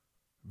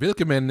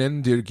Willkommen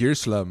in der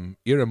Gierslam,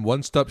 Ihrem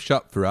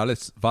One-Stop-Shop für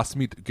alles, was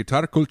mit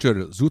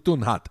Gitarrenkultur zu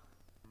tun hat.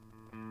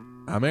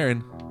 I'm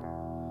Aaron.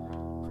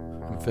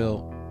 I'm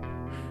Phil.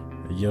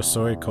 Yo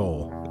soy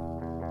Cole.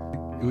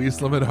 We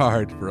slim it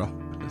hard, bro,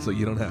 so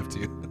you don't have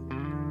to.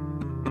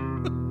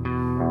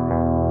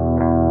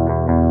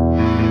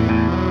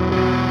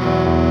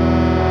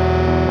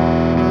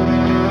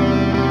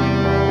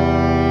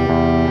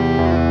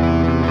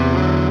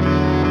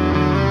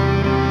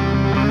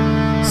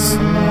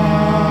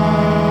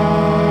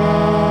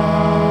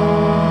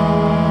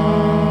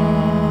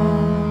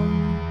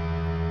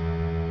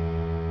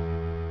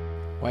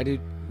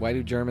 Why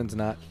do Germans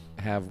not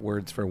have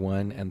words for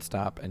one and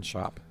stop and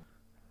shop?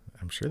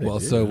 I'm sure they do. Well,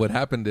 so what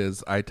happened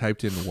is I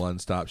typed in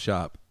one-stop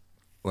shop,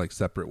 like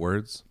separate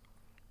words,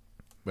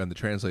 and the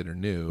translator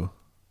knew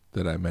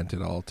that I meant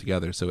it all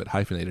together, so it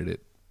hyphenated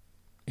it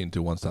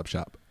into one-stop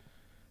shop.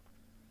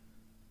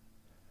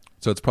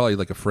 So it's probably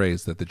like a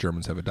phrase that the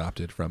Germans have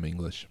adopted from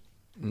English.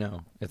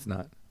 No, it's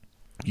not.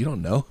 You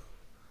don't know?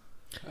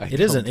 It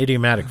is an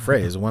idiomatic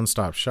phrase,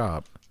 one-stop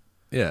shop.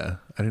 Yeah,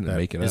 I didn't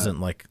make it up. That isn't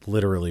like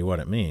literally what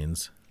it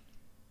means.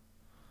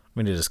 I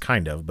mean, it is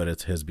kind of, but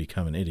it has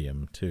become an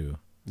idiom too.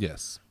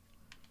 Yes.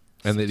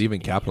 And they even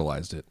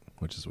capitalized it,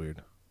 which is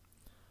weird.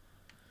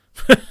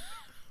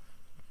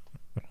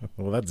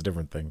 Well, that's a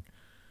different thing.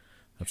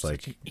 That's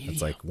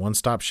like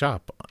one-stop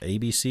shop,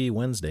 ABC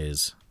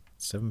Wednesdays,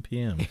 7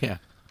 p.m. Yeah.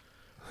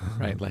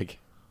 Right, like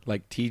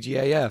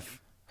TGIF.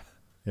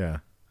 Yeah.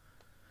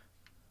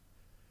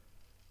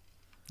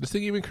 This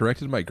thing even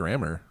corrected my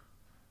grammar.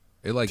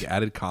 It like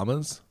added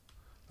commas.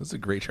 That's a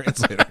great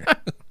translator.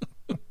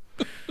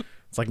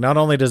 It's like not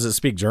only does it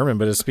speak German,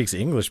 but it speaks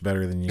English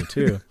better than you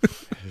too.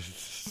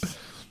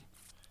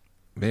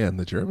 Man,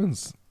 the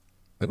Germans,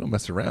 they don't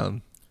mess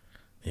around.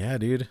 Yeah,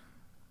 dude.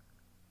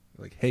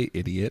 Like, hey,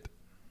 idiot.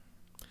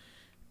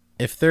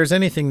 If there's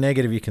anything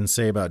negative you can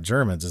say about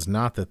Germans, it's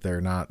not that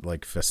they're not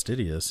like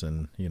fastidious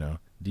and,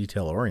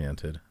 detail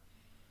oriented.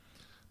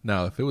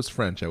 Now, if it was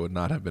French, I would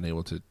not have been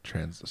able to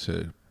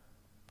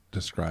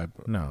describe.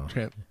 No.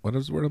 What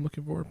is the word I'm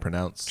looking for?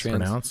 Pronounce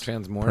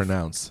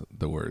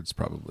the words,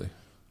 probably.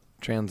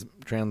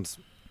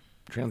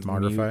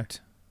 Transmogrify.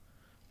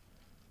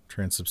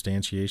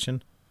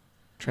 Transubstantiation.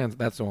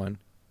 That's the one.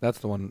 That's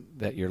the one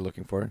that you're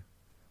looking for.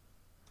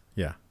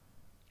 Yeah.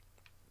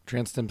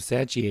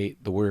 Transubstantiate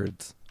the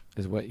words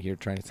is what you're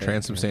trying to say.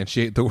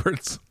 Transubstantiate the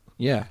words?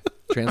 Yeah.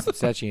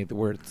 Transubstantiate the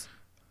words.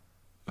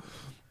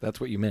 That's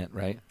what you meant,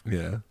 right?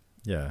 Yeah.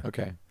 Yeah.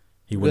 Okay.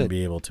 He wouldn't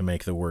be able to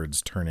make the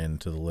words turn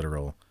into the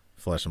literal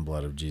flesh and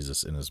blood of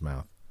Jesus in his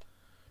mouth.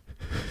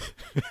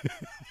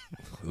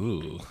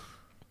 Ooh.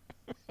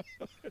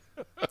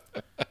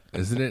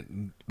 Isn't it?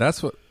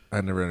 That's what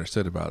I never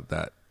understood about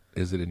that.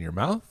 Is it in your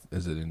mouth?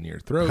 Is it in your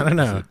throat? I don't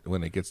know. Is it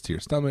when it gets to your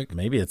stomach?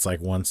 Maybe it's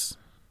like once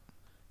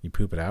you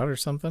poop it out or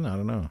something. I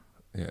don't know.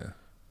 Yeah.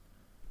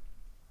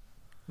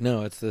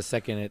 No, it's the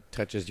second it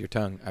touches your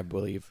tongue, I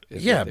believe.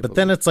 Yeah, but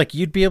then it's like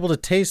you'd be able to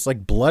taste,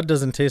 like blood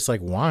doesn't taste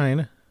like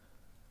wine.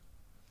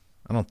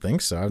 I don't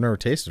think so. I've never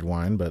tasted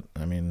wine, but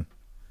I mean,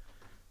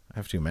 I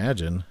have to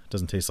imagine it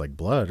doesn't taste like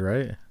blood,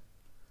 right?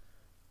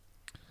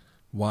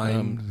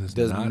 Wine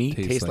does not meat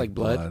taste like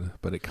blood?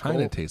 But it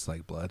kind of tastes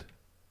like blood.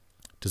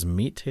 Does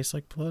meat taste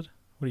like blood?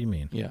 What do you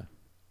mean? Yeah.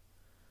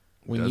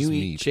 When you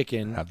eat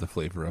chicken, have the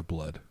flavor of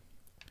blood.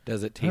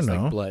 Does it taste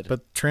like blood?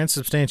 But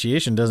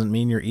transubstantiation doesn't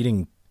mean you're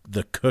eating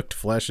the cooked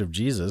flesh of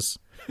Jesus.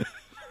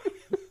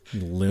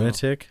 You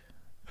lunatic.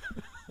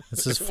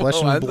 This is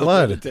flesh and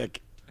blood.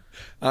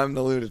 I'm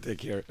the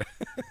lunatic here.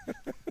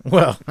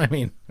 Well, I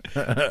mean,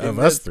 of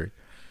us three.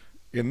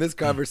 In this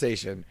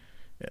conversation,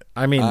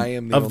 I mean, I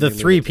am of the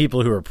three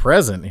people who are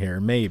present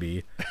here,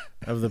 maybe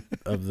of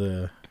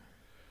the,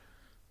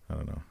 I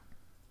don't know.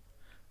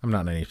 I'm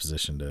not in any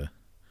position to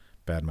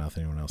badmouth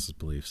anyone else's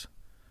beliefs.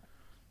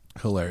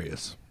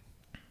 Hilarious.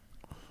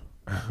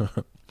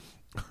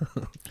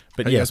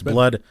 But yes,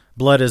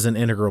 blood is an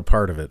integral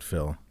part of it,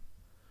 Phil.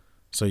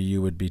 So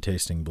you would be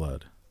tasting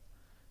blood,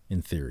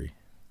 in theory.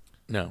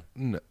 No.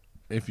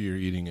 If you're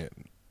eating it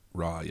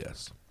raw,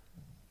 yes.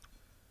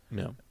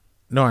 No,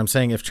 I'm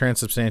saying if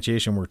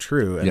transubstantiation were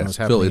true and was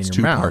happening Phil, it's in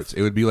two your mouth, parts.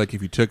 It would be like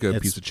if you took a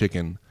piece of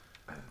chicken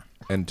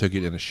and took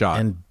it in a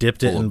shot and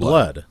dipped it in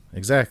blood.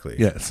 Exactly.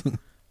 Yes.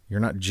 You're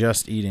not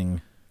just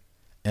eating.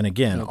 And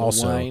again,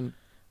 also, wine,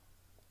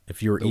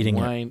 if you were eating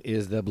wine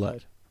is the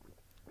blood.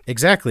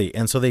 Exactly.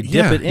 And so they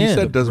dip it in. You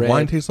said, does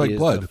wine taste like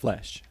blood? The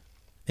flesh.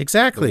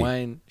 Exactly. The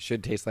wine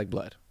should taste like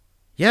blood.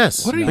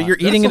 Yes, but you're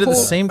eating it at the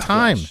same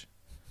time. Flesh.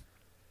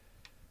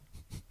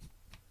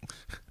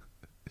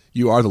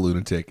 You are the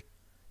lunatic.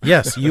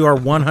 Yes, you are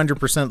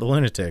 100% the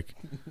lunatic.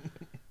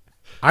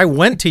 I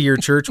went to your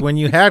church when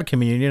you had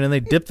communion, and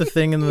they dip the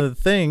thing in the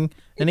thing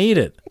and eat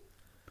it.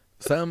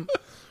 Some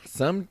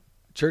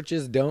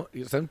churches don't.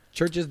 Some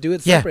churches do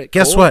it Yeah, separate.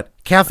 guess what?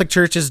 Catholic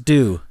churches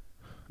do.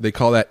 They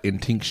call that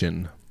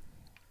intinction.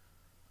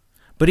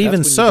 But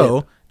even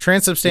so,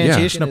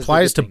 transubstantiation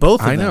applies to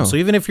both of them. So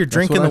even if you're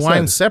drinking the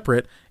wine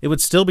separate, it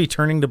would still be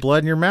turning to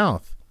blood in your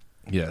mouth.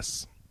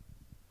 Yes.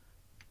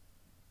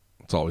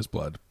 It's always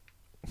blood.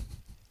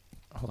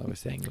 All I was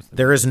saying was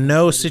There is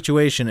no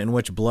situation in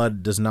which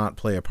blood does not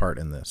play a part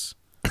in this.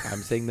 I'm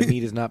saying the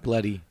meat is not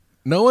bloody.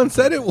 No one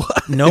said it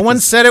was. No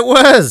one said it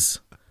was.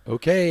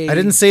 Okay. I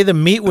didn't say the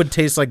meat would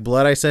taste like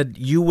blood. I said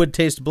you would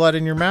taste blood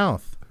in your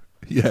mouth.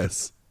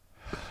 Yes.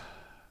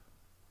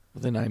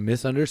 Well, then I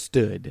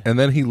misunderstood. And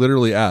then he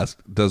literally asked,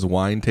 does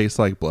wine taste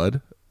like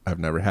blood? I've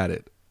never had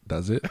it.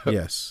 Does it?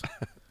 Yes.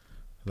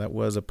 That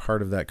was a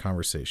part of that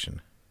conversation.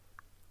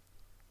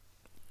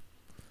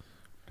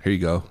 Here you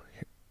go.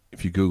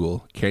 If you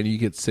Google, can you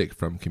get sick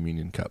from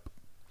communion cup?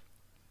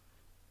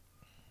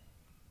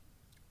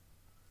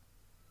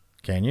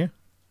 Can you?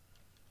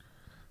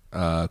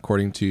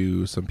 According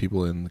to some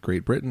people in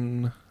Great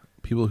Britain,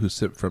 people who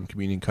sip from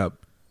communion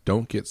cup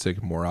don't get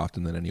sick more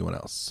often than anyone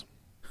else.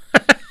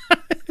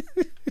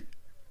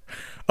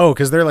 Oh,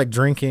 because they're like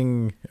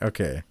drinking.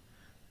 Okay.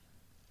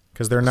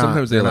 Because they're not.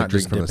 Sometimes they they're like not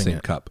drink just from the dipping same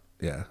it. cup.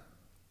 Yeah.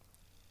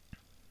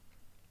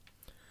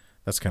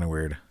 That's kind of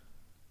weird.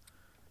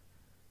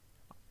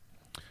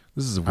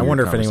 This is a I weird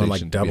wonder if anyone, conversation like,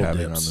 to be double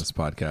having dips. on this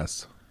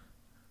podcast. I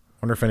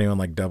wonder if anyone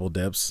like double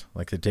dips.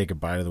 Like they take a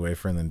bite of the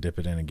wafer and then dip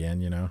it in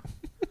again, you know?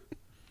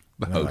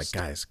 The And they're like, host.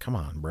 guys, come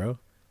on, bro.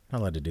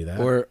 Not allowed to do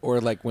that.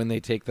 Or like when they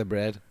take the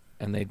bread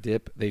and they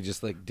dip, they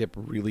just like dip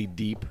really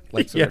deep,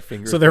 like so yeah, their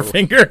fingers. so their go-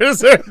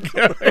 fingers are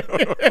going.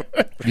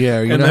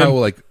 Yeah, you And know then- how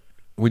like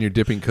when you're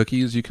dipping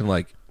cookies, you can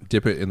like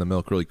dip it in the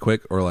milk really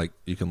quick, or like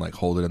you can like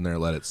hold it in there,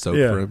 let it soak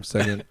Yeah. for a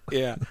second.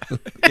 Yeah.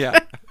 Yeah.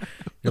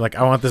 You're like,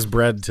 I want this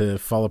bread to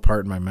fall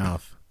apart in my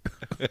mouth.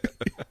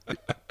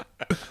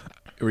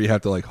 Or you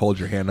have to like hold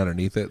your hand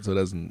underneath it so it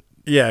doesn't.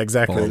 Yeah,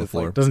 exactly. Fall on the It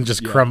floor. doesn't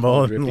just Yeah, crumble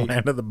all and drippy.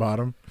 land at the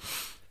bottom.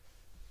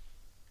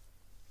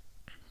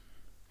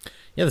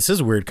 Yeah, this is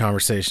a weird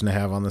conversation to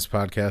have on this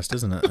podcast,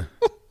 isn't it?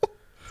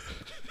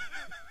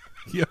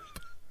 Yep.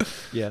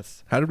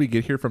 Yes. How did we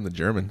get here from the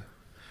German?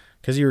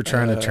 Because you were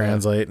trying to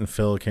translate and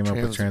Phil came up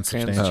with trans-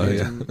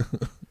 transubstantiation. Oh,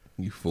 yeah.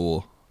 You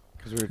fool.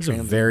 Because we were It's a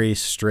trans. very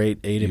straight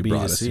A to You B to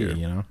brought us C, here.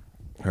 you know?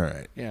 All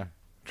right. Yeah.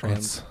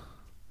 Trans. Let's-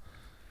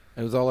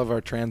 It was all of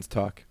our trans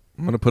talk.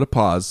 I'm going to put a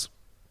pause,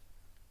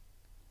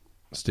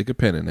 stick a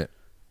pin in it,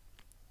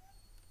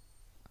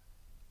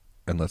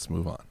 and let's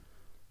move on.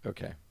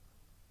 Okay.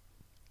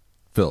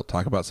 Phil,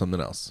 talk about something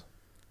else.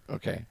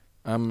 Okay.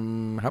 How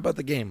about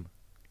the game?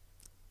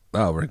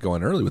 Oh, we're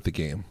going early with the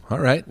game. All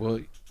right. Well,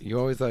 you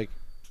always want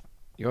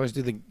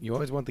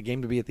the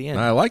game to be at the end.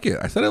 I like it.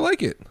 I said I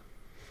like it.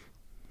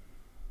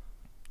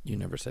 You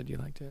never said you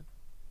liked it.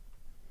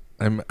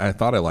 I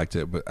thought I liked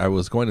it, but I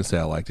was going to say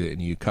I liked it,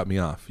 and you cut me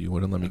off. You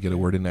wouldn't let me get a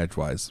word in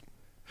edgewise.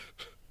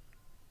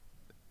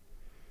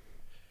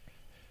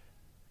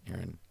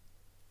 Aaron,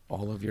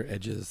 all of your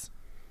edges.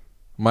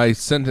 My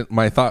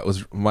thought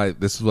was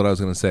this is what I was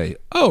going to say.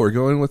 Oh, we're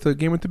going with the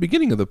game at the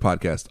beginning of the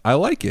podcast. I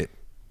like it,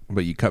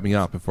 but you cut me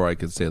off before I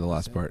could say the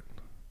last part.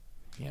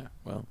 Yeah,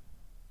 well.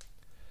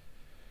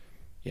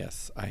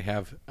 Yes, I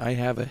have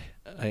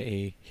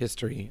a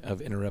history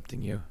of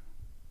interrupting you.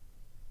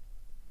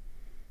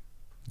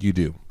 You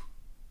do.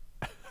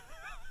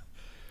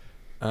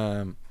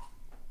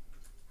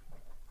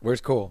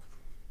 Where's Cole?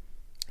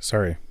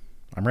 Sorry.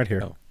 I'm right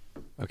here. Oh.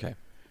 Okay.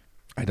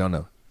 I don't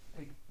know.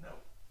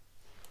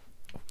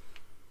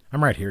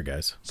 I'm right here,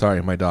 guys.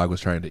 Sorry, my dog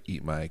was trying to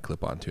eat my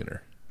clip-on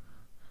tuner.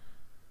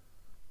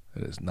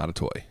 It is not a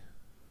toy.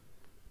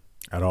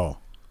 At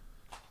all.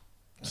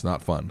 It's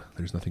not fun.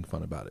 There's nothing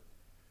fun about it.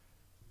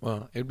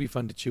 Well, it would be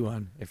fun to chew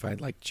on if I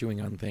like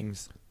chewing on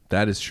things.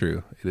 That is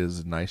true. It is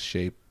a nice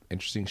shape,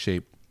 interesting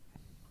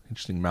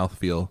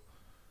mouthfeel.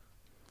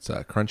 It's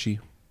crunchy.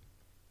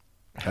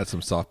 Has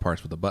some soft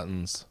parts with the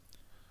buttons.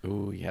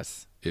 Ooh,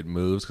 yes. It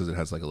moves because it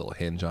has like a little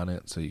hinge on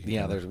it, so you can.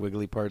 Yeah, kinda- there's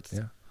wiggly parts.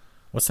 Yeah.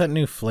 What's that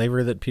new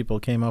flavor that people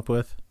came up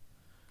with?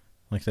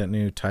 Like that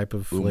new type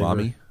of flavor?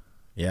 umami.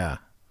 Yeah.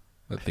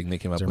 That thing they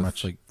came up Is there with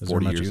much, like is there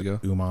 40 much years ago.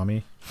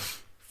 Umami.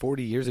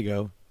 40 years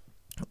ago.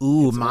 Ooh, It's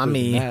older than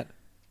mommy. that.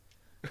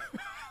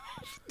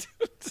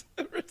 Don't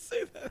ever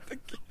say that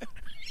again.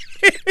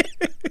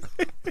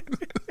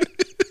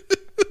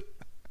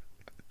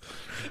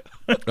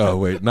 Oh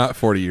wait, not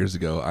 40 years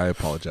ago. I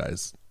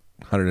apologize.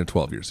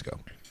 112 years ago.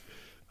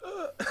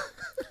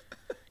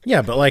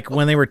 Yeah, but like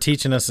when they were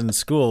teaching us in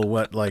school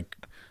what like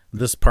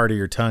this part of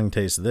your tongue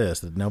tastes this,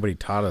 that nobody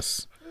taught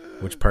us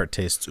which part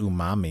tastes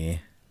umami.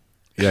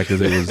 Yeah,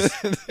 because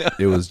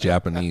it was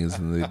Japanese,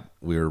 and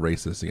we were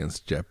racist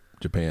against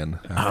Japan.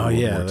 After Oh World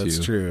yeah, War that's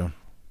II. true.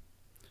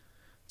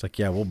 It's like,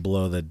 yeah, we'll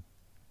blow the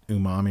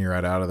umami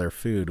right out of their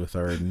food with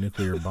our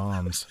nuclear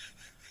bombs.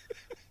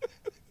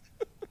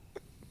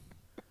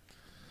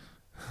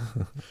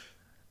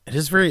 It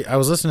is very. I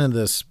was listening to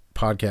this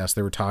podcast.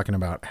 They were talking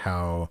about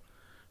how,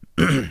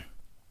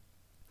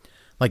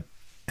 like,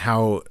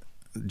 how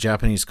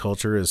Japanese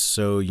culture is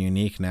so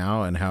unique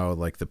now, and how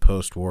like the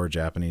post-war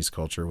Japanese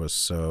culture was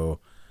so,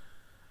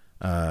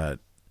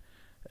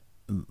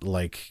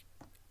 like,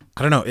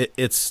 I don't know.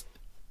 It's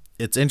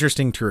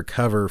interesting to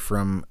recover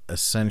from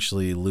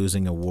essentially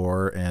losing a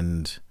war,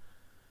 and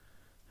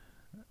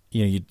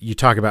you know, you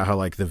talk about how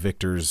like the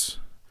victors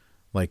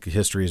Like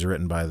history is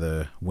written by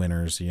the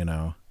winners, you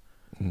know.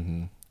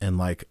 Mm-hmm. And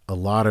like a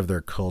lot of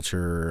their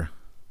culture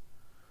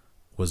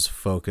was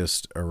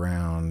focused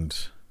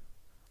around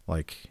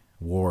like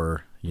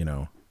war, you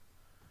know.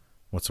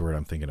 What's the word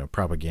I'm thinking of?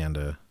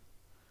 Propaganda.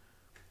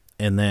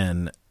 And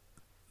then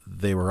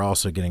they were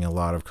also getting a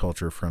lot of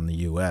culture from the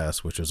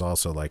US, which was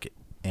also like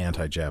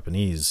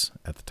anti-Japanese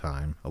at the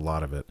time, a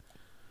lot of it.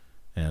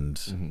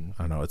 And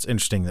I don't know, it's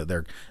interesting that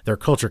their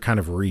culture kind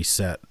of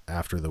reset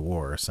after the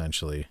war,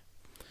 essentially.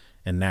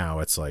 And now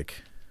it's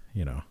like,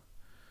 you know,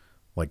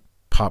 like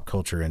pop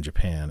culture in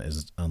Japan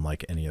is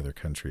unlike any other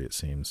country, it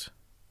seems.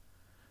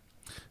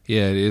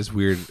 Yeah, it is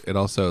weird. It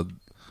also,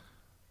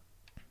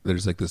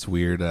 there's like this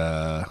weird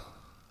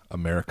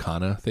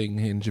Americana thing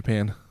in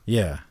Japan.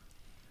 Yeah.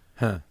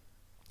 Huh.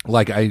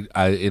 Like I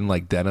in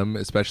like denim,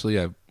 especially,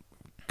 I've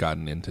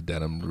gotten into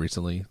denim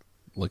recently,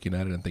 looking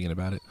at it and thinking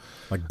about it.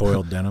 Like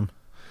boiled denim.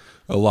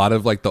 A lot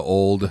of like the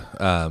old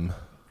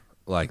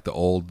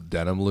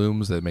denim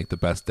looms that make the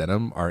best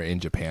denim are in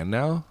Japan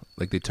now.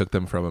 Like they took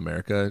them from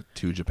America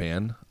to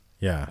Japan.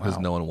 Yeah. Because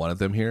no one wanted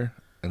them here.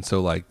 And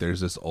so like there's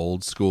this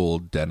old school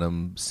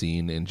denim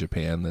scene in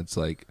Japan that's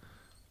like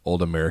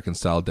old American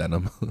style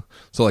denim.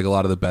 So like a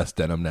lot of the best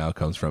denim now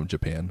comes from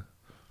Japan.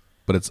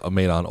 But it's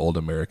made on old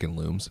American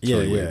looms. It's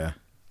really weird.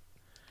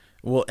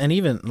 Well, and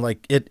even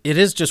like it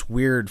is just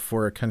weird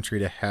for a country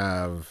to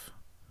have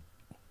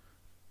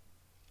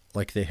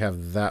like they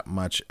have that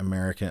much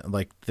American,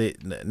 like they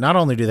not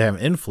only do they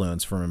have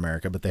influence from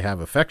America, but they have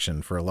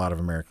affection for a lot of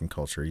American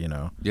culture, you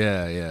know.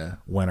 Yeah.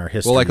 When our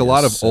history, well, like a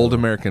lot of so, old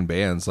American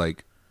bands,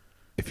 like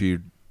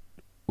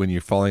when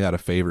you're falling out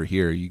of favor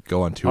here, you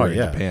go on tour in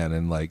Japan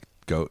and like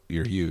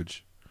you're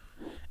huge.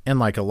 And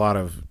like a lot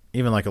of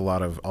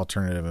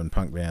alternative and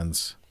punk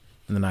bands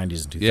in the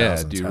 90s and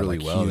 2000s do had really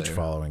like well huge there.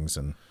 followings,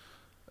 and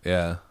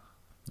Yeah.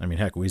 I mean,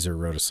 heck, Weezer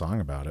wrote a song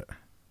about it.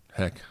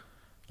 Heck.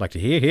 Like to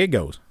hear, here it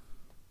goes.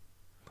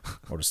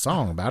 Wrote a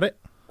song about it.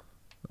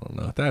 I don't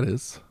know what that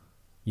is.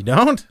 You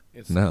don't?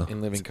 It's No.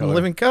 in living In color.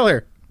 living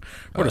color.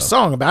 Wrote a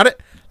song about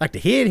it. Like to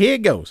hear it, here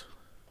it goes.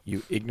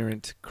 You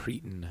ignorant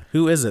cretin.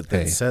 Who is it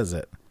that Hey. says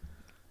it?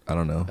 I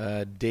don't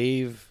know.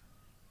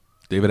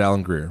 David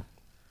Allen Greer.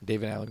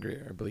 Allen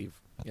Greer, I believe.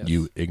 Yes.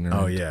 You ignorant.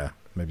 Oh yeah,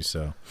 maybe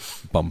so.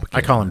 Bumpkin.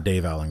 I call him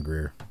Dave Allen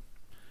Greer.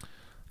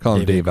 Call him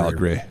Dave Dave Al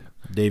Greer. Gray.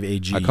 Dave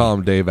A.G. I call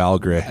him Dave Al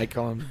Gray. I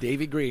call him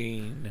Davy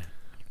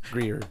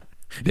Greer.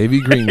 Davy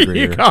Green You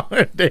Greer. call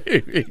him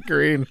Davey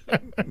Green.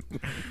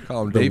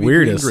 Call him The Davy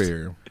weirdest. Green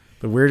Greer.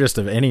 The weirdest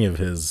of any of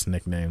his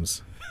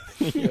nicknames.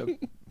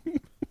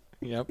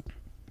 Yep.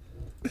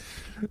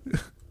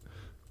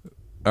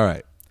 All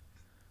right.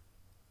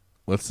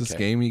 What's this Okay.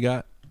 game you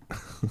got?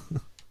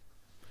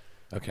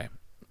 Okay.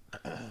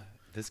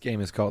 This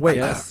game is called Wait,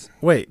 Yes.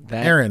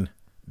 That- Aaron.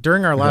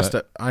 During our last,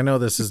 What? I know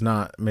this is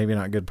maybe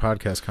not good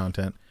podcast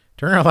content.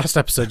 During our last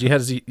episode,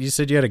 you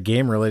said you had a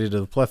game related to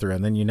the plethora,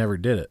 and then you never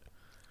did it.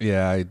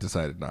 Yeah, I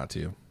decided not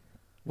to.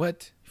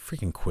 What? You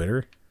freaking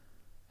quitter!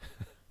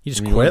 You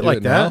just You wanna quit do like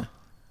it that? now?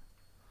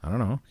 I don't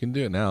know. You can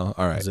do it now.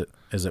 All right.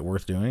 Is it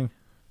worth doing?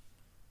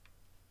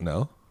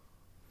 No.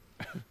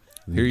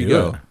 Here you Do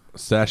go. it.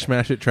 Stash,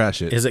 smash it,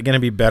 trash it. Is it going to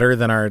be better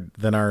than our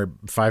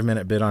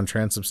 5-minute bit on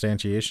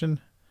transubstantiation?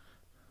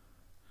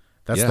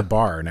 That's Yeah. the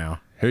bar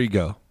now. Here you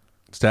go.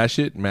 Stash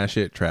it, mash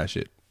it, trash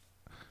it.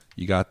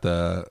 You got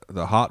the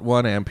hot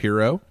one,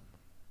 Ampero,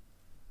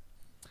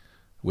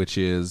 which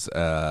is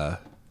an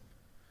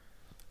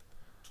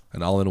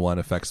all-in-one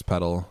effects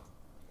pedal,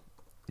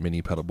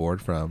 mini pedal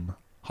board from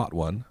Hot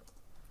One.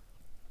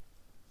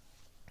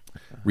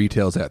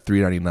 Retails at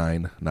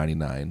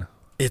 $399.99.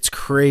 It's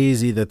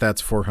crazy that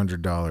that's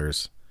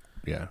 $400.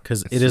 Yeah,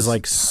 Because It's it is this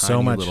like so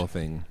tiny much. little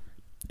thing.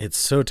 It's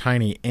so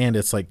tiny, and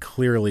it's like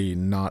clearly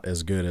not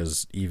as good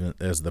as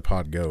the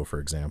Pod Go, for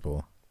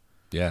example.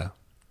 Yeah,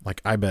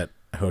 Like I bet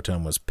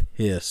Hotem was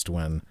pissed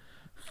when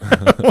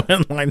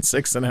when Line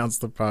 6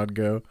 announced the Pod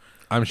Go.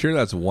 I'm sure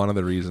that's one of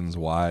the reasons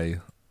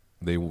why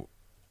they,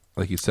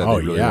 like you said, Oh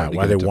they really yeah, wanted to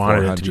why get they it to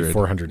wanted it to be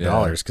 $400.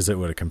 $400 because it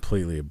would have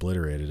completely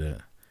obliterated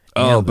it.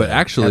 Oh, And but the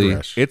actually,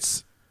 headrush.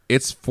 it's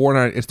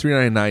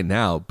 $399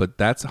 now, but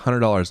that's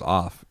 $100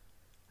 off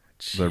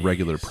the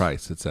regular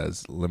price. It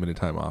says limited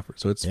time offer,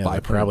 so it's Yeah, $500.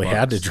 they probably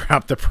had to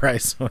drop the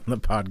price when the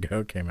Pod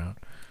Go came out.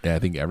 Yeah, I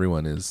think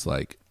everyone is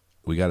like,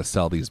 we got to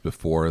sell these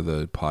before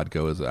the Pod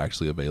Go is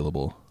actually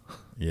available.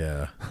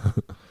 Yeah,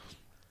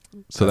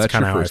 So that's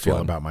kind your of how I first feel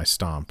one. about my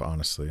Stomp,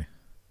 honestly.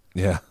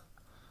 Yeah,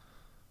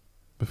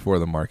 before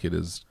the market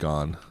is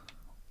gone.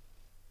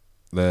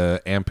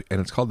 The amp, and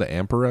it's called the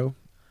Ampero.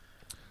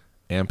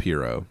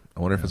 Ampero. I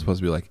wonder if it's supposed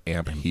to be like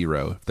Amp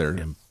Hero. If they're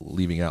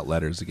leaving out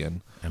letters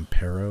again.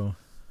 Ampero.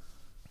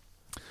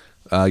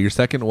 Your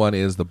second one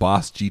is the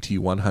Boss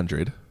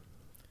GT100.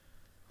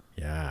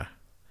 Yeah,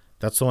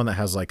 that's the one that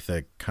has like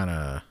the kind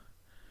of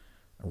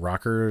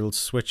rocker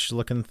switch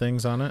looking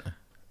things on it.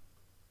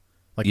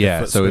 Like the Yeah,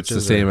 foot so it's the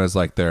switches same as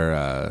like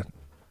their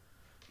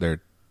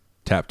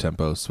tap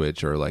tempo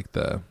switch, or like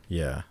the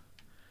yeah.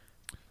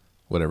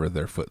 whatever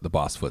the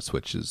boss foot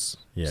switches,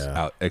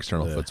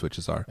 external The foot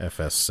switches are.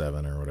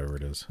 FS7 or whatever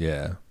it is.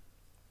 Yeah.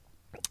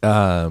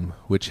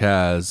 Which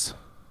has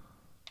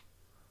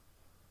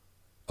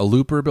a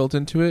looper built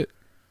into it.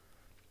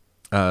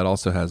 It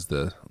also has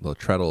the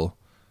treadle,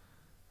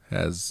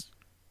 has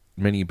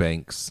mini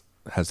banks,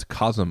 has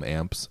Cosm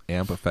amp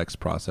effects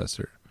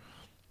processor.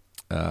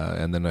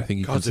 And then I think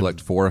you can select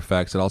 4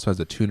 effects. It also has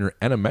a tuner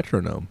and a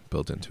metronome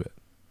built into it.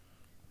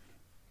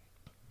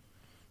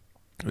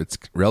 It's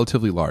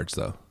relatively large,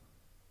 though.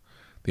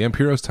 The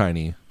Ampero's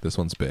tiny. This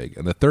one's big.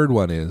 And the third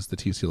one is the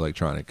TC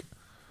Electronic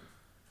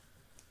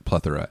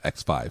Plethora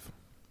X5.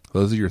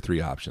 Those are your 3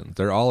 options.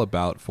 They're all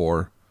about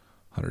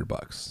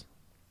 $400.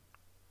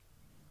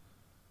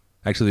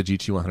 Actually, the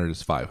GT100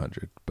 is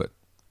 $500, but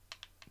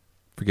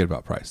forget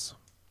about price.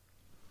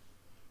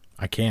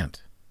 I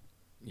can't.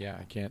 Yeah,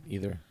 I can't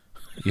either.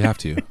 You have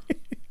to.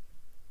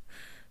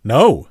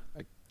 No.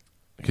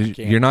 Because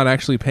you're not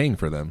actually paying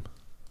for them.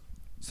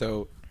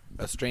 So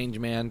a strange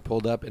man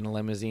pulled up in a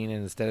limousine,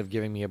 and instead of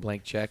giving me a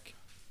blank check,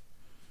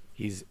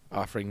 he's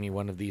offering me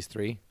one of these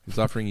 3. He's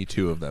offering you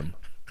 2 of them.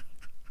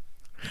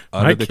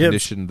 Under the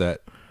condition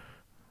that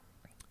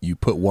you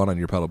put 1 on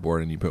your pedal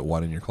board and you put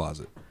 1 in your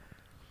closet.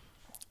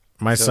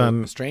 My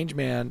son... A strange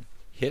man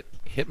hit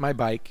my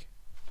bike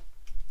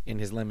in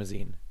his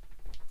limousine.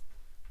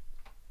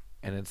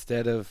 And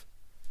instead of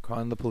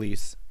calling the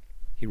police,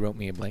 he wrote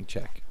me a blank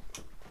check.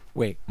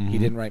 Wait, he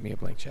didn't write me a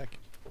blank check.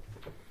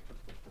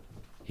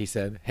 He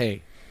said,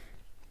 hey,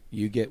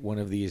 you get one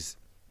of these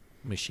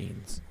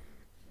machines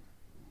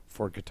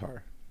for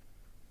guitar.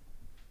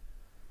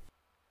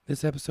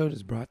 This episode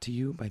is brought to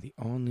you by the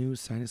all-new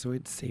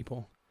Sinusoid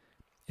Sable.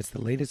 It's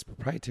the latest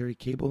proprietary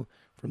cable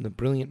from the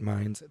brilliant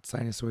minds at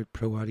Sinusoid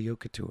Pro Audio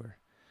Couture.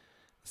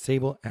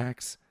 Sable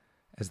acts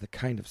as the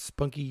kind of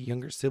spunky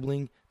younger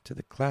sibling to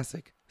the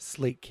classic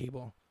slate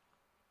cable.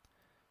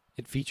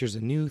 It features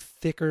a new,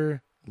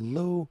 thicker,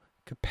 low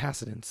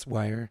capacitance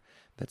wire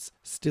that's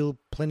still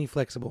plenty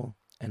flexible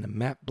and a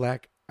matte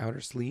black outer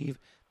sleeve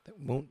that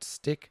won't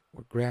stick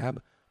or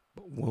grab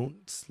but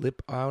won't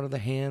slip out of the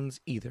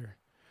hands either.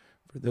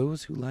 For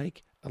those who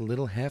like a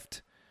little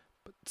heft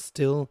but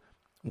still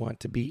want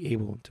to be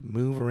able to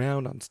move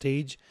around on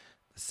stage,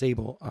 the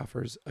Sable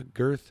offers a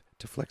girth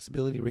to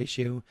flexibility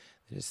ratio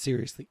that is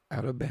seriously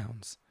out of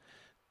bounds.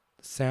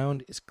 The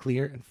sound is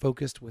clear and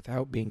focused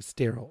without being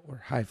sterile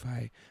or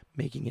hi-fi,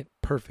 making it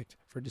perfect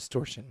for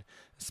distortion,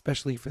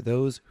 especially for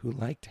those who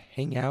like to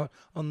hang out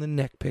on the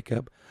neck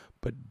pickup.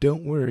 But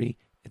don't worry,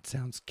 it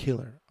sounds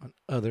killer on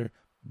other,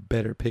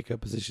 better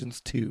pickup positions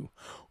too.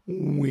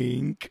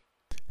 Wink.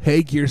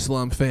 Hey, Gear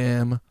Slum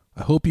fam.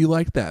 I hope you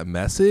liked that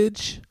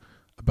message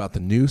about the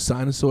new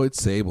Sinusoid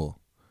Sable.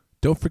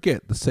 Don't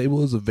forget, the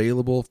Sable is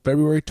available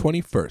February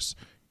 21st.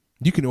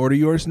 You can order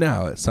yours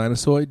now at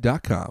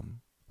sinusoid.com.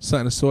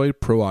 Sinusoid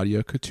Pro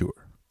Audio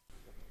Couture.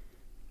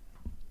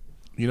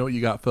 You know what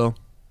you got, Phil?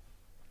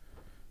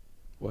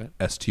 What?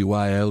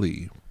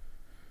 STYLE.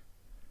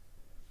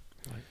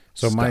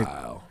 So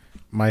Style.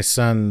 my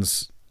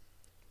sons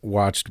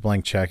watched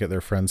Blank Check at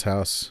their friend's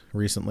house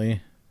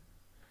recently.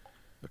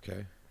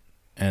 Okay.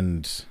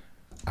 And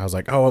I was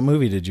like, oh, what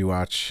movie did you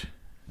watch?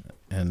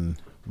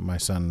 And my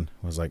son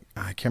was like,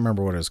 I can't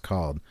remember what it was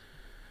called.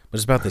 But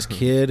it's about this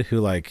kid who,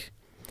 like,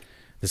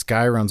 this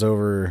guy runs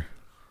over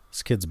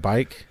this kid's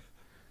bike.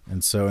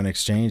 And so in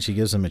exchange, he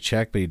gives him a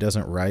check, but he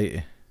doesn't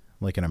write,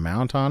 like, an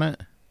amount on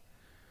it.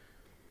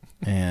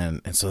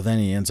 And so then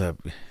he ends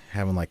up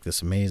having, like,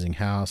 this amazing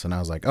house. And I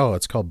was like, oh,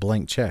 it's called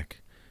Blank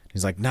Check.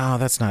 He's like, no,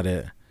 that's not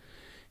it.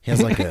 He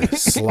has, like, a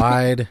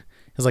slide.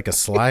 He has, like, a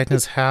slide in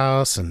his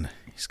house. And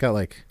he's got,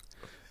 like...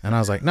 And I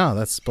was like, no,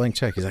 that's Blank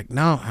Check. He's like,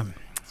 no,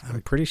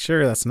 I'm pretty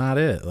sure that's not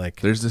it. Like,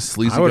 there's this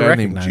sleazy guy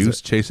named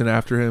Juice chasing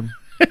after him.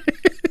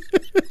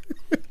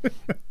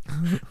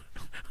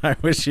 I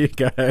wish you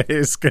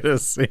guys could have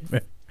seen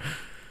it.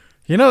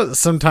 You know,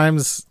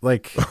 sometimes,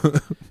 like...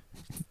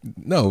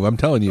 No, I'm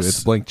telling you,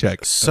 it's Blank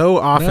Check. So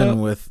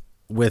often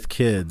with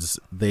kids,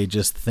 they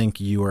just think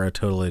you are a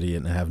total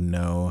idiot and have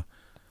no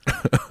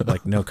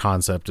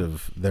concept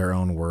of their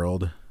own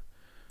world.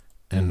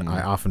 And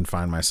I often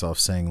find myself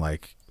saying,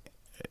 like,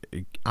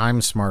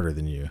 I'm smarter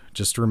than you.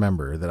 Just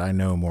remember that I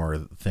know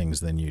more things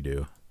than you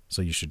do.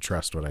 So you should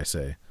trust what I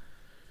say.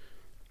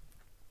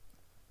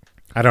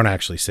 I don't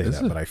actually say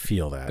that, but I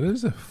feel that. It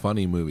is a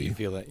funny movie. You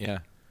feel that, yeah.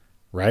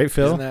 Right,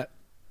 Phil?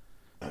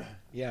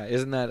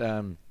 Isn't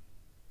that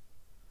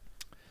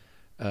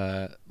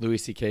Louis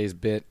C.K.'s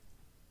bit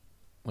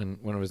when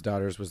one of his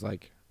daughters was,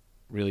 like,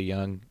 really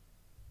young,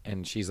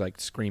 and she's, like,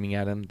 screaming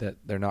at him that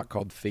they're not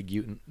called Fig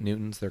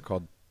Newtons, they're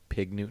called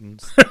Pig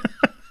Newtons.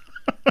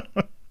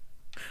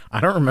 I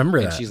don't remember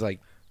that. And she's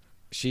like,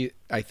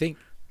 I think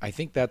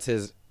that's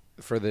his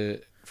for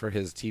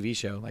his TV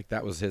show. Like,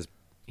 that was his.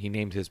 He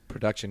named his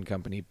production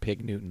company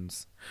Pig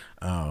Newtons.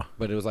 Oh,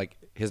 but it was like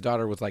his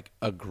daughter was, like,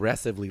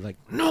 aggressively like,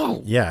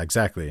 no. Yeah,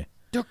 exactly.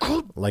 They're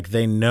called. Like,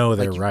 they know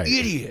they're like, right. You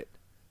idiot.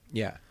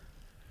 Yeah.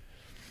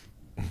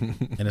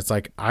 And it's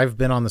like, I've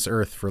been on this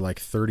earth for like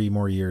 30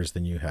 more years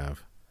than you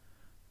have.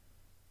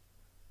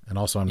 And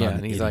also, I'm not an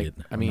and he's idiot.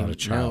 like, I I'm mean, not a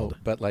child. no,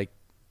 but like,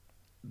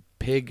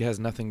 pig has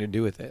nothing to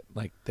do with it.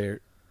 Like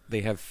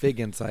they have fig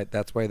inside.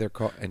 That's why they're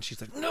called. And she's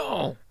like,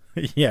 no.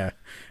 Yeah.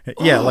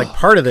 Like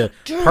part of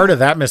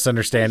that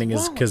misunderstanding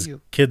is because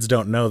kids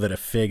don't know that a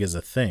fig is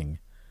a thing.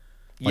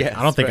 Like, Yes,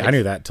 I don't think right. I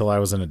knew that till I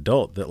was an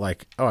adult. That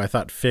like, oh, I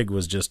thought fig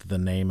was just the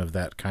name of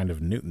that kind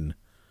of Newton.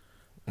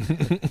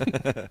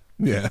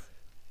 Yeah.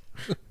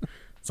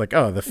 It's like,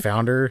 oh, the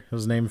founder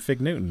was named Fig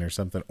Newton or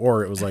something,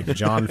 or it was like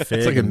John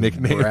Fig, like a and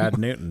nickname. Brad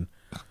Newton.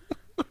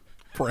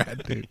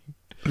 Brad, dude.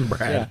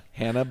 Brad. Yeah,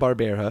 Hanna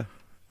Barbera.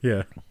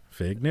 Yeah,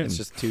 Fig Newton. It's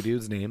just two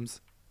dudes'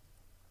 names.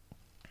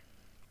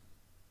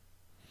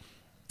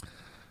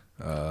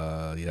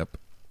 Yep.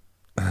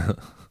 Pig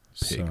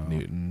So-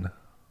 Newton.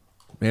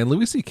 Man,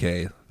 Louis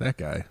C.K., that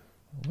guy.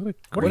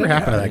 Whatever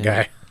happened to that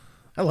guy?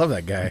 I love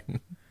that guy.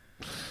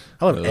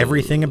 I love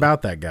everything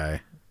about that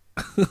guy.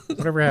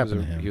 Whatever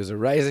happened to him? He was a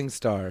rising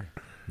star.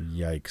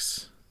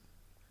 Yikes.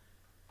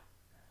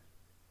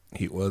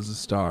 He was a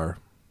star.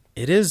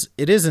 It is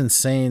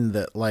insane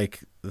that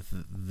like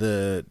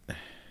the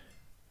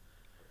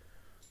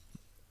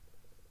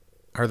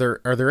are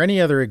there any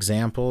other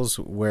examples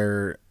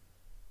where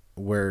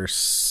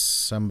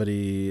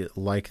somebody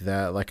like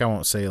that, like I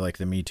won't say like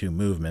the Me Too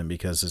movement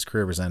because his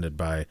career was ended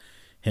by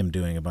him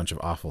doing a bunch of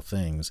awful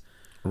things,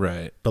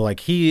 Right. but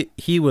like he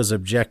was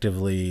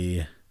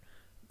objectively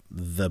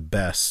the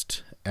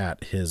best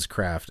at his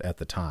craft at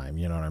the time,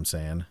 you know what I'm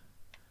saying?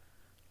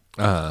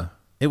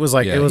 It was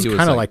like, Yeah, it was he was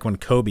kind of like like when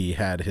Kobe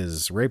had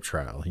his rape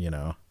trial, you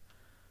know,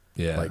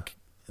 Yeah.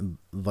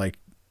 like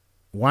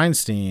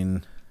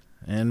Weinstein,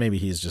 and maybe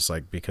he's just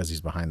like because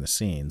he's behind the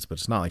scenes, but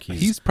it's not like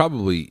he's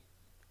probably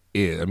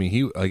I mean,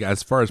 he like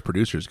as far as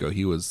producers go,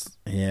 he was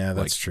yeah,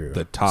 that's like true.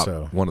 the top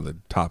So, one of the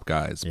top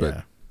guys, but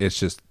Yeah. it's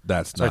just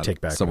that's So I not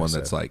take back what I someone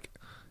said. that's like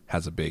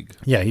has a big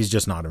yeah, he's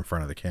just not in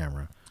front of the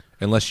camera.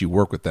 unless you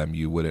work with them,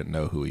 you wouldn't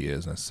know who he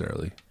is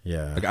necessarily.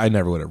 Yeah. Like I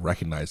never would have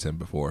recognized him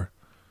before.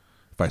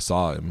 If I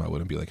saw him, I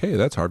wouldn't be like, "Hey,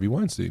 that's Harvey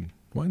Weinstein."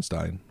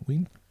 Weinstein.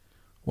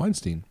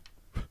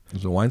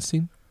 Is it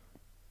Weinstein?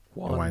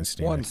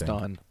 Weinstein, I think.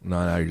 Weinstein.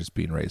 No, now you're just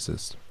being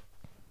racist.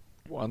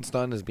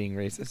 Weinstein is being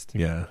racist.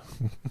 Yeah.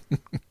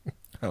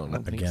 I don't know.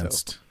 think so.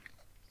 Against,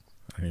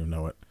 I don't even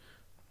know what.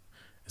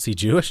 Is he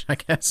Jewish? I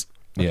guess.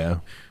 Yeah,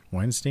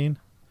 Weinstein.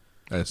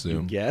 I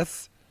assume.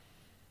 Yes.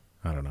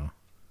 I don't know.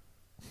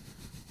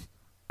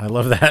 I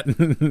love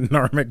that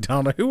Norm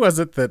Macdonald. Who was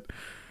it that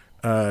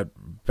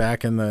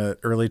back in the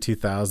early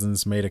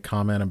 2000s made a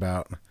comment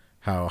about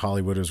how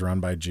Hollywood was run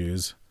by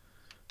Jews?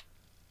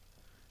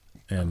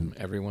 And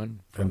Everyone.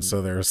 and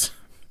so there's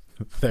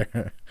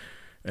there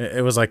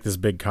it was like this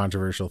big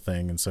controversial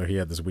thing, and so he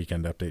had this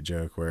Weekend Update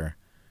joke where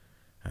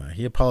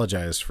he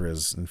apologized for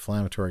his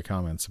inflammatory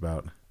comments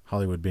about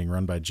Hollywood being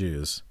run by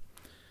Jews,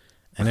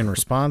 and in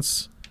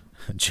response,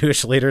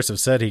 Jewish leaders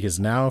have said he is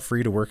now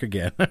free to work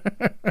again.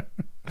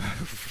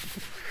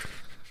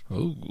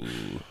 Oh,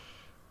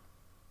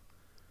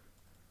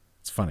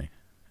 It's funny.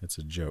 It's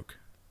a joke.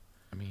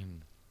 I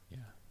mean, yeah.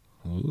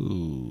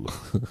 ooh.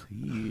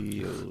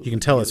 You can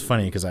tell it's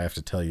funny because I have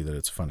to tell you that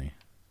it's funny.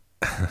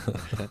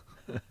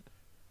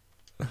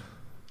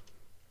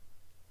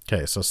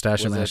 Okay, so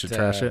stash it, Was mash it, it,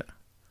 trash it.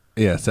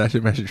 Yeah, Sash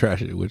it, Mash it,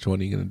 Trash it. Which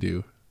one are you gonna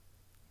do?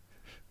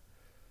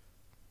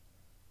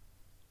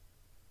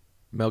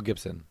 Mel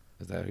Gibson.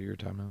 Is that who you're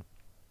talking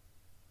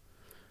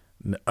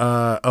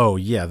about? Oh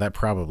yeah, that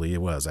probably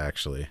it was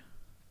actually.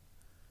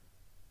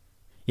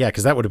 Yeah,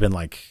 because that would have been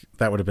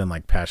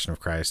like Passion of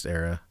Christ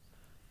era.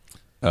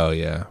 Oh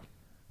yeah.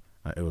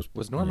 It was.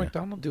 Was Norm yeah.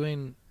 Macdonald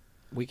doing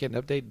Weekend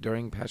Update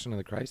during Passion of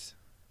the Christ?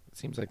 It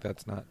seems like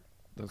that's not.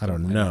 I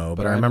don't know,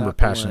 but I I'm remember not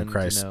the Passion of one to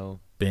Christ know.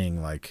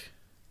 being like.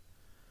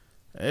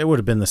 It would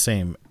have been the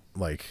same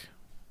like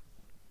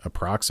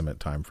approximate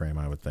time frame,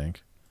 I would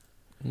think.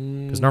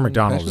 Because Norm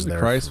Macdonald Passion was of the there.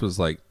 Christ was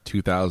like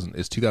 2000.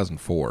 It's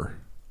 2004.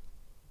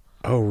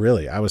 Oh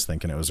really? I was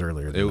thinking it was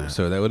earlier than that.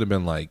 So that would have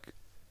been like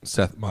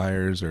Seth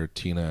Meyers or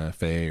Tina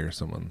Fey or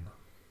someone.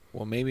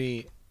 Well,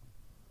 maybe.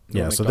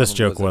 Yeah, Norm so this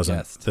Macdonald joke was a wasn't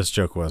guest. this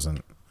joke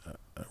wasn't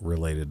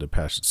related to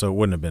Passion. So it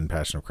wouldn't have been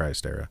Passion of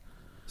Christ era.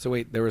 So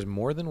wait, there was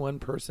more than one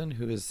person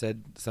who has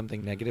said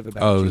something negative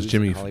about. Oh, it was Jews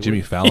in Hollywood?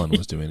 Jimmy Fallon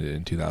was doing it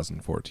in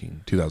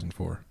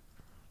 2004.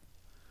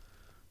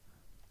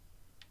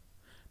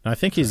 No, I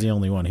think he's the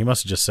only one. He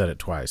must have just said it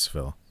twice,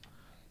 Phil.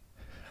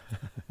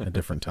 At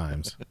different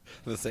times.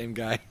 The same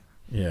guy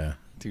Yeah.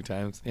 2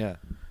 times. Yeah,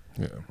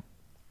 Yeah.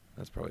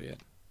 that's probably it.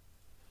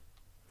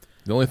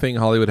 The only thing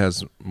Hollywood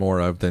has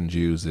more of than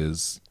Jews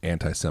is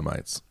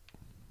anti-Semites.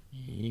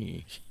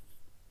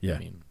 Yeah. I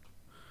mean,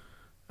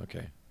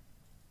 okay.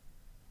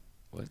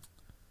 What?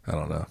 I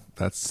don't know.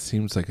 That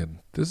seems like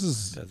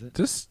Does it?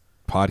 this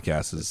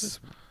podcast is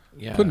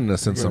Yeah. putting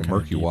us in We're some kinda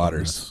murky deep on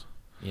waters.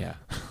 Yeah.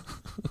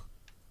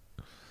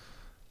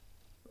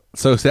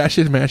 So Stash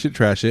It, Mash It,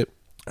 Trash It,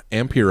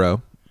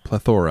 Ampero,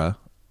 Plethora,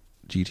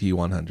 GT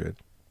 100.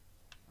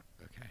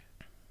 Okay.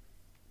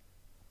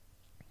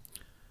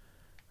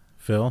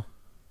 Phil?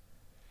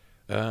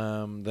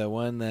 The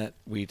one that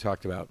we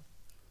talked about.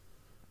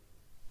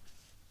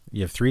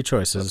 You have three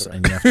choices, Plethora.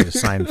 and you have to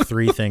assign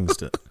three things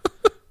to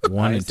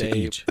one I into say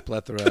each.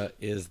 plethora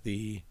is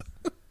the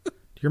Do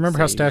you remember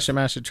how Save. Stash It,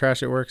 Mash It,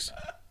 Trash It works?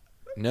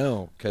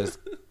 no, because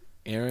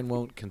Aaron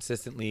won't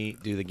consistently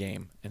do the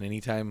game, and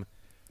anytime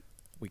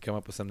we come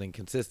up with something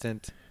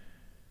consistent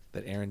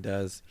that Aaron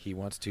does, he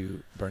wants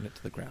to burn it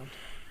to the ground.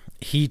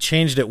 He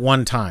changed it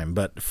one time,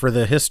 but for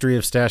the history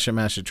of Stash It,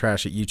 Mash It,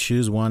 Trash It, you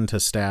choose one to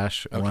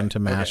stash, Okay, one to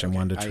mash, and okay.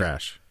 one to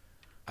trash.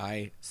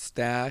 I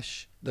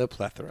stash the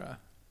plethora,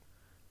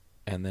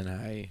 and then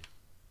I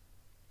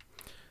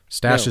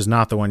Stash No. is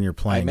not the one you're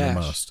playing the mash.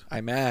 most.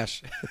 I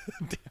mash.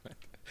 Damn it!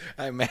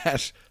 I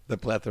mash the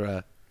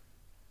plethora,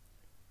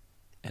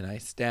 and I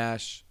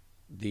stash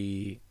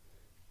the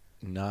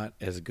not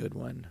as good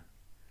one.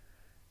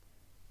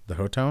 The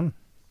Hotone?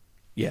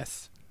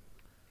 Yes.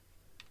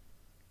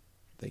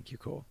 Thank you,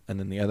 Cole. And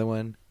then the other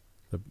one,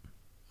 The-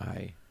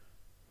 I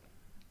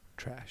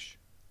trash.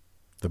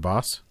 The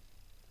Boss?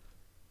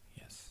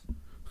 Yes.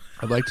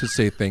 I'd like to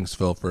say thanks,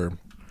 Phil, for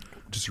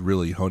just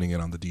really honing in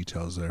on the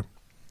details there.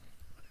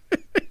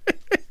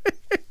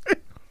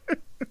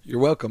 You're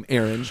welcome,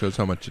 Aaron. Shows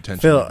how much attention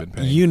Phil, you've been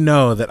paying. you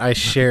know that I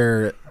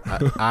share.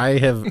 I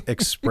have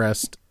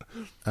expressed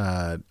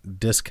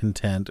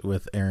discontent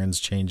with Aaron's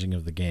changing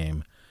of the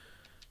game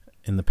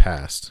in the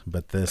past,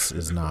 but this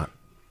is not.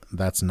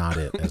 That's not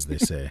it, as they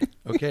say.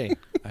 Okay,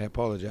 I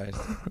apologize.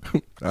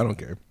 I don't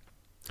care.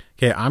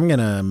 Okay, I'm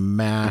gonna He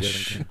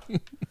mash.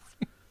 doesn't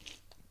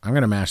I'm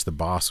gonna mash the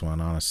Boss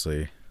one.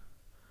 Honestly,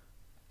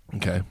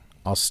 Okay.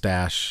 I'll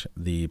stash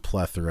the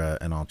plethora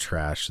and I'll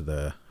trash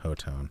the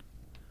Hotone.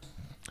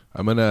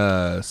 I'm going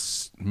to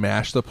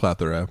mash the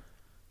plethora,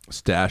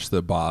 stash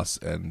the boss,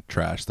 and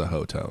trash the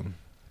Hotone.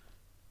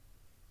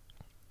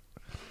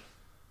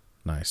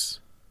 Nice.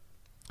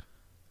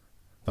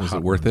 The Was it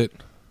hot worth one. it?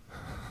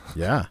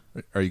 Yeah.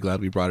 Are you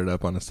glad we brought it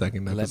up on a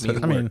second Let me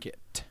episode? I mean- work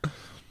it.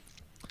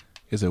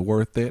 Is it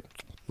worth it?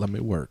 Let me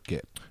work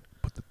it.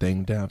 Put the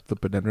thing down,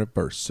 flip it, and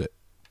reverse it.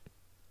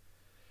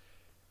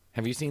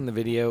 Have you seen the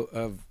video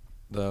of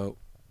the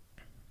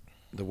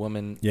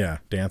woman Yeah.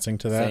 Dancing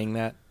to that. saying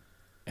that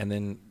and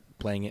then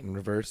playing it in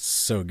reverse?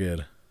 So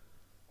good.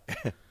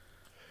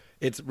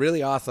 It's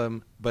really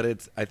awesome, but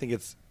I think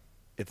it's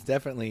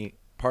definitely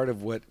part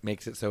of what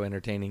makes it so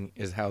entertaining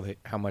is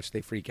how much they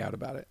freak out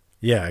about it.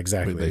 Yeah. Wait,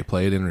 Exactly. they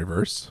play it in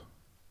reverse?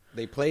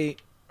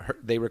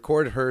 They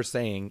record her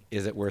saying,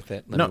 "Is it worth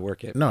it? Let no, me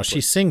work it." no,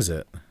 she sings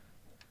it.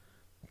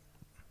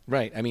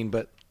 Right. I mean,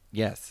 but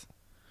yes,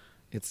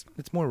 it's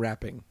more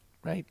rapping,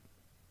 right?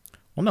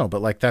 Well, no,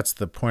 but like that's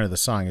the point of the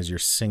song is you're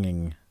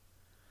singing.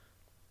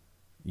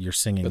 You're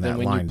singing But that then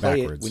when line you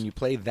play backwards. when you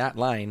play that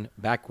line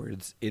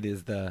backwards, it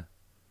is the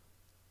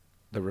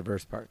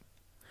reverse part.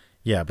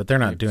 Yeah, but they're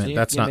not doing.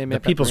 That's not the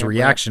people's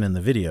reaction in the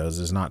videos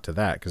is not to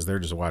that because they're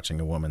just watching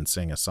a woman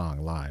sing a song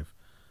live.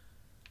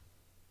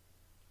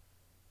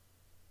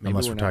 Maybe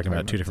Unless we're not talking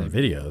about two the different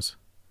same. videos.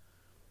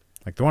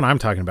 Like the one I'm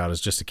talking about is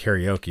just a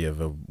karaoke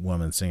of a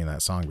woman singing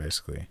that song,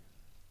 basically.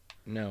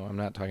 No, I'm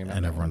not talking about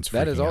And that everyone's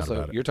one. That is freaking out also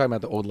about it. you're talking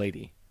about the old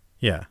lady.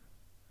 Yeah.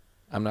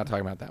 I'm not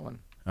talking about that one.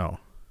 Oh.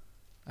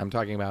 I'm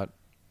talking about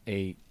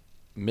a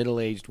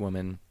middle-aged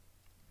woman.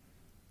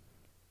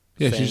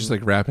 Yeah, saying, she's just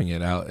like rapping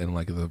it out in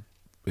like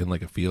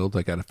a field,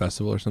 like at a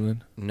festival or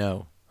something.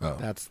 No, Oh.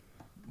 that's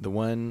the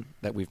one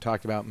that we've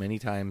talked about many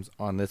times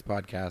on this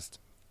podcast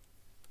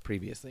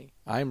previously.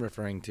 I'm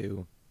referring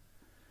to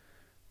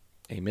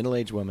a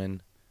middle-aged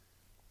woman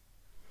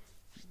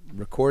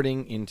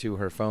recording into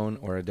her phone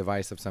or a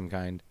device of some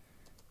kind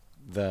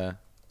the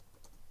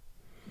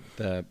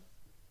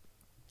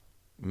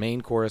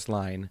main chorus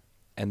line,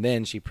 and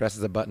then she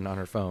presses a button on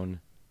her phone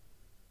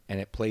and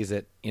it plays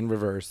it in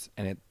reverse,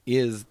 and it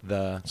is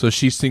the So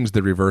she sings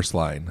the reverse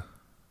line.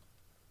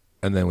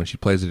 And then when she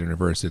plays it in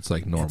reverse, it's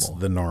like normal. It's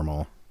the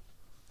normal.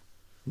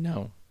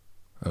 no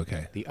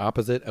Okay. the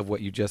opposite of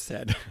what you just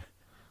said.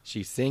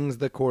 She sings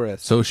the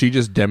chorus. So she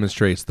just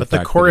demonstrates the But the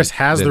fact chorus that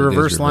has that the it is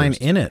reverse line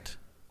reversed. in it.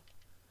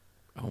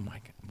 Oh my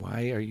god!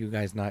 Why are you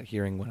guys not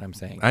hearing what I'm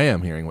saying? I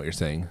am hearing what you're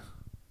saying.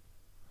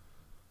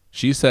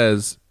 She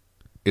says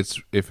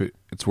it's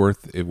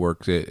worth it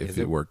works it if Is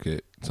it it- work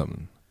it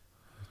something.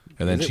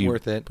 And then Is she it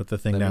worth it? Put the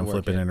thing Let me down, work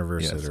flip it, and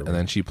reverse yes, it. Or and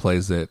then she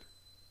plays it.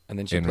 And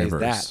then she in plays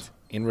reverse. that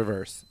in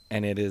reverse,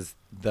 and it is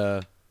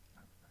the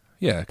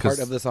Yeah, part because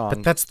of the song.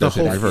 But that's the Does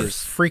it whole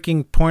reverse?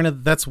 freaking point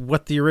of. That's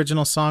what the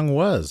original song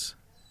was.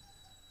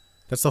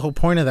 That's the whole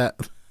point of that.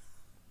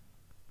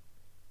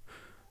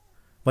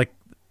 Like,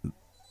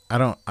 I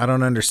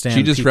don't understand.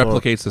 she just people-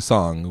 replicates the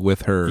song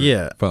with her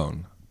Yeah.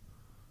 phone,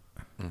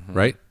 Mhm.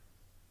 right?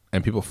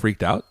 And people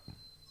freaked out.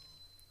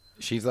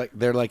 She's like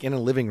they're like in a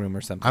living room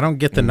or something. I don't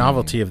get the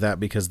novelty of that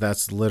because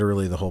that's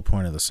literally the whole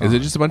point of the song. Is it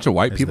just a bunch of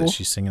white is people? that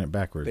she's singing it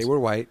backwards? They were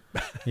white.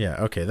 Yeah.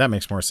 Okay, that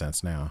makes more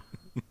sense now.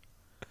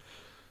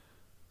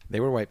 They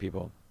were white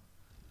people.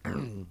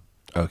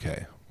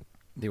 Okay.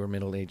 They were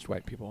middle-aged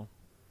white people.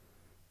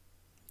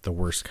 The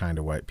worst kind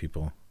of white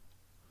people.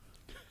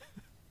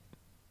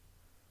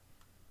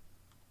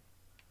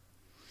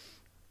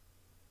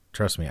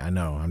 Trust me, I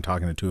know. I'm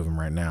talking to two of them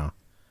right now.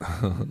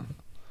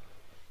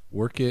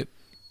 Work It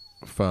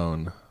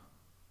phone.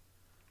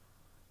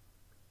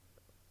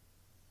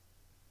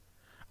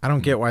 I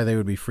don't get why they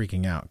would be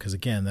freaking out. Because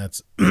again,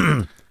 that's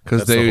Because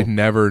that's the they whole-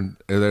 never.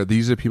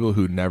 These are people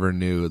who never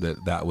knew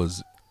that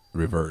was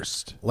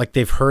reversed. like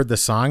they've heard the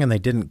song and they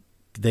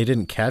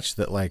didn't catch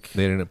that. Like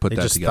They didn't put they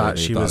that just together. thought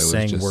They she thought was it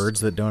saying just- words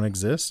that don't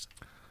exist.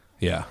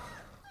 Yeah.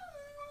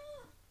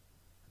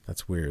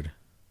 That's weird.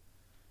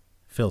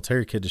 Phil, tell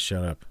your kid to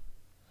shut up.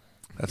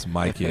 That's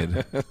my kid.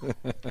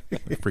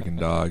 Freaking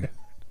dog.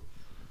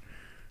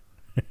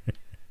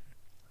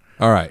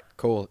 All right.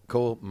 Cole,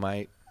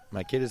 my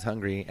kid is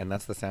hungry, and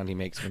that's the sound he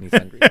makes when he's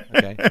hungry.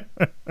 Okay.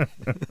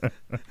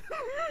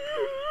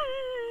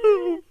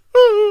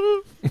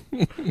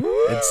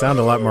 It'd sound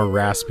a lot more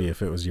raspy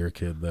if it was your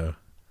kid, though.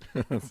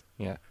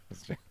 Yeah,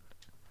 that's true.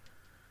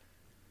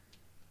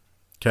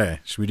 Okay,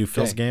 should we do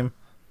Phil's Okay. game?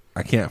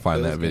 I can't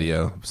find Those that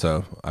video,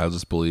 so I'll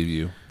just believe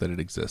you that it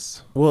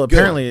exists. Well, Good.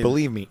 apparently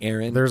Believe me,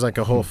 Aaron. there's like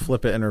a whole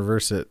flip it and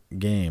reverse it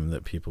game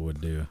that people would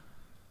do.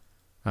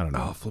 I don't know.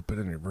 I'll flip it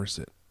and reverse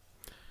it.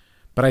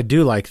 But I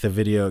do like the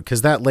video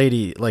because that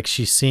lady, like,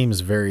 she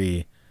seems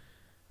very,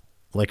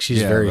 like,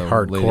 she's Yeah, very the lady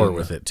hardcore in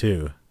with the- it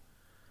too.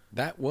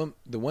 That one,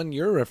 the one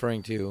you're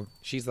referring to,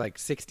 she's like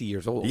 60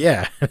 years old.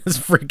 Yeah, it's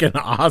freaking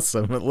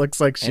awesome. It looks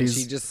like And she's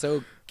she just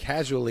so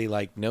casually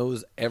like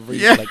knows every,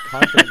 Yeah. like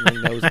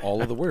confidently knows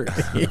all of the words.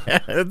 yeah,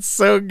 it's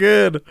so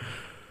good.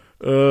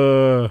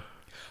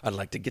 I'd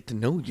like to get to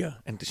know you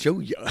and to show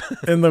you.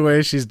 And the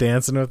way she's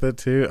dancing with it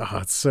too. Oh,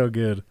 it's so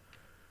good.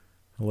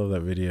 I love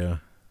that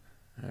video.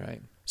 All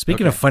right.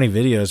 Speaking of funny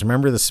videos,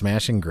 remember the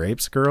Smashing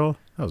Grapes girl?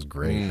 That was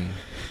great.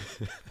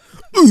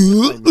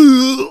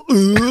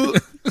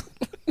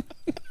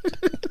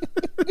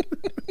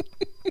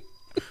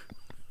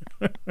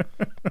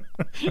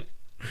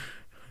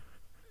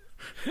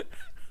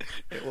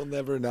 It will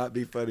never not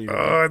be funny. to me.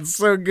 Oh, it's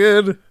so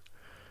good.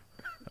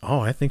 Oh,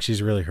 I think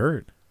she's really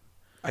hurt.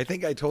 I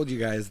think I told you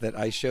guys that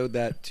I showed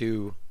that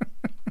to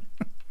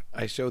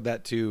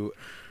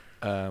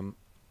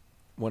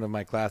one of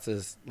my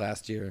classes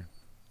last year.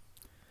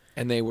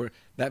 And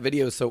that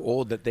video is so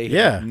old that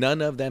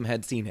none of them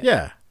had seen it.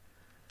 Yeah.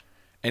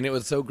 And it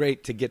was so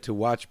great to get to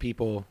watch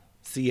people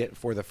see it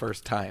for the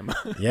first time.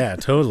 Yeah,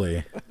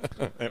 totally.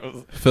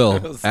 Phil,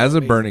 That was so as a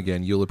amazing. burn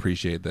again, you'll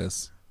appreciate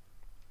this.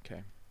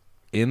 Okay.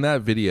 In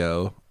that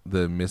video,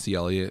 the Missy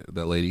Elliott,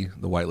 that lady,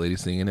 the white lady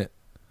singing it,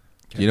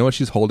 do you know what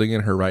she's holding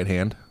in her right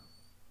hand?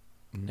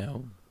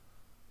 No.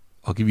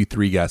 I'll give you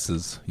 3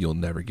 guesses. You'll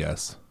never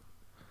guess.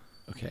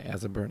 Okay,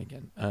 as a burn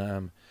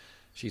again.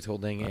 She's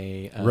holding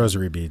a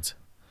Rosary beads.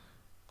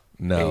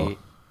 No.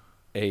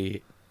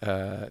 a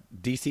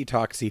DC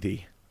Talk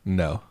CD.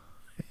 No.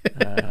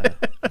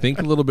 Think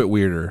a little bit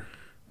weirder.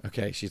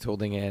 Okay, she's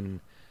holding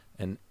an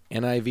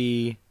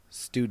NIV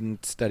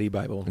student study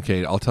Bible.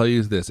 Okay, I'll tell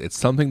you this. It's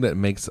something that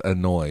makes a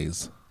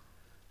noise.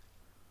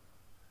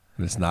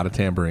 And it's not a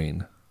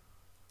tambourine.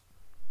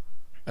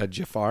 A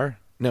Jafar?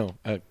 No,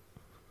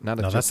 not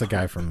a No, that's the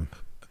Jafar. guy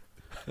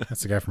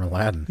from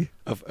Aladdin.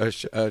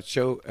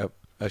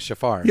 A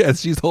shofar.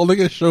 Yes, she's holding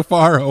a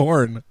shofar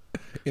horn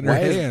in her Why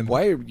hand.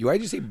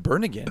 why'd you say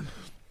burn again?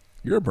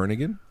 You're a burn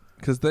again?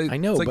 Because I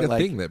know, it's like but a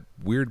like, thing that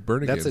weird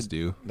burn agains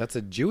do. That's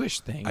a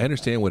Jewish thing. I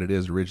understand what it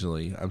is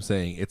originally. I'm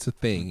saying it's a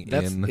thing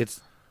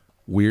It's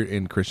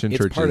in Christian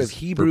churches. part of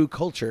Hebrew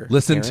culture.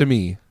 Listen to Aaron.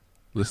 me.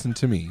 Listen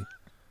to me.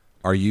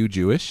 Are you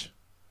Jewish?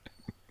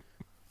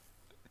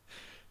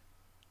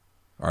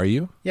 Are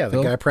you? Yeah, the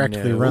Phil? guy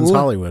practically No. runs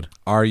Hollywood.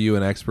 Are you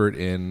an expert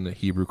in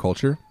Hebrew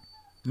culture?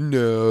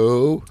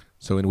 No.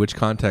 So in which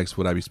context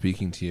would I be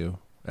speaking to you?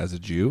 As a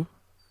Jew?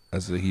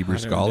 As a Hebrew I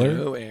don't scholar?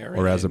 know,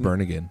 Or as a Aaron.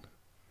 burn again?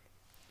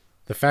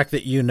 The fact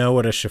that you know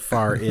what a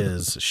shofar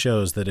is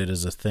shows that it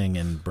is a thing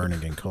in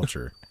Burningen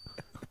culture.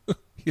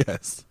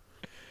 Yes.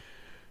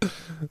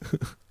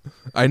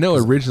 I know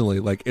originally,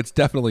 like, it's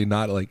definitely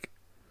not like,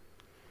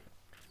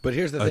 But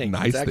here's the A thing.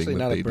 nice It's thing actually that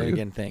not they a burn do.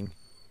 again thing.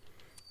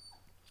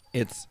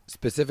 It's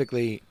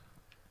specifically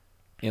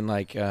in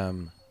like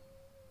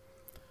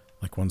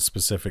Like one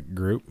specific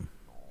group.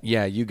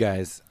 yeah, you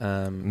guys.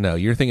 no,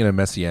 you're thinking of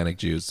Messianic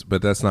Jews,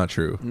 but that's not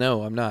true.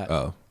 No, I'm not.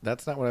 Oh,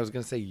 That's not what I was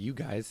going to say. You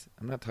guys.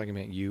 I'm not talking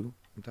about you.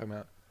 I'm talking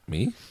about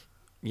me?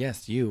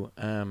 yes, you.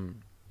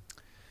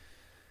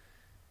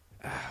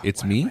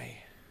 It's Why me? am I-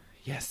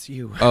 Yes,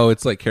 you. Oh,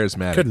 it's like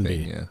charismatic Couldn't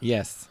thing, be. yeah.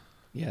 Yes.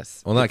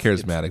 Yes. Well, not It's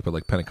charismatic, but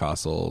like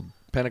Pentecostal.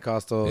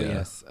 Pentecostal. Yeah.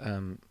 Yes.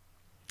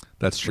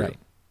 That's true. Right.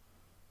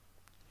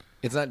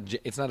 It's not.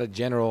 It's not a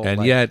general. And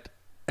like-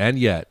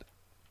 yet,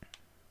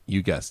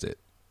 you guessed it.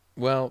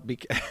 Well,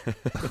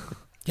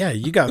 Yeah,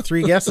 you got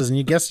 3 guesses and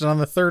you guessed it on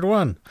the 3rd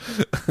one.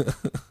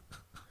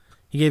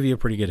 He gave you a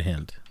pretty good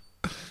hint.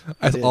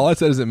 did. All I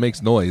said is it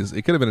makes noise.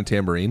 It could have been a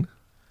tambourine.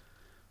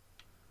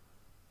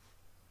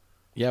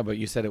 yeah, but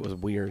you said it was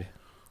weird.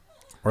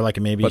 Or like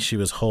maybe But- she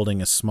was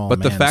holding a small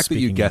But the man fact that you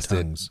speaking in guessed it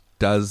tongues.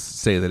 does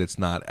say that it's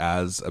not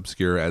as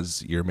obscure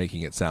as you're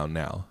making it sound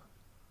now.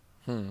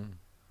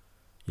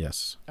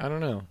 Yes. I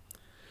don't know.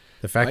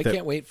 The fact I that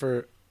can't wait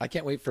for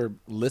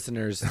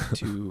listeners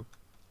to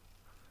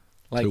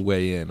like To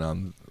weigh in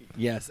on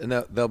Yes, and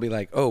they'll be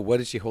like, "Oh, what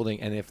is she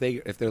holding?" And if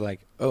they're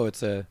like, "Oh,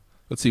 it's a..."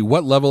 Let's see,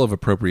 what level of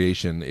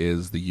appropriation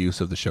is the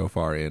use of the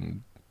shofar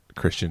in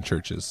Christian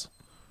churches?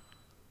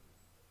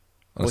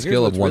 On a Well, scale here's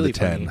of what's 1 really to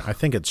 10. funny. I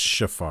think it's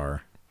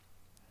shofar.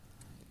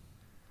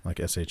 Like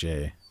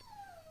SHA.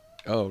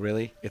 Oh,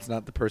 really? It's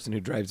not the person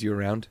who drives you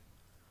around?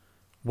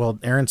 Well,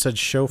 Aaron said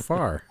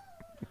shofar.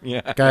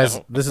 Yeah, Guys,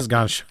 no. this has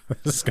gone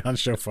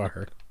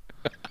shofar.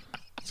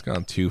 It's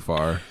gone too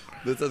far.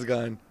 This has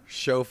gone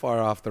so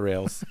far off the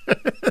rails.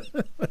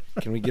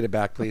 Can we get it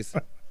back, please?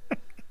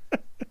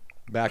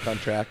 Back on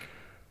track,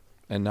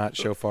 and not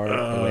so far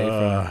away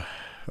from.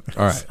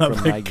 All right, From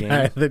the my guy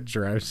game. that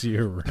drives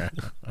you around.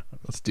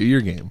 let's do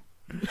your game.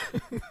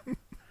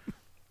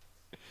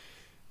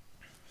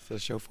 So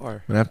shofar. I'm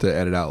going to have to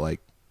edit out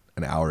like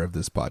an hour of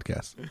this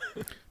podcast.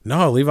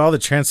 No, leave all the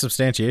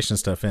transubstantiation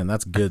stuff in.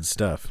 That's good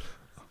stuff.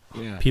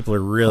 Yeah. People are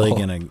really Oh.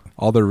 gonna.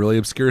 All the really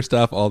obscure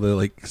stuff, all the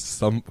like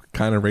some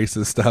kind of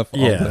racist stuff.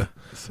 all Yeah,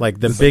 like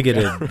the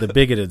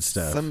bigoted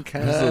stuff. Some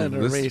kind This of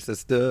is- racist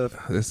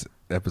stuff. This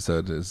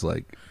episode is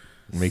like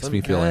makes Some me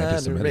feel kind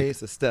anti-Semitic.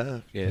 of racist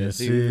stuff. Yes,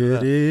 you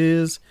it are.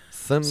 is.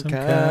 Some Some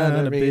kind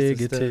of racist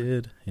stuff.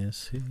 bigoted.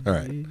 Yes, it All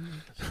right.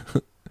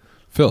 is.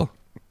 Phil,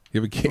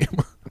 you have a game.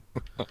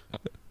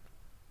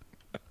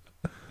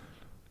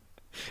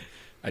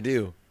 I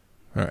do.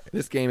 All right.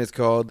 This game is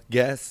called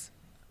Guess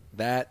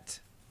That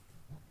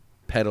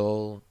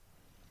Pedal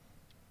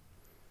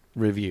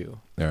Review.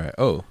 All right.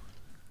 Oh,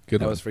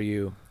 good That one. was for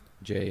you,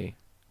 Jay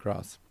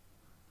Cross.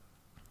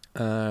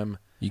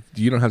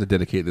 You don't have to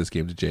dedicate this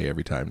game to Jay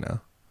every time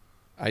now.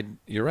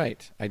 You're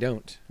right. I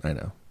don't. I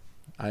know.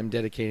 I'm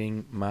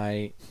dedicating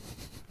my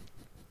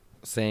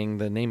saying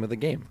the name of the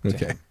game. to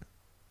Okay. him.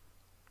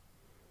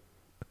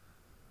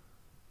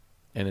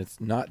 And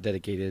it's not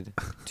dedicated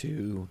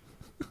to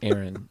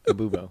Aaron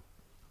Abubo.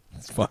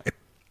 It's fine.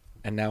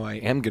 And now I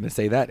am going to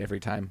say that every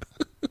time.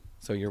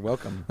 So you're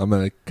welcome. I'm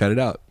going to cut it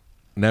out.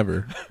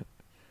 Never.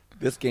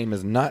 This game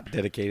is not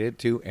dedicated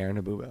to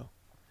Aaron Abubo.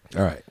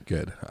 All right.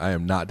 Good. I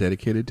am not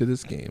dedicated to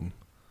this game.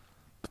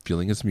 The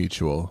feeling is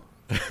mutual.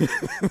 The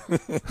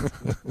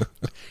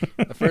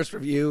first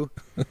review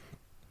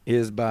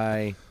is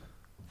by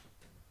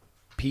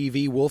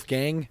PV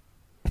Wolfgang.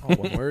 All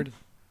one word.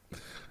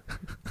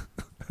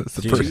 That's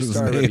the Dude, person's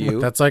two-star name. review.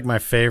 That's like my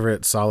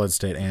favorite solid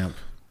state amp.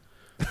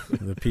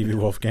 The PV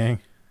Wolfgang.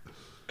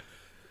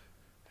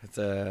 It's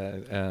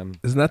a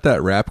Isn't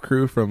that rap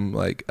crew from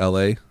like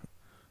L.A.?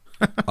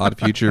 Odd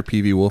Future,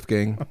 PV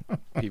Wolfgang.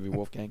 PV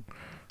Wolfgang.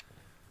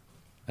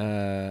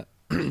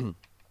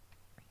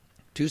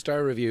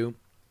 2-star review.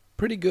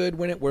 Pretty good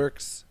when it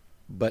works,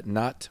 but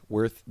not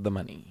worth the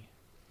money.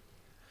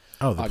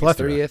 Oh, the August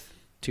plethora. 30th,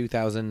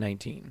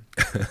 2019.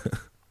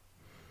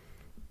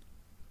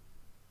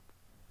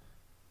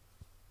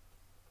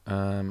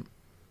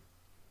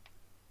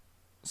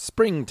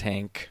 Spring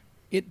tank.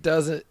 It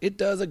does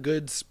a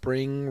good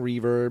spring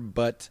reverb,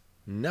 but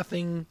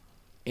nothing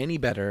any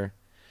better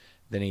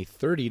than a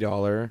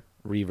 $30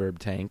 reverb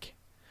tank.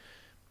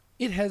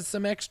 It has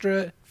some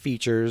extra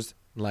features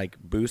like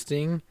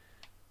boosting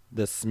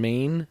the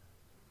main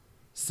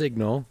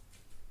signal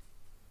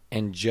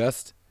and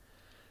just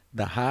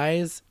the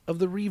highs of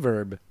the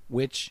reverb,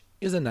 which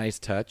is a nice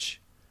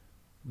touch.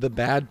 The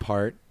bad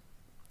part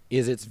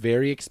is it's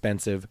very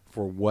expensive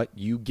for what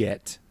you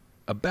get,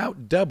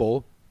 about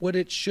double what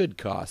it should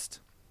cost.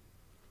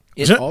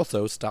 It J-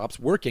 also stops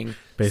working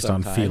Based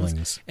on sometimes,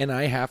 feelings. and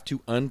I have to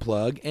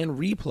unplug and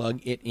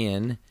replug it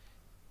in,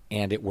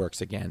 and it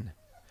works again.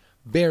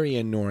 Very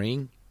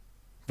annoying.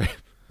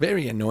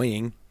 Very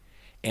annoying.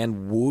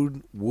 And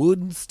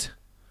wouldn't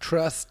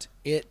trust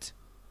it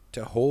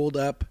to hold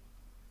up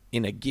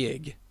in a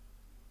gig,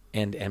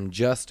 and am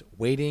just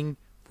waiting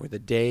for the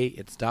day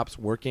it stops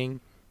working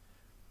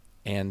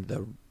and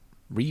the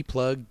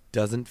replug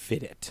doesn't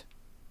fit it.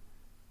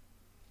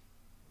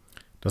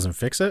 Doesn't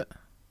fix it?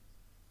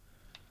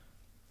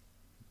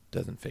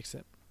 Doesn't fix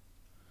it.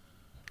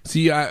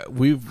 See,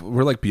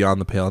 we're like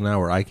beyond the pale now,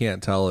 where I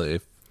can't tell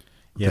if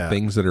the Yeah.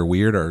 things that are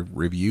weird are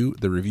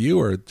the review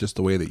or just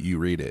the way that you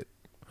read it.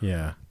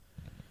 Yeah.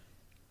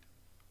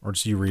 Or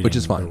just you reading Which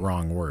is the fine.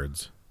 wrong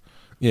words.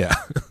 Yeah.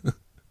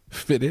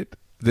 Fit it?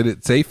 Did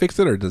it say fix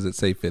it or does it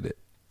say fit it?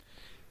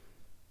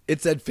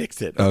 It said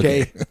fix it,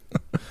 okay?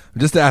 I'm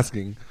just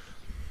asking.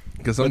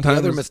 Because But the sometimes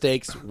other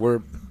mistakes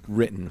were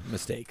written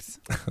mistakes.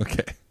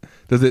 Okay.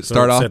 Does it So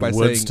start it off said by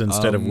wouldst saying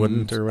instead of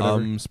wouldn't or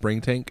whatever? spring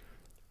tank?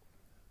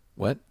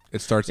 What?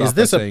 It starts Is off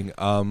by this a-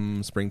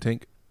 saying spring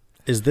tank?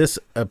 Is this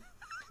a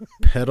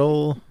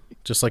pedal?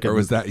 Just like Or a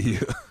was that you?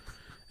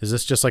 Is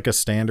this just like a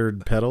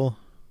standard pedal?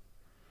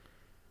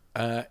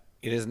 It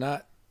is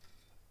not.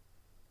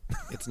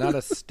 It's not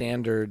a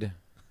standard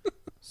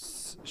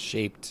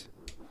shaped.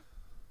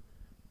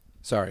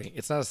 Sorry,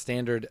 it's not a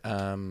standard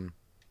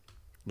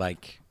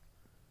like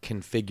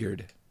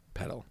configured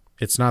pedal.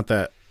 It's not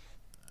that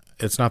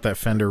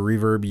Fender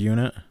reverb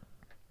unit.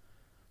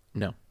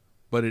 No.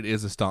 But it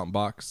is a stomp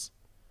box.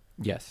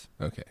 Yes.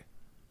 Okay.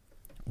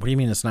 What do you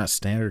mean it's not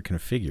standard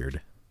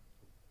configured?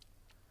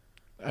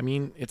 I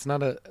mean, it's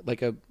not a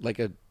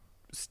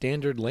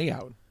standard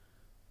layout.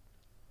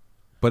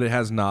 But it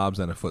has knobs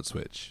and a foot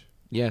switch,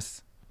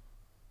 Yes,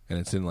 and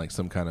it's in like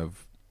some kind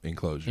of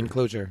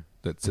enclosure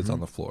that sits on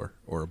the floor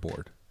or a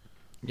board.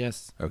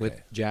 Yes, Okay.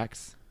 with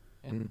jacks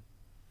and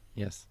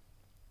yes.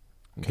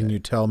 Can you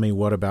tell me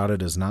what about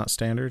it is not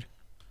standard?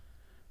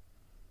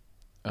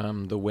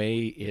 The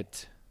way.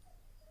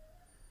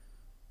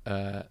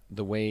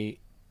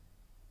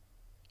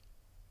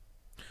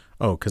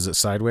 Oh, because it's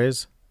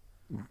sideways?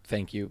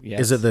 Thank you. Yes.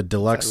 Is it the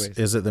deluxe? Sideways.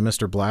 Is it the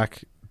Mr.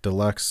 Black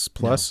Deluxe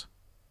Plus?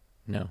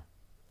 No.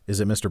 Is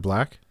it Mr.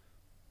 Black?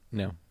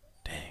 No.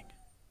 Dang.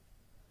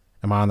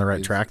 Am I on the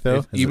right track,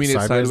 though? You mean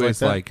it's sideways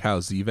that? like how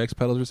ZVEX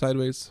pedals are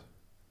sideways?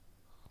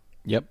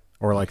 Yep.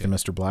 Or like the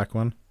Mr. Black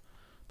one?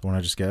 The one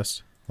I just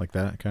guessed? Like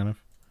that, kind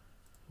of?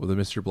 Well, the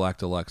Mr. Black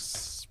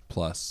Deluxe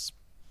Plus.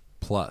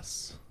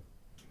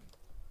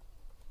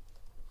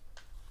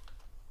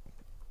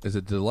 Is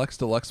it Deluxe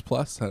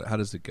Plus? How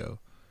does it go?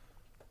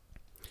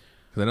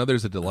 Because I know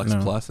there's a Deluxe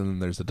Plus and then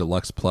there's a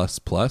Deluxe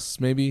Plus,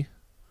 maybe?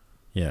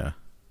 Yeah.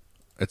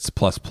 It's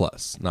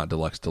Plus, not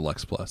Deluxe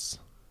Plus.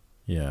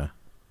 Yeah.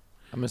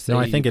 I'm gonna say No,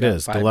 I think you've it got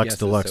is. 5 Deluxe guesses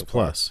Deluxe so far.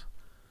 Plus.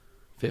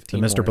 The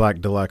 15 Mr. more.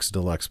 Black Deluxe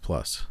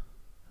Plus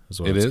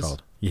is what It it's is?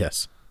 called.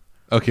 Yes.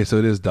 Okay, so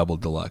it is double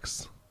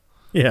deluxe.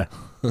 Yeah.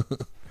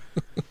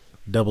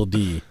 Double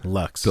D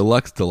Lux.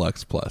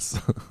 Deluxe Plus.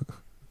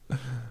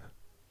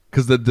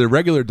 Because the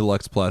regular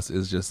Deluxe Plus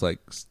is just like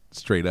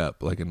straight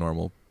up, like a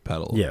normal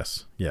pedal.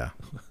 Yes. Yeah.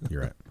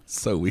 You're right.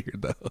 So weird,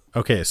 though.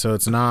 Okay, so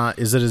it's not.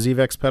 Is it a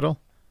ZVEX pedal?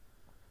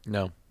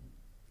 No.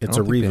 It's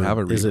I a don't think reverb. they have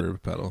a is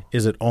reverb pedal.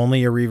 Is it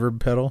only a reverb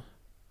pedal?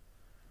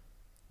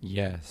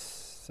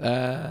 Yes.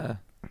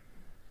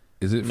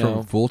 Is it No.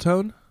 from Full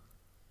Tone?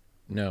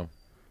 No.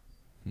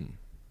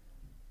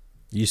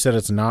 You said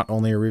it's not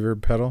only a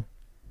reverb pedal.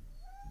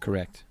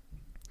 Correct.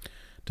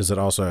 Does it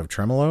also have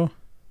tremolo?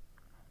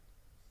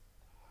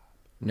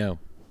 No.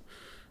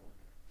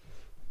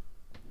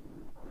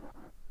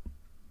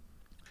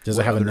 Does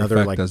What it have other another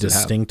effect like does it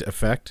have? distinct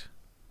effect?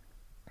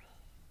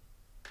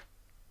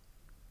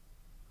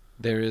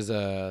 There is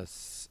a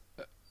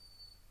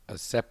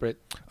separate.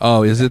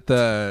 Oh, is it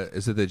the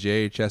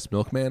JHS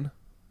Milkman?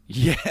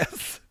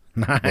 Yes.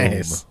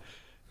 Nice.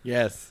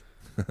 Yes.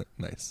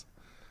 Nice.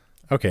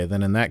 Okay,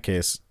 then in that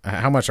case,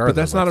 how much are But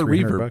those? that's not like a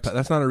 300 reverb. bucks?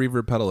 That's not a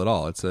reverb pedal at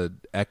all. It's a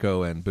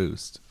echo and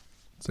boost.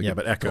 It's like Yeah, a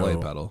but echo- delay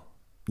pedal.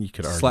 You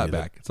could argue Slapback.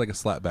 that- It's like a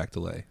slapback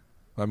delay.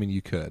 I mean,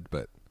 you could,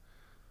 but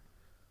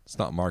it's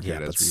not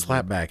marketed Yeah, as but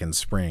reverb. slapback and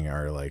spring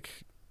are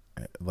like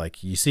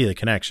you see the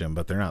connection,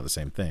 but they're not the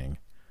same thing.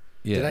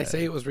 Yeah. Did I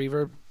say it was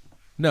reverb?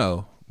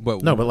 No?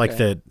 But No, but like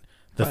Okay.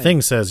 the Fine.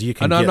 thing says you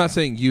can. no, I'm get- not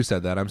saying you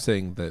said that. I'm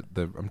saying that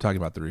I'm talking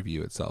about the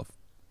review itself.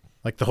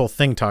 Like the whole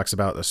thing talks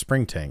about the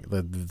spring tank.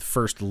 The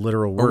first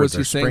literal Or words was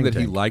he are saying spring that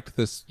he tank. liked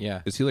this?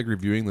 Yeah. Is he like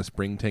reviewing the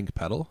spring tank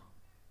pedal,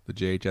 the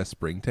JHS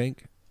spring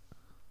tank,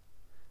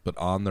 but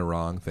on the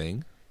wrong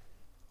thing?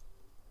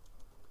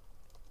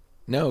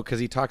 No, because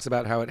he talks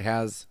about how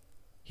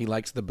he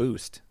likes the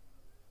boost.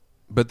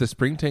 But the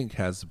spring tank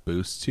has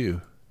boost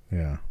too.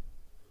 Yeah.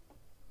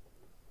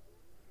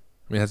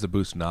 I mean, it has a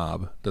boost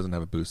knob. Doesn't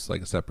have a boost,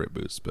 like a separate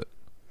boost. But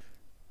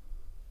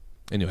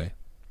anyway,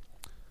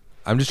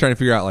 I'm just trying to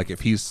figure out like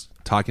if he's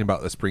talking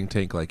about the spring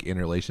tank like in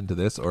relation to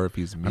this, or if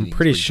he's meaning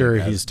pretty spring sure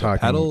tank as he's the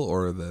talking- pedal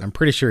or the. I'm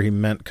pretty sure he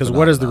meant because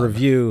what is the Phenomenon.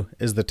 review?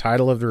 Is the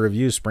title of the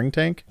review spring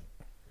tank?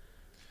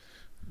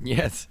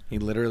 Yes. He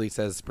literally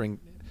says spring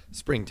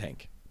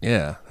tank.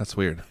 Yeah, that's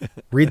weird.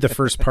 Read the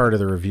first part of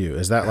the review.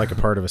 Is that like a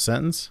part of a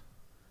sentence?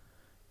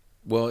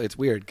 Well, it's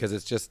weird because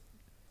it's just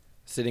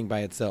sitting by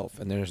itself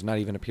and there's not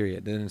even a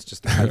period. Then it's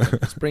just a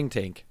hyphen. Spring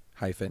tank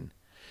hyphen.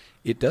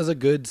 It does a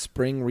good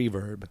spring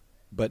reverb,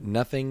 but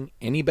nothing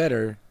any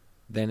better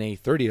than a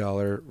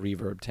 $30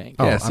 reverb tank.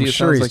 Oh, Yeah, I'm see, it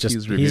sure sounds he's like just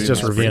he's reviewing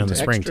the reviewing the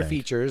spring spring Extra tank.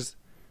 features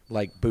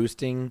like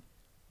boosting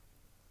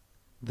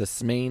the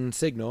main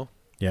signal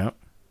Yep.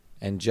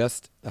 and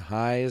just the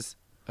highs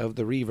of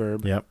the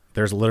reverb Yep.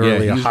 There's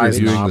literally Yeah, a he's highs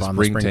reviewing knob the on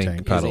the spring spring tank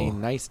tank. pedal. is a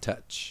nice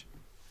touch.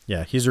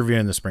 Yeah, he's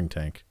reviewing the spring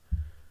tank.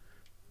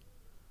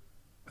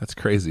 That's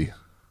crazy. So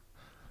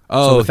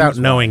Oh, without here's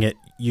knowing why. it,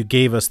 you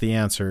gave us the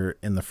answer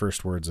in the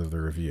first words of the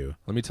review.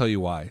 Let me tell you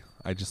why.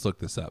 I just looked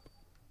this up.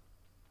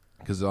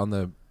 Because on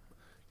the,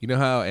 you know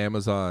how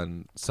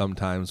Amazon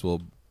sometimes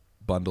will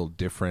bundle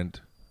different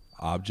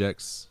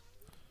objects,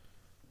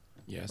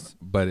 Yes.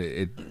 but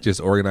it just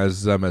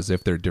organizes them as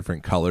if they're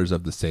different colors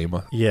of the same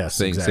Yes,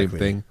 same exactly.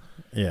 thing.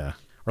 Yeah,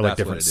 or like That's what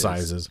different it is.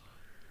 sizes.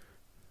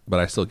 But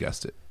I still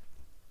guessed it,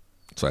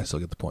 so I still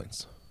get the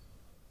points.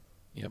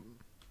 Yep.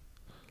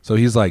 So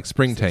he's like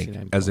spring tank,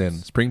 69 as in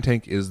points. spring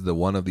tank is the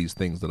one of these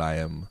things that I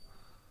am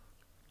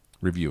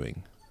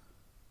reviewing.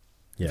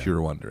 Yeah, If you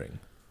were wondering.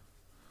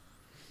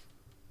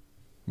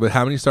 But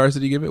how many stars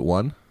did you give it?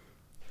 1?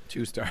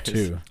 2 stars.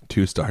 2.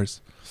 2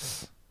 stars.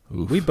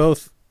 Oof. We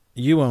both.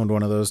 You owned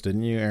one of those,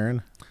 didn't you,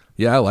 Aaron?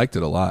 Yeah, I liked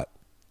it a lot.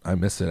 I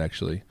miss it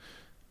actually.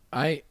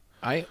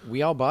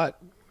 We all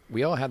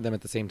had them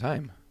at the same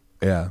time.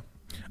 Yeah.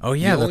 Oh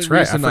yeah, the that's only right.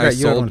 I reason forgot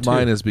you had one sold too.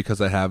 mine is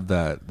because I have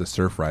the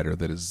Surf Rider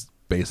that is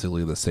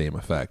basically the same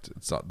effect.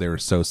 They were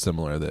so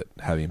similar that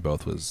having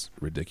both was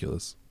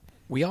ridiculous.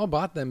 We all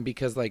bought them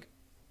because like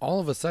all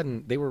of a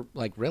sudden they were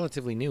like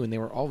relatively new, and they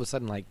were all of a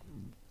sudden like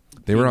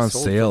They were being on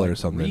sold sale for, like, or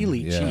something. really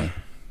yeah. cheap.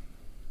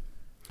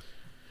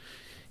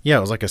 Yeah,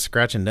 it was like a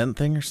scratch and dent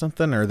thing or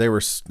something, or there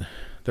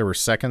were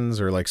seconds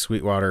or like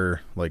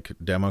Sweetwater like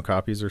demo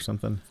copies or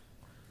something.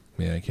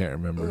 Yeah, I can't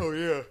remember. Oh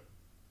yeah.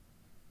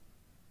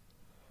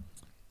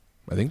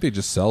 I think they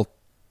just sell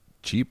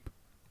cheap.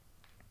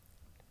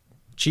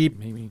 Cheap.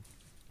 Maybe.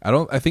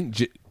 I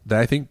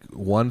think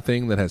one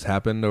thing that has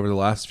happened over the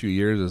last few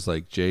years is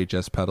like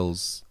JHS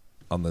pedals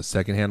on the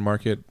secondhand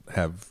market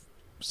have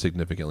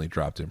significantly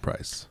dropped in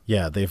price.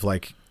 Yeah,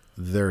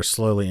 they're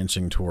slowly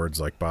inching towards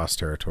like Boss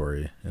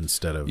territory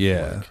instead of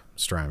like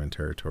Strymon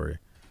territory.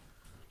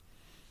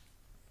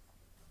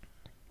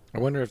 I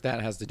wonder if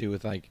that has to do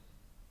with like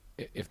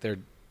if they're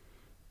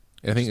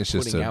I think it's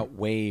just putting out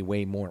way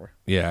more.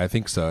 Yeah, I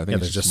think so. I think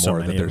it's there's just just so more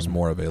many that of there's them.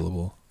 more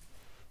available.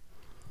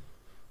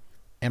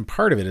 And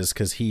part of it is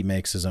because he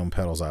makes his own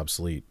pedals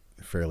obsolete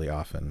fairly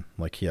often.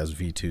 Like he has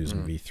V2s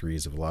and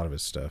V3s of a lot of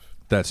his stuff.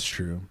 That's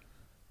true.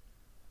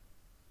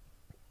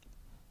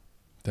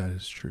 That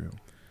is true.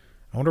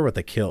 I wonder what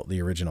the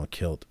original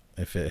kilt,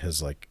 if it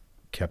has like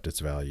kept its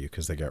value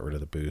because they got rid of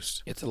the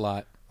boost. It's a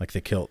lot. Like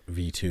the kilt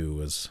V2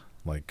 was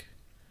like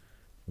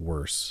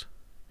worse,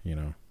 you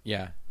know,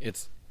 Yeah,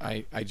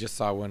 I just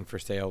saw one for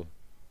sale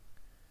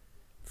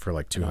for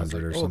like and I was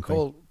 200 like, or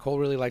something. Cole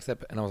really likes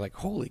that, and I was like,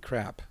 holy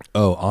crap!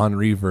 Oh, on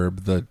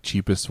Reverb, the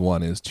cheapest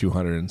one is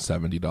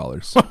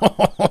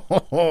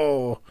 $270.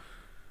 Oh,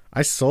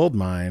 I sold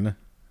mine,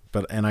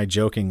 and I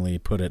jokingly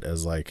put it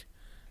as like,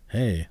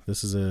 hey,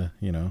 this is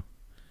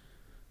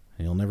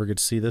you'll never get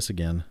to see this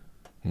again.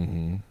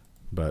 Mm-hmm.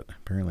 But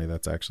apparently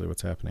that's actually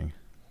what's happening.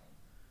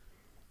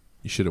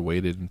 You should have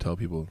waited until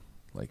people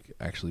like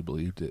actually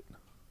believed it.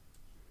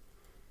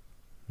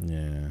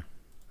 Yeah.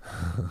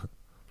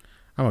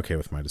 I'm okay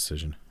with my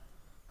decision.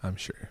 I'm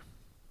sure.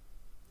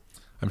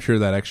 I'm sure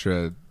that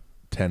extra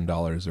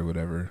 $10 or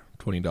whatever,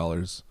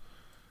 $20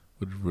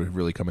 would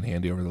really come in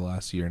handy over the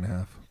last year and a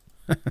half.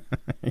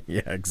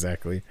 Yeah,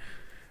 exactly.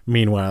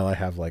 Meanwhile, I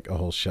have like a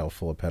whole shelf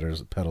full of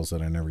pedals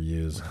that I never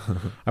use.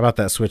 I bought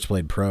that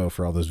Switchblade Pro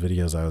for all those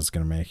videos I was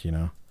going to make,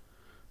 Oh,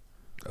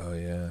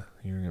 yeah.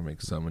 You're going to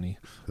make so many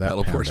That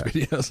pedal panned Porsche out.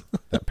 videos.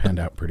 That panned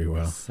out pretty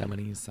well. So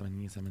many.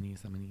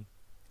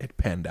 It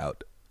panned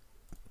out.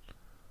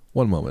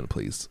 One moment,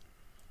 please.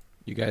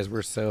 You guys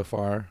were so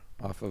far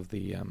off of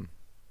the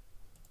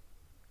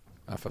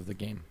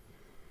game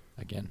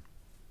again.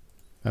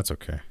 That's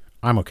okay.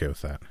 I'm okay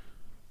with that.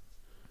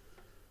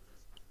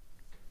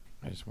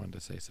 I just wanted to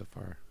say so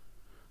far.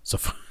 So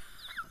far.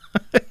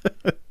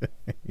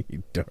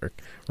 You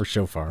dork. We're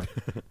so far.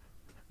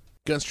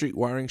 Gun Street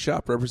Wiring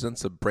Shop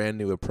represents a brand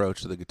new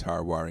approach to the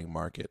guitar wiring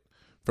market.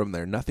 From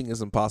their nothing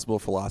is impossible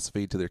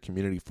philosophy to their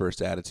community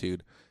first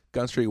attitude,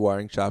 Gun Street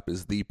Wiring Shop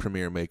is the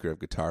premier maker of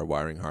guitar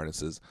wiring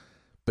harnesses.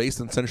 Based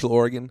in Central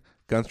Oregon,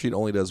 Gun Street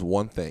only does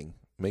one thing: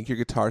 make your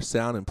guitar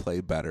sound and play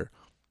better.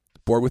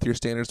 Bored with your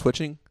standard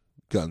switching?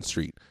 Gun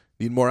Street.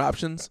 Need more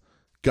options?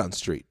 Gun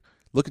Street.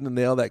 Looking to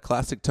nail that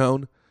classic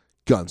tone?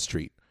 Gun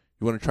Street.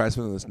 You want to try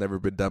something that's never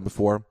been done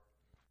before?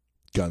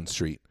 Gun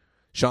Street.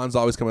 Sean's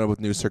always coming up with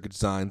new circuit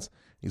designs.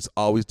 He's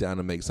always down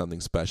to make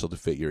something special to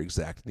fit your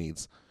exact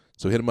needs.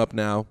 So hit him up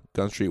now,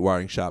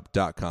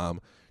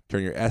 gunstreetwiringshop.com.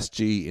 Turn your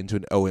SG into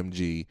an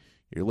OMG,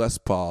 your Les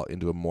Paul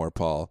into a More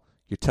Paul,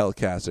 your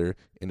Telecaster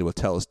into a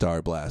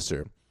Telestar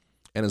Blaster.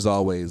 And as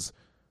always,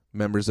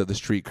 members of the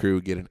Street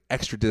Crew get an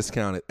extra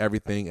discount at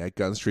everything at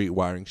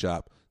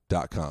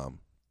gunstreetwiringshop.com.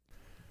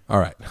 All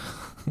right.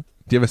 Do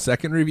you have a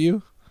second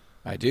review?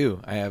 I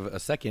do. I have a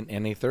second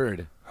and a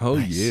third. Oh,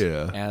 Nice.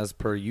 yeah. As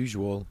per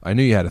usual. I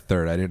knew you had a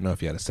third. I didn't know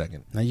if you had a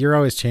second. Now, you're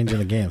always changing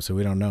the game, so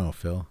we don't know,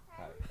 Phil.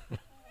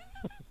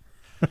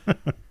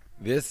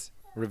 This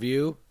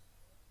review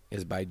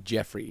is by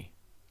Jeffrey.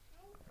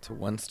 It's a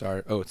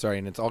 1-star. Oh, sorry,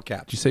 and it's all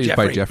caps. Did you say it's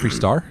by Jeffree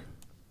Star?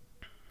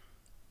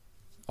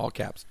 All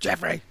caps.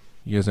 Jeffrey.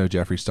 You guys know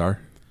Jeffree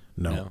Star?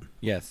 No.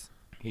 Yes,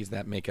 he's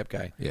that makeup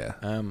guy. Yeah.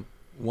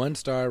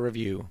 1-star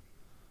review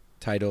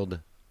titled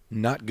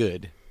 "Not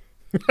Good."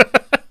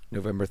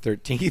 November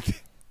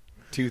 13th,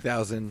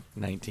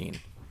 2019.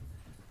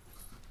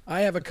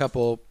 I have a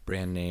couple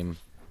brand name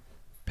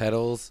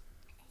pedals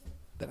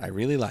that I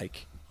really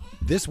like.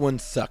 This one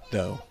sucked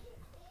though.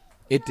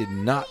 It did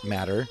not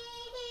matter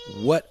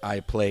what I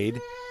played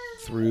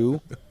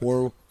through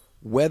or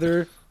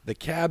whether the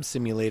cab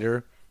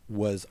simulator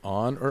was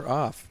on or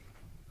off.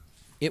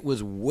 It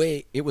was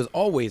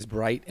always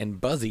bright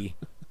and buzzy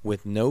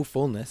with no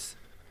fullness.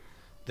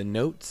 The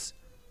notes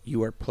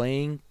you are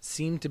playing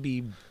seem to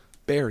be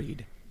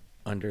buried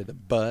under the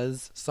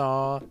buzz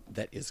saw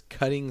that is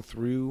cutting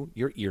through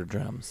your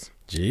eardrums.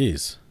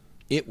 Jeez.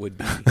 It would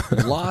be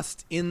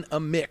lost in a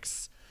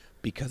mix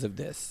because of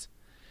this.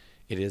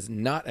 It is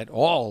not at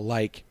all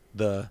like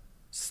the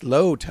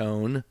slow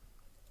tone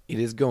it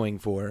is going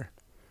for.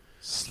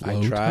 Slow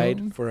I tried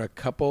tone? for a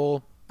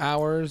couple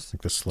hours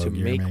Like the slow to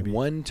gear, make maybe?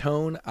 one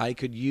tone I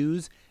could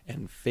use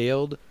and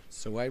failed,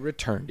 so I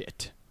returned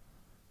it.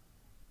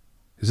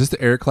 Is this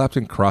the Eric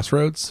Clapton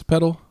Crossroads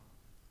pedal?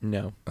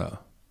 No. Oh.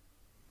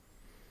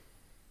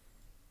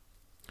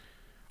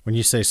 When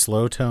you say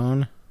slow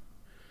tone,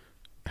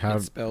 how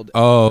It's spelled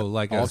Oh,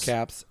 like all a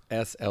caps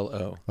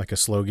SLO. like a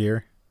slow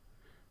gear?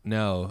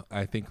 No,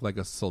 I think like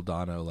a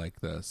Soldano,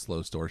 like the slow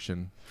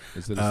distortion.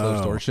 Is it a Oh. slow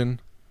distortion?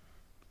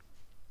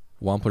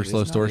 Wampler It is slow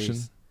not distortion?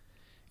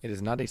 It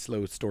is not a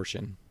slow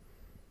distortion.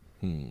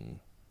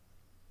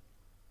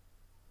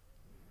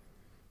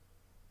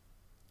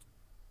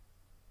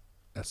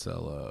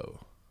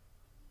 SLO.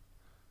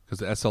 Because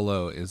the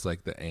SLO is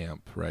like the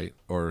amp, right?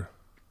 Or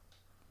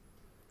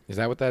Is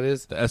that what that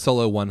is? the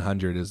SLO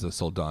 100 is the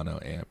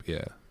Soldano amp,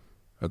 yeah.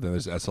 Or then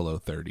there's SLO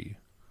 30.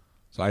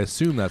 So I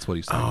assume that's what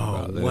he's talking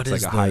about. That what it's like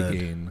is a high the-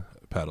 gain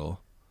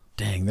pedal.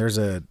 Dang, there's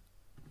that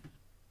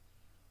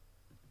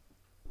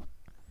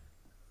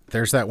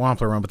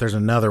Wampler one, but there's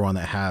another one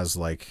that has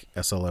like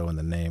SLO in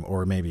the name,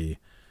 or maybe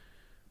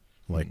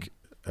like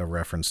a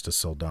reference to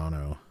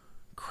Soldano.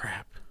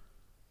 Crap.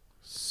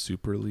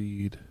 Super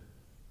lead.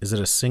 Is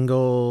it a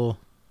single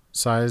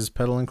size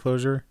pedal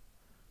enclosure?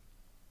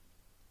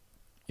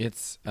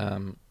 It's,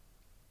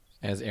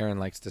 as Aaron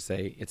likes to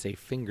say, it's a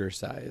finger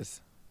size.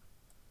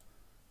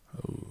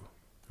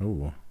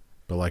 Oh,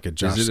 but like a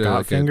Josh it Scott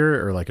like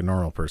finger or like a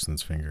normal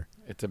person's finger?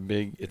 It's a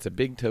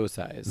big toe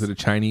size. Is it a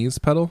Chinese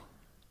pedal?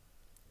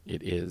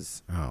 It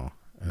is. Oh,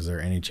 is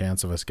there any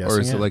chance of us guessing?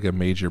 Or is it like a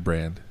major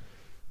brand?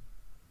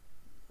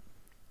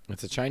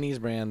 It's a Chinese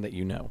brand that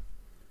you know.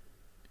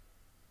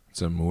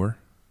 It's a Moore?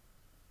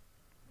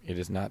 It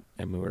is not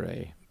a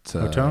Murray. It's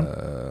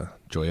Hotone?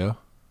 Joyo?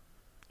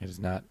 It is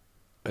not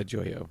a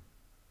Joyo.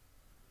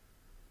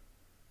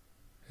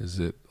 Is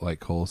it, like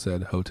Cole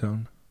said,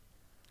 Hotone?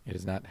 It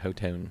is not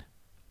Hotone.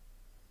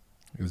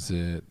 Is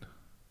it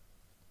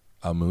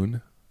a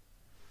Moon?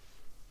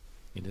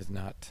 It is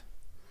not.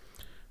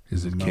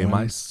 Is it Moon?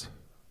 K-Mice?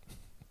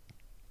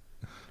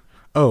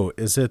 Oh,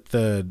 is it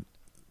the?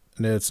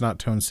 No, it's not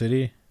Tone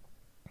City.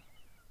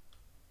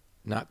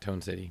 Not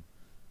Tone City.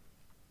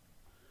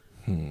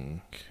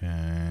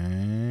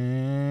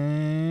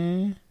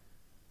 Okay.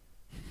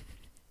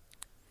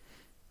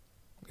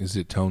 Is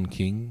it Tone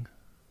King?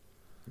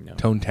 No.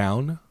 Tone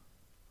Town?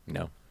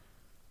 No.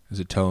 Is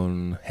it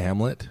Tone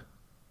Hamlet?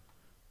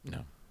 No.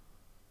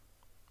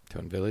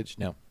 Tone Village?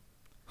 No.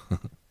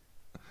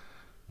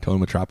 Tone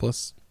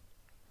Metropolis?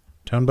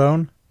 Tone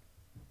Bone.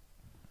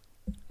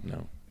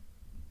 No.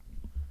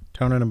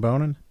 Tonin' and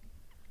bonin'.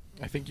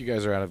 I think you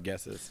guys are out of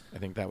guesses. I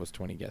think that was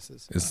 20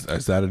 guesses.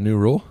 Is that a new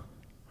rule?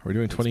 Are we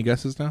doing 20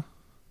 guesses now?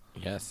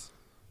 Yes.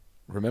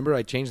 Remember,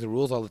 I change the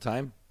rules all the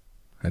time?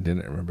 I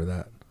didn't remember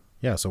that.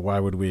 Yeah. So why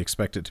would we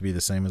expect it to be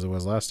the same as it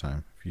was last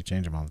time if you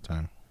change them all the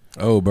time?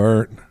 Oh,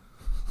 Bert.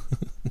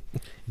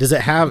 Does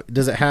it have?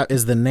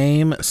 Is the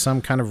name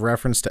some kind of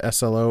reference to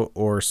SLO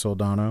or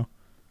Soldano?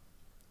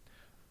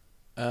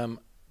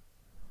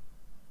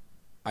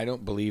 I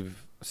don't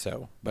believe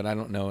so, but I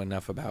don't know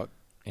enough about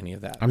any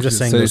of that. I'm just Does it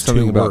saying say those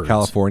something two about words.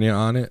 California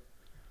on it.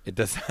 It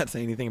does not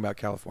say anything about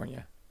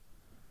California.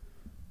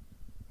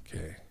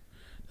 Okay.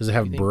 Does it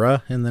have You think-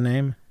 bruh in the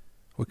name?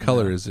 What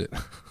color No. is it?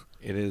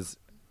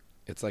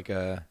 It's like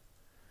a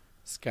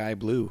sky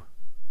blue.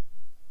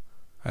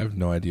 I have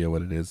no idea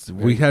what it is.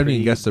 Very We haven't pretty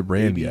even guessed the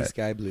brand baby yet.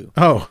 Sky blue.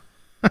 Oh,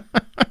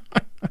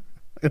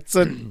 it's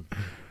a.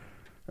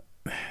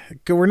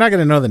 We're not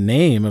going to know the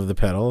name of the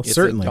pedal, It's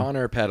certainly. a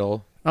Donner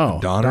pedal, Oh,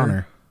 Donner?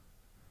 Donner.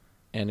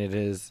 and it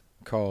is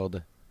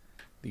called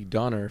the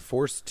Donner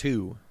Force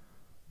 2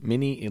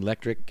 Mini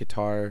Electric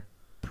Guitar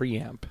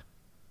Preamp.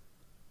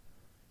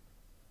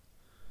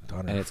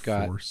 Donner And it's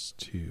got- Force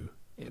 2.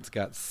 It's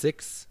got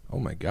six Oh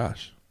my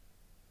gosh.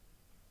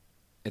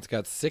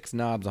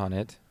 knobs on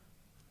it.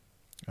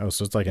 Oh,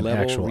 so it's like an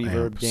Level, actual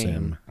reverb, amp gain,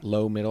 sim.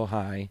 low, middle,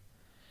 high.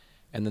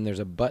 And then there's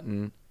a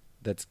button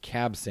that's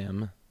cab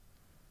sim.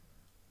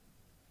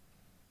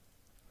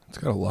 It's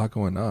got a lot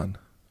going on.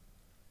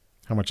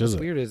 How much is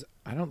What's it? weird is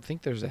I don't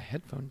think there's a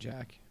headphone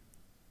jack.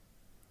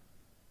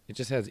 It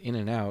just has in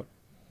and out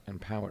and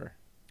power.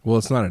 Well,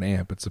 it's not an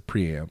amp. It's a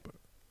preamp.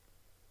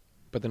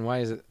 But then why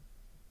is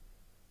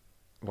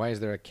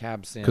there a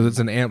cab sim? Because it's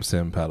an amp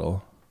sim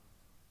pedal.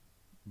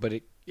 But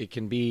it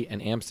can be an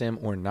amp sim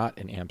or not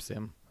an amp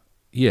sim.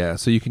 Yeah,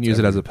 so you can use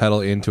it as a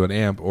pedal into an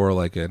amp or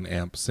like an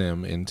amp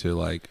sim into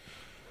like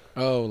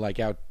Oh, like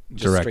out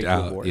just direct straight to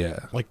a out. board. Yeah.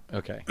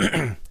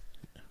 Okay.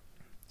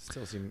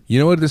 Still seem You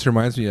know what this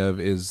reminds me of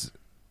is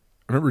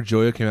remember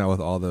Joyo came out with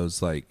all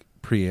those like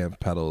preamp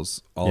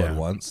pedals all Yeah. at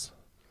once?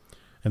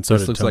 And so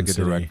This did looks Tone like a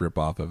City. direct rip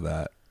off of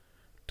that.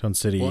 Tone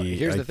City. Well,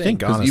 here's I the thing. think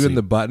Because honestly, even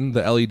the button,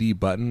 the LED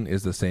button,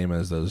 is the same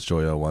as those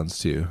Joyo ones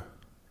too.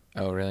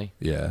 Oh, really?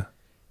 Yeah.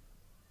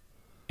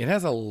 It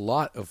has a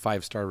lot of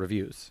 5-star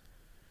reviews.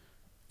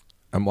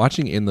 I'm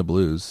watching In the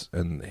Blues,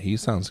 and he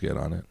sounds good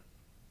on it.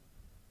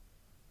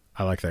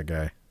 I like that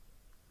guy.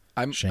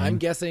 I'm Shane?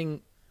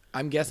 guessing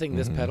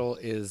this pedal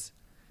is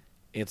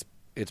it's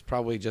it's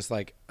probably just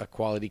like a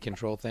quality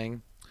control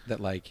thing that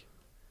like.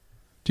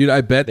 Dude,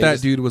 I bet They that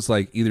just- dude was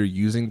like either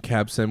using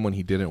CabSim when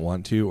he didn't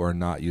want to or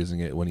not using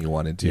it when he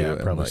wanted to. Yeah,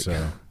 and, probably like,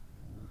 so.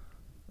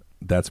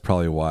 That's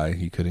probably why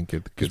he couldn't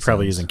get the good He's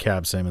probably sounds. using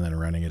cab sim and then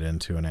running it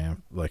into an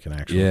amp, like an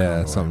actual Yeah,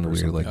 combo something amp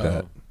or weird like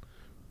that.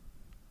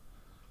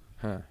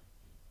 Huh.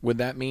 Would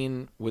that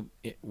mean would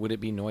it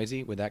be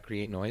noisy? Would that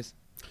create noise?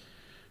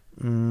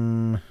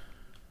 Not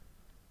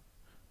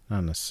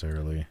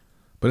necessarily.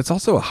 But it's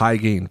also a high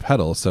gain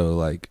pedal, so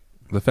like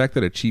the fact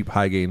that a cheap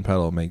high gain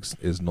pedal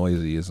is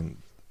noisy isn't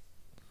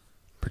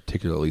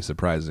particularly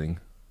surprising.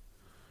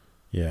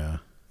 Yeah.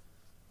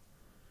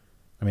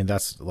 I mean,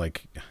 that's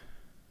like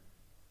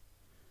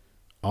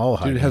all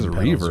high Dude, it has gain a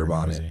pedals reverb are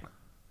on noisy. it.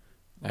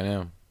 I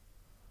know.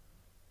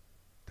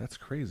 That's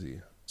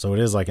crazy. So it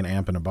is like an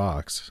amp in a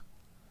box.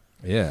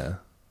 Yeah.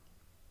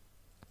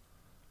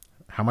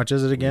 How much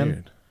is it again?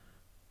 Weird.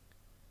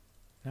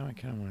 Now I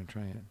kind of want to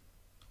try it.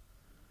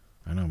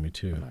 I know, me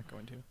too. I'm not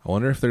going to. I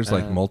wonder if there's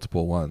like Uh,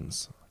 multiple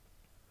ones.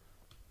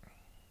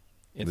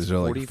 It's These are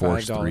like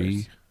Force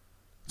 3.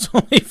 It's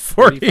only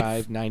 40.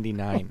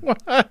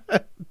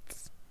 $45.99.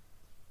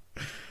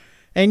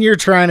 And you're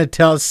trying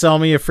to sell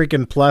me a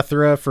freaking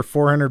plethora for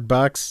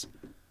 $400?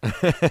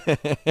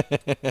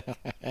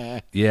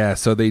 Yeah,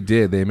 so they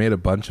did. They made a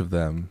bunch of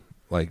them,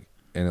 like,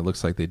 and it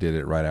looks like they did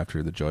it right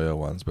after the Joyo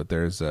ones. But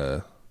there's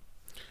The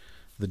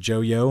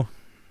Joyo.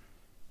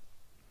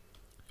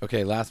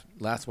 Okay, last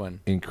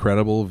one.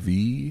 Incredible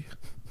V.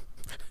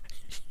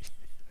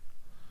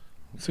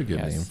 That's a good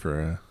Yes. name for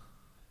a.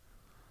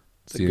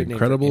 It's a The good name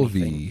for Incredible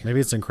anything. V. Maybe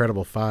it's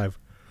Incredible 5.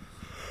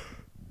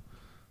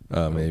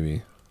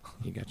 Maybe.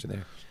 You got you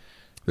there.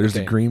 There's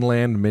the Okay.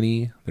 Greenland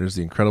Mini. There's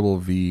the Incredible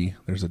V.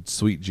 There's a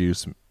Sweet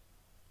Juice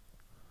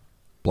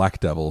Black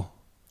Devil.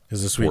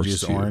 Is the Sweet Force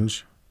Juice 2.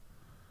 orange?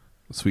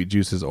 Sweet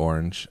Juice is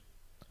orange.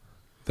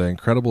 The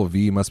Incredible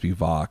V must be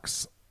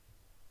Vox.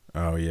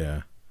 Oh,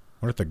 yeah.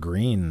 What if the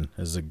green?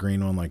 Is the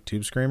green one like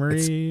Tube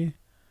Screamery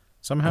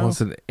somehow? Oh,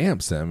 it's an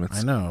amp sim.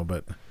 I know,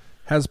 but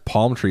has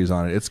palm trees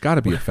on it. It's got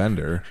to be a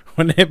Fender.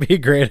 wouldn't it be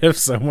great if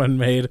someone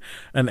made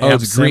an Oh,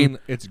 amp it's sim? green.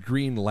 It's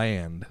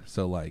Greenland.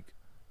 So like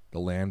the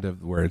land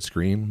of where it's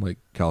green, like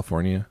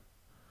California.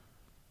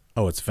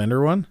 Oh, it's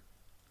Fender one?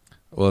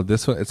 Well,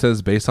 this one it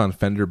says based on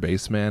Fender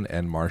Bassman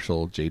and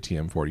Marshall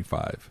JTM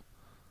 45.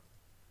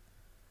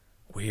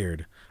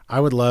 Weird. I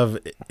would love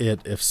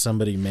it if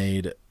somebody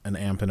made an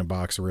amp in a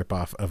box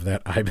ripoff of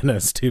that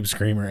Ibanez Tube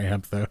Screamer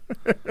amp, though.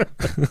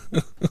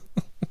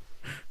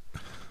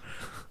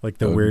 Like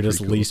the That would be weirdest,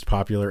 pretty cool. least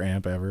popular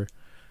amp ever.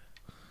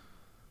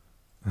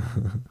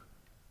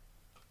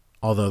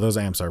 Although those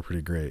amps are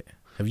pretty great.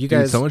 Have you Dude,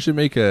 guys? someone should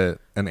make an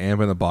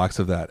amp in the box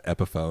of that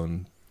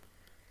Epiphone,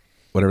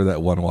 whatever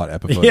that 1 watt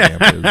Epiphone Yeah.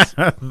 amp is.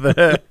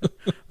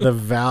 the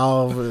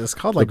Valve. It's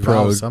called like The Pro,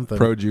 Valve something.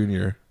 Pro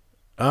Junior.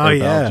 Oh Or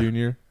yeah, Valve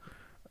Junior.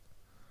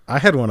 I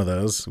had one of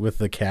those with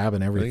the cab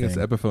and I everything. think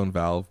it's Epiphone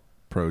Valve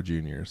Pro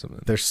Junior or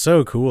something. They're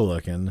so cool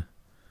looking,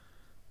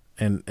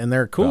 and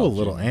they're a cool Valve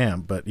little Junior.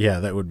 amp. But yeah,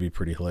 that would be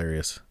pretty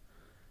hilarious.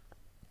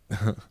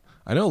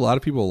 I know a lot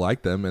of people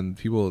like them, and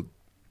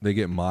they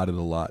get modded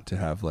a lot to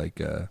have like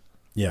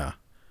Yeah,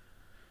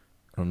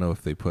 I don't know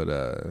if they put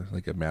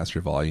like a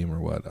master volume or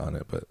what on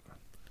it, but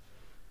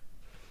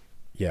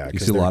yeah. you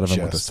 'cause see a lot they're of them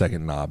with a just-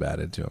 second knob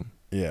added to them.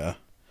 Yeah,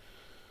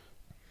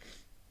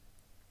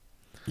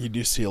 you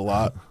do see a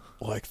lot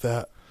like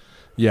that.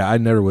 Yeah, I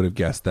never would have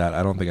guessed that.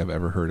 I don't think I've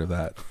ever heard of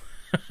that.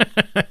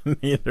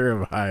 Neither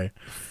have I.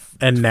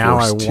 And now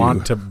I Forced to.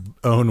 want to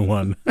own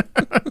one.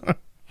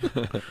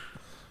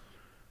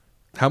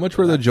 How much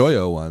were the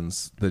Joyo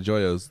ones? The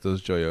Joyos,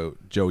 those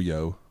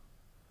Joyo.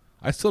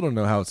 I still don't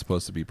know how it's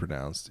supposed to be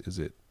pronounced. Is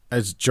it?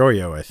 It's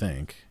Joyo, I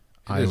think.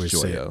 It I is always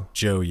say Joyo.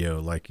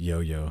 Joyo, like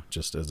yo-yo,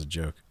 just as a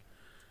joke.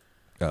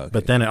 Oh, okay.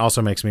 But then it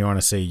also makes me want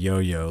to say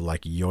yo-yo,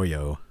 like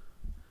yo-yo.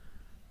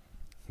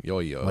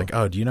 Yo-yo. Like,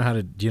 oh, do you know how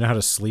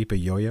to sleep a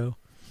yo-yo?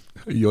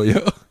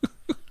 Yo-yo.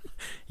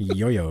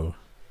 Yo-yo.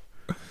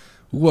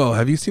 Whoa,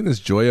 have you seen this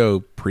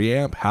Joyo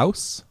preamp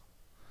house?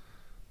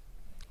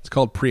 It's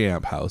called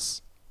Preamp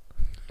House.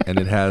 And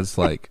it has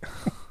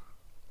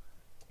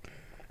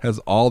has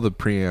all the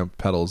preamp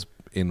pedals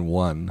in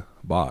one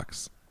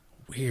box.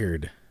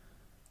 Weird.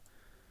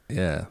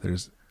 Yeah,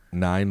 there's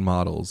 9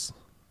 models.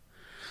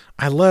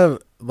 I love,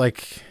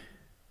 like,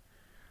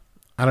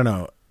 I don't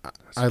know.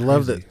 I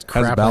love crazy. that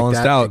crap Has balanced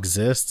like that out,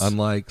 exists.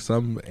 Unlike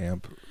some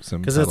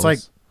Because it's like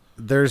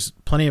there's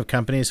plenty of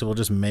companies who will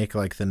just make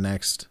like the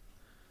next,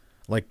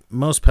 like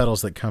most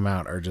pedals that come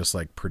out are just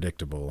like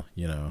predictable,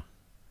 you know.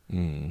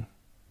 Mm.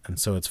 And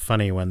so it's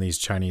funny when these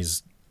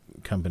Chinese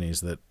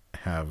companies that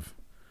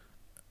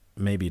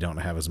maybe don't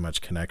have as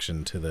much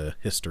connection to the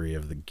history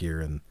of the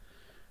gear in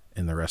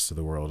the rest of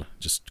the world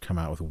just come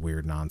out with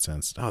weird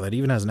nonsense. Oh, that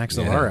even has an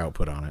XLR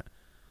output on it.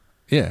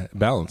 Yeah,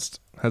 balanced.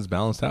 Has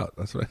balanced out.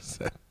 That's what I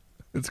said.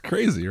 It's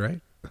crazy, right?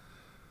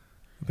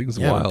 I think it's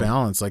Yeah, wild. the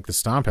balance, like the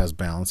Stomp has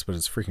balance, but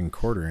it's freaking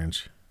 1/4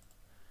 inch.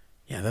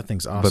 Yeah, that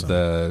thing's awesome. But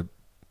the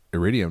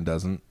Iridium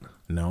doesn't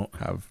no,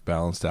 have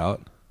balanced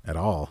out. at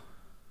all.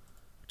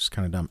 which is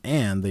kind of dumb.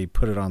 And they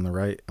put it on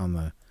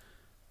the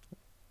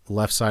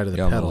left side of the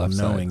Yeah, on the pedal, left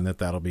knowing side. that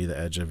that'll be the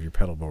edge of your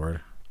pedal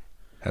board.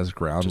 Has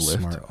ground Just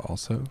lift smart.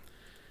 also.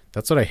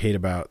 That's what I hate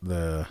about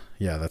the.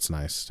 Yeah, that's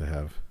nice to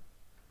have.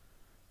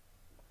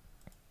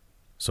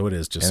 So it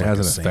is just And it like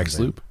has the an same effects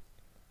thing. loop.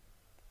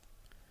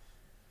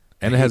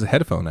 And it has a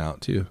headphone out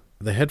too.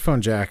 The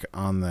headphone jack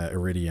on the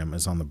Iridium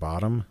is on the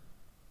bottom,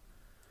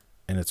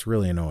 and it's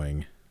really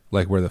annoying.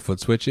 Like where the foot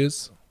switch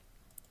is.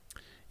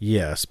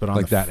 Yes, but on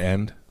Like the that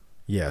end.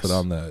 yes. But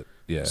on the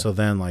yeah. So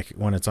then, like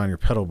when it's on your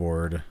pedal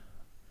board,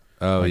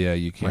 Oh like, yeah,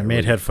 you can't. my main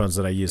really- headphones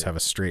that I use have a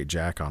straight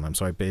jack on them.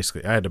 So I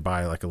had to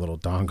buy like a little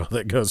dongle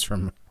that goes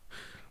from,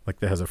 like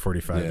that has a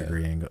 45 Yeah.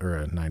 degree angle or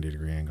a 90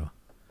 degree angle.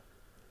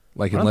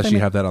 Like Why don't unless they you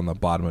make- have that on the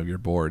bottom of your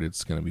board,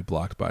 it's going to be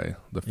blocked by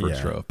the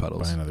first row of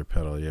pedals. Buy another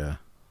pedal, yeah.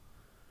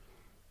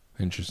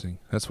 Interesting.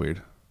 That's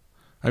weird.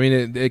 I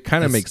mean, it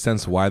kind of It's- makes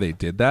sense why they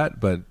did that,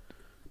 but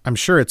I'm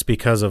sure it's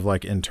because of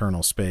like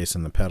internal space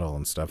in the pedal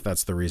and stuff.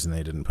 That's the reason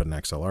they didn't put an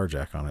XLR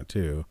jack on it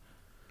too.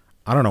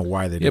 I don't know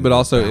why they didn't. yeah. But do a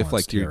also, if balanced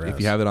like if TRS.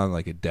 you have it on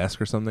like a desk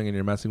or something and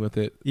you're messing with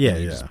it, Yeah,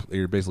 you're yeah.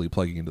 you're basically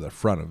plugging into the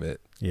front of it.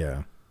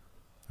 Yeah,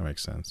 that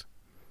makes sense.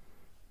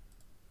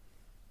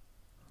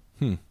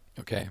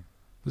 Okay.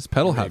 This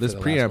pedal Ready house, for this the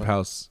last preamp one?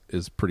 house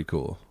is pretty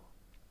cool.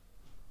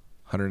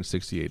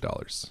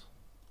 $168.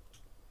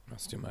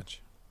 That's too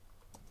much.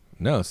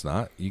 No, it's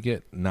not. You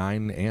get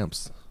 9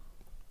 amps.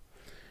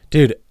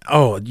 Dude,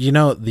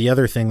 the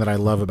other thing that I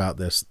love about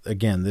this,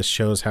 again, this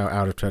shows how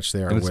out of touch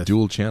they are And it's with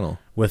dual channel.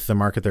 with the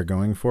market they're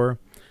going for.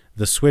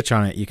 The switch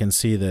on it, you can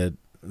see do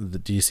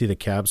you see the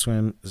cab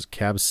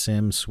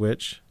sim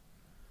switch?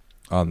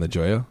 On the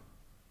Joyo?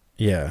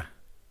 Yeah.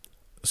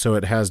 So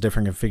it has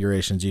different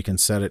configurations. You can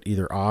set it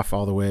either off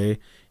all the way.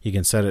 You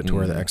can set it to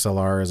where the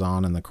XLR is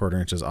on and the quarter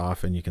inch is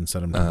off, and you can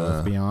set them to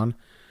both be on.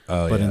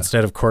 Oh, But yeah.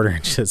 instead of quarter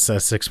inch, it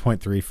says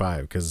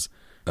 6.35 because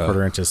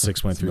quarter inch is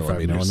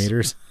 6.35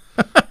 millimeters.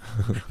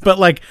 But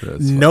like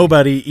That's funny.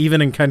 nobody,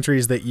 even in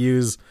countries that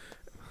use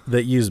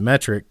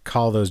metric,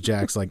 call those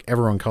jacks like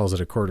everyone calls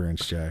it a quarter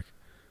inch jack.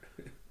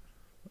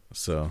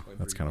 So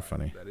that's kind of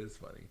funny. That is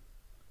funny.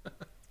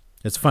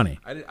 It's funny.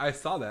 I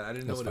saw that. I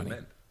didn't know That's what funny. it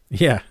meant.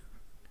 Yeah.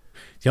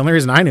 The only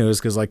reason I knew is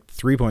because like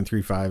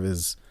 3.35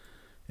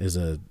 is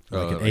an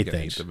eighth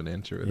inch. of an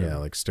inch or whatever. Yeah,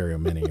 like stereo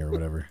mini or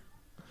whatever.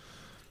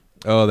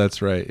 Oh,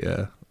 that's right.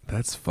 Yeah.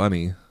 That's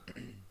funny.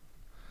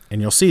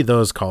 And you'll see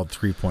those called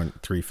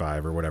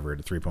 3.35 or whatever,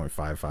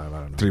 3.55. I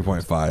don't know.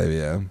 3.5,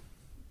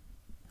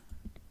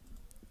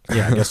 yeah.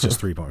 Yeah, I guess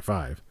just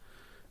 3.5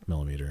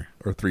 millimeter.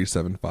 Or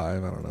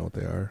 375. I don't know what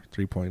they are.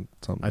 3 point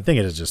something. I think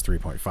it is just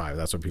 3.5.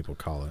 That's what people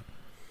call it.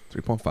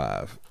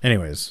 3.5.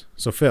 Anyways,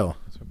 so Phil,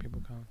 That's what people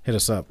call it. hit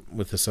us up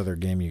with this other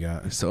game you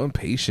got. I'm so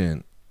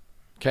impatient.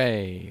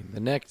 Okay, the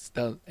next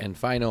and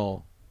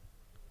final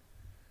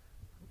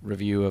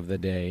review of the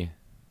day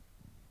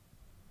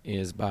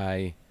is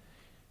by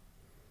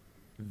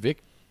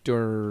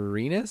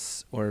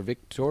Victorinus or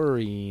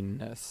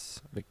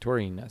Victorinus?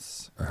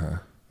 Victorinus.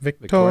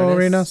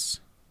 Victorinus.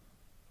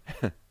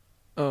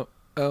 Oh,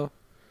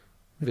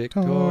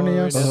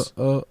 Victorious. Victorinus.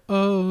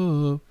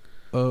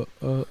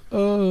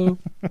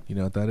 You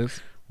know what that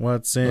is?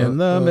 What's in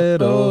the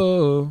middle?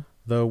 Oh.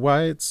 The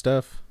white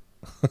stuff.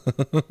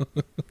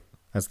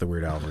 That's the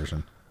Weird Al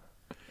version.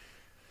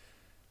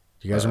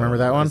 Do you guys remember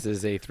that one? This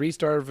is a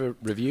 3-star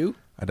review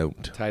I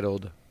don't.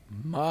 titled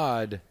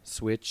Mod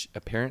Switch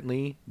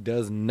Apparently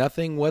Does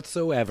Nothing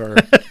Whatsoever.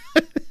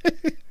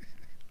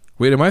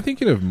 Wait, am I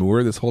thinking of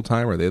Moore this whole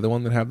time? Are they the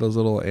one that have those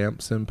little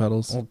amps and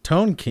pedals? Well,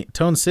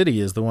 Tone City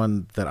is the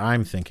one that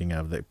I'm thinking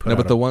of. That put No, out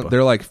but the a one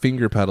they're like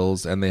finger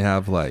pedals, and they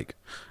have like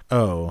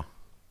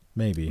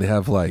maybe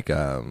a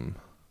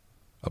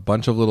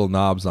bunch of little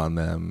knobs on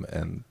them,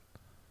 and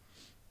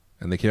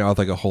they came out with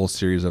like a whole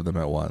series of them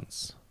at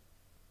once.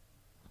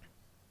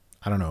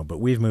 I don't know, but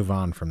we've moved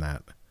on from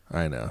that.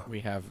 I know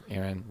We have,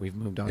 Aaron, we've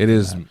moved on. it from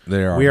is. that.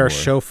 They are. We are Moore.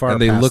 so far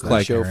and they past look that,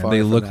 like Aaron. they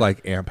from look that.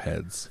 like amp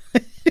heads.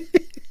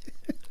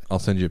 I'll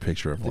send you a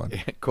picture of one.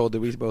 Cole,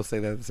 did we both say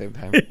that at the same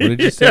time? What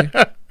did you say?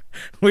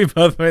 We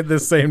both made the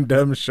same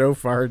dumb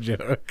shofar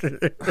joke.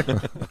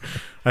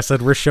 I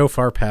said we're so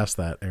far past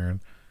that, Aaron.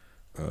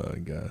 Oh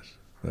gosh,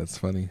 that's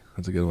funny.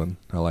 That's a good one.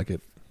 I like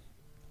it.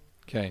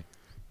 Okay.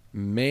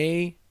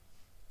 May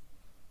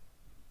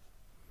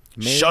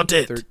Shut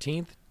it.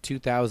 13th,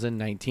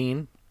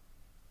 2019.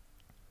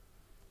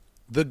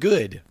 The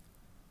Good.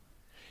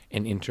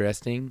 An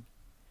interesting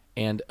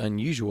and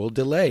unusual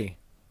delay.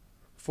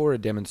 For a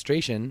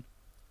demonstration,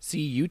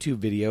 see YouTube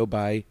video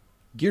by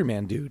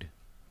Gearman Dude.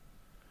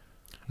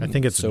 I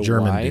think it's So a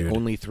German why dude.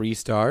 only 3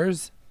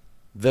 stars?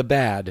 The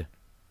bad.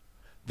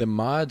 The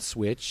mod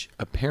switch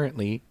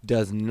apparently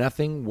does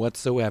nothing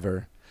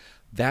whatsoever.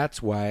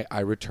 That's why I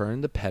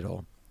returned the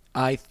pedal.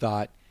 I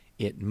thought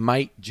it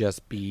might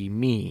just be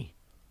me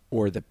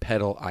or the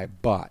pedal I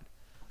bought.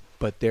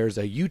 But there's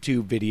a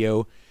YouTube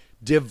video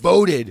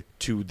devoted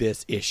to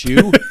this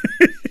issue.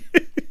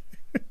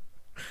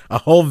 A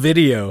whole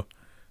video.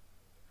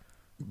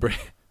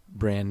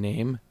 Brand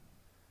name.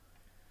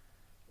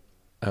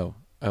 Oh,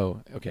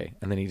 Oh, okay.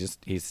 And then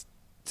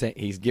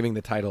he's giving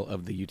the title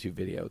of the YouTube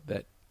video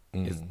that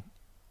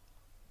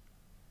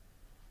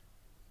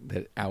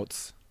that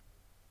outs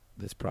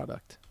this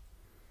product.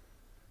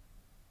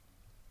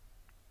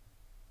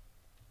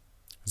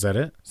 Is that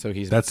it? So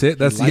That's it.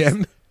 That's the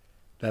end.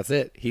 That's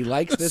it. He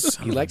likes this.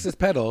 He likes this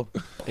pedal,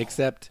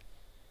 except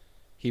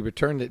he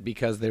returned it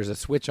because there's a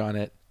switch on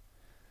it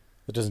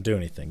It doesn't do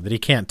anything. That he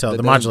can't tell. that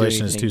The doesn't do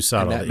modulation is anything, too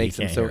subtle. and that makes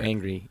he him can't so hear it.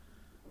 angry.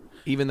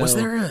 Even though Was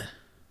there a...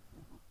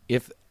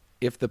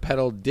 if the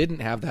pedal didn't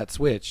have that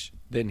switch,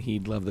 then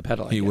he'd love the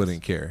pedal. I He guess.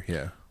 wouldn't care.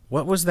 Yeah.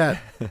 What was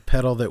that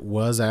pedal that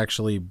was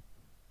actually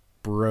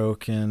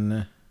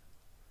broken?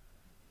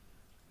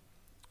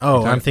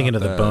 Oh, I'm thinking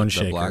of the Bone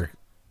Shaker. black-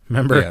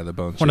 Remember? Yeah, the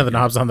Bone One of the Shaker.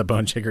 knobs on the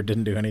Bone Shaker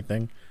didn't do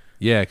anything.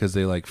 Yeah, because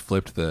they like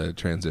flipped the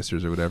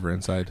transistors or whatever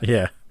inside.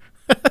 Yeah.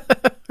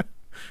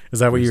 Is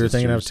that what you were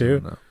thinking of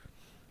too?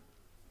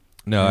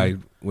 No,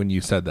 when you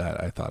said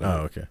that, I thought.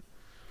 Oh, okay.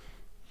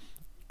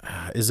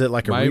 Is it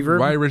like a my reverb?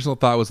 my original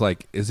thought was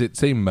like, is it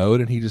say mode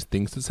and he just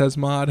thinks it says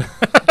mod?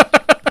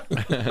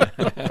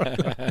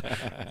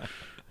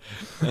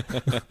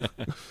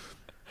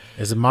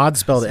 Is it mod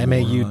spelled It's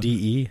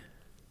MAUDE?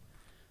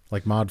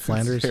 Like Maud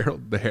Flanders?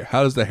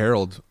 How does the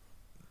Herald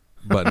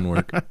button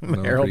work?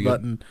 The Herald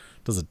button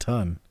does a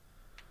ton.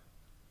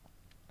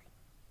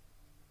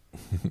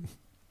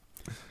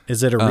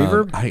 Is it a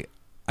reverb?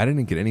 I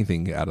didn't get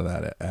anything out of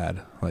that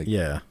ad. Like,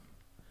 Yeah.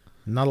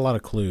 Not a lot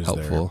of clues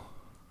helpful.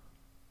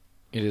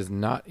 It is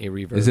not a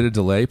reverb. Is it a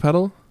delay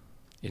pedal?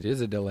 It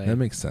is a delay. That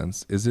makes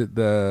sense. Is it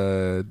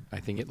the? I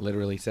think it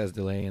literally says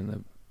delay in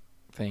the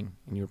thing,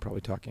 and you were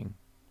probably talking.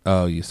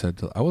 Oh, you said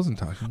I wasn't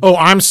talking. there. Oh,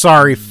 I'm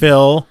sorry,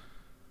 Phil.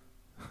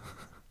 I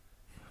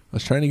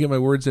was trying to get my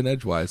words in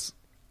edgewise.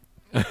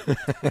 Are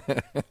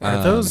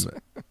those...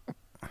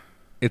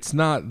 It's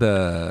not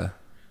the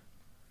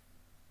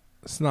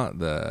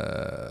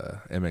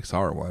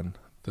MXR one,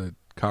 the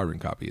carbon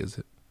copy, is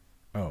it?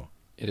 Oh.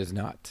 It is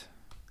not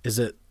Is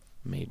it...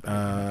 made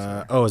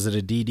by is it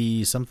a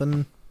DD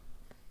something?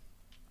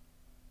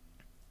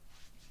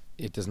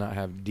 It does not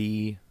have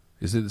D.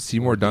 Is it the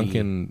Seymour Or D.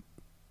 Duncan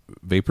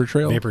Vapor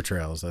Trail? Vapor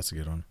Trails, that's a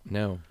good one.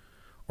 No.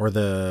 Or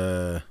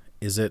the...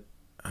 Is it...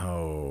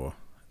 Oh...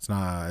 It's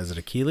not... Is it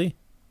a Keeley?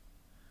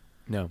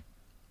 No.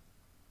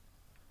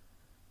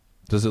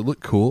 Does it look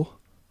cool?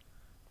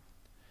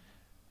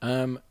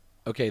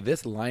 Okay,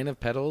 this line of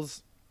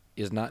pedals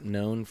is not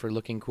known for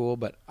looking cool,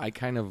 but I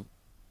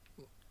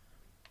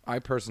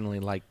personally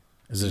like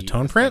Is it a the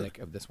tone print?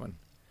 aesthetic of this one.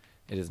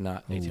 It is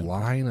not a A tone print.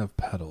 line of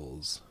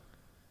pedals.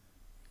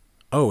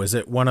 Oh, is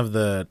it one of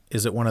the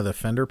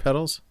Fender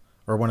pedals?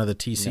 Or one of the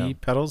TC No.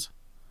 pedals?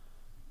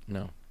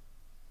 No.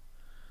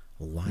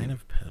 A line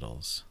of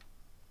pedals.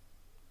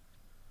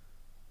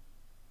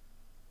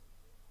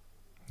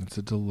 It's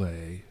a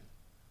delay.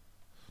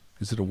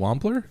 Is it a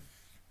Wampler?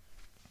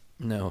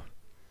 No.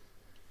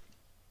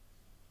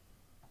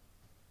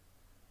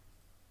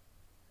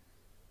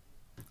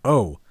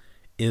 Oh,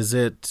 is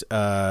it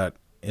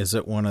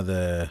one of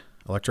the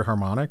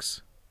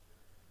Electro-Harmonics?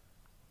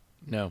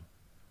 No.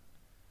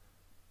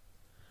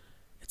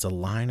 It's a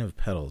line of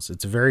pedals.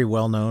 It's a very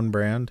well-known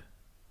brand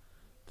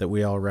that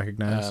we all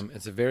recognize.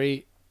 It's a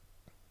very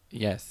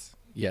yes.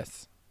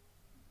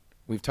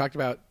 We have talked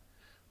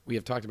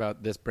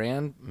about this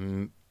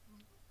brand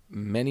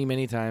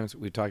many times.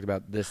 We've talked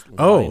about this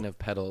line of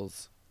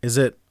pedals. Is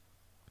it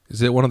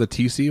one of the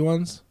TC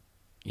ones?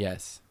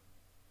 Yes.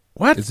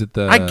 what? Is it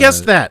the? I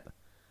guessed that.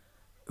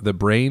 The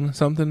brain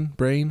something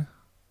brain.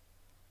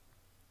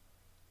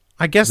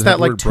 I guessed Does it that have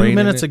the like word 2 brain in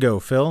minutes it? ago,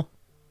 Phil.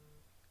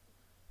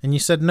 And you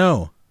said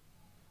no.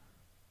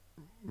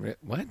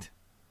 What?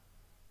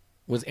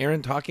 Was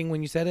Aaron talking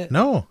when you said it?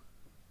 No,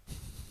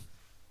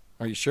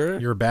 Are you sure?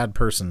 you're a bad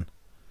person.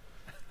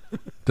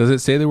 Does it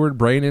say the word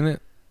brain in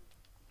it?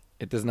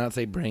 It does not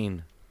say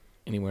brain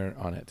anywhere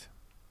on it.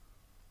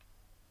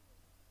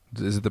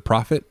 Is it the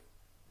Prophet?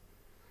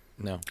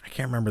 No. I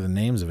can't remember the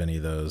names of any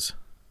of those.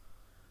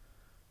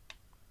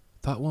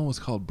 Thought one was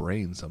called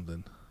Brain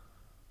something.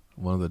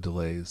 One of the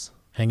delays.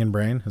 Hanging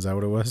Brain, is that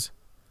what it was?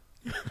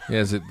 Yeah,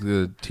 is it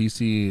the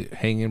TC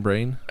Hanging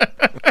Brain?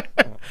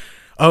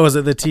 Oh, is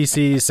it the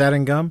TC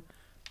Satin Gum?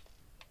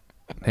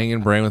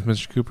 Hanging Brain with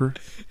Mr. Cooper?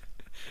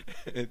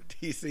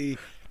 TC,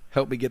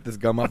 help me get this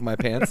gum off my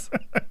pants.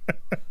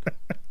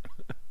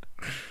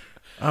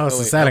 Oh, it's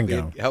the Satin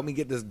Gum. Help me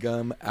get this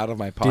gum out of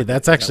my pocket. Dude,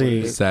 that's Is that what actually-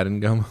 it is? Satin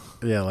Gum?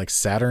 Yeah, like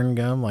Saturn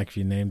Gum, like if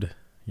you named,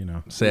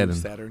 Saturn.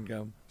 Saturn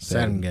gum.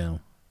 Satin Gum.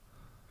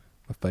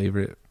 My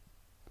favorite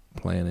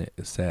planet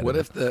is Saturn. What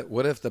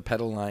if the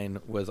pedal line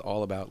was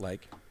all about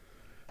like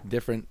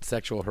different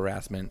sexual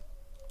harassment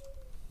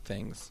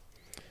things,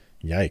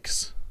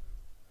 Yikes.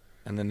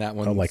 and then that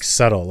one Oh, like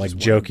subtle, like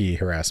just one. jokey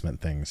harassment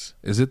things.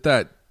 Is it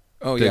that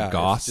oh the yeah,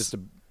 Goss it's just a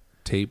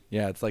tape?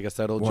 yeah, it's like a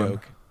subtle One.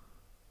 joke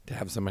to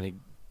have somebody.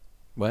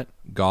 What?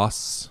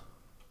 Goss?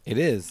 It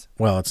is.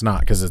 Well, it's not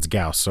because it's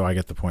Gauss, so I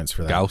get the points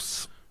for that.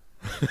 Gauss?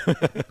 I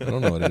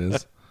don't know what it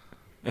is.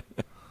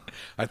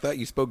 I thought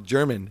you spoke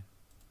German.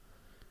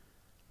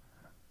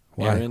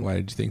 Why? Aaron? Why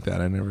did you think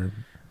that? I never.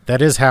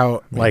 That is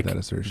how, Made like, that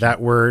assertion.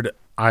 that word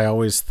I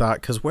always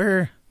thought, because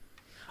where?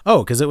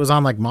 Oh, because it was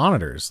on, like,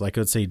 monitors. Like, it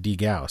would say D.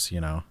 Gauss,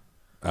 you know?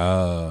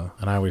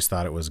 And I always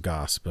thought it was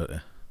Gauss, but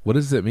What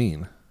does it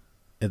mean?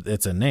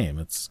 it's a name.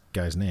 It's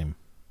guy's name.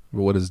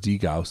 Well, what does D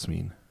Gauss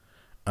mean?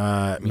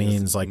 It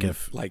means, like,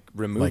 if... Like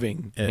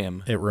removing like,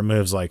 him. It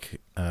removes, like,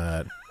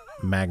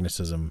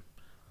 magnetism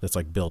that's,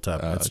 like, built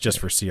up. It's just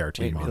for CRT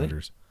Wait, really?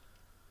 monitors.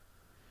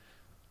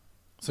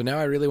 So now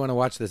I really want to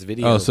watch this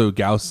video. Oh, so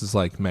Gauss is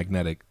like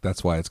magnetic.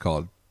 That's why it's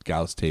called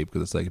Gauss tape,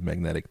 because it's like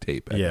magnetic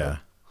tape. Echo. Yeah.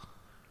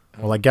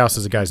 Well, like, Gauss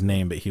is a guy's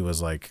name, but he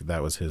was, like,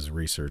 that was his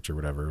research or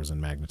whatever. It was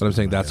in magnetism. But I'm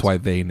saying I that's guess. why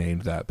they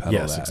named that pedal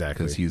Yes, that.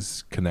 exactly. Because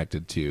he's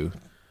connected to.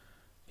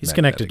 He's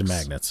connected to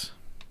magnetics. magnets.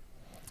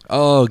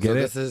 Oh, So get it?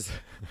 this is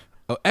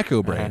Oh,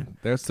 Echo Brain. Uh-huh.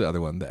 That's the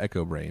other one, the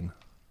Echo Brain.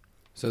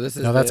 so this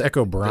is No, that's the-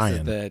 Echo This Brian.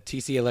 is the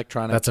TC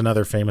Electronic. That's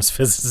another famous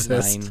physicist.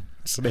 Line.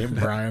 It's named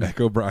Brian.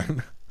 Echo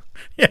Brian.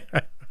 Yeah.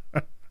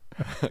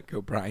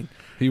 Echo Brian.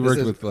 He This worked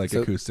is- with like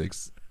so-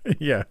 acoustics.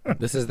 Yeah.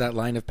 This is that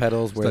line of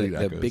pedals where Studied the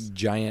echoes. big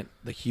giant,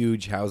 the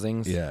huge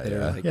housings. Yeah, that are,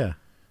 yeah. like, Yeah.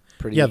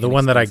 pretty Yeah, the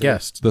one that I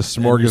inexpensive. guessed. The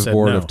And you said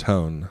smorgasbord no. of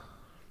tone,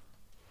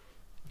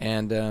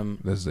 And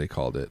as they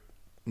called it.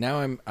 now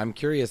I'm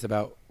curious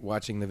about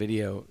watching the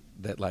video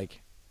that,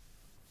 like,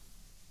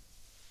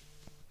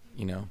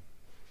 you know,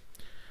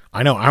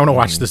 I know. I want to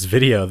watch this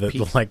video that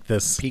Peeks- like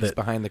this. peeks That,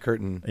 behind the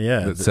curtain.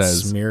 yeah, That that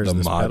says smears the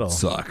this mod pedal.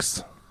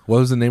 sucks. What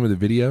was the name of the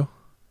video?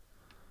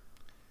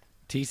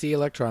 TC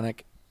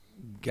Electronic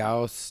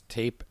Gauss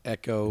tape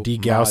echo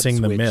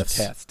Degaussing mod the switch myths.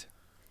 test.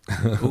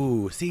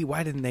 Ooh, see,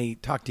 why didn't they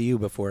talk to you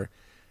before?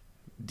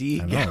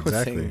 Degaussing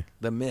exactly.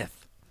 the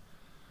myth.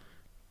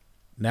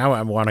 Now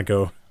I want to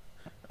go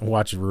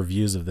watch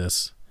reviews of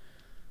this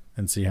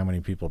and see how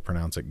many people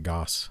pronounce it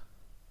Goss.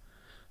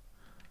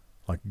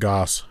 Like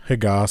Goss. Hey,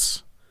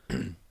 Goss.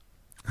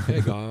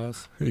 Hey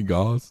guys. Hey,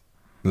 Gauze.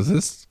 Is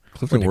this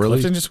Clifton Did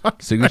Worley's Clifton just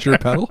walk? signature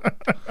pedal?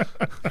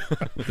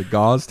 The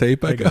Gauze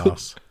tape Hey, echo?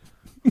 Goss.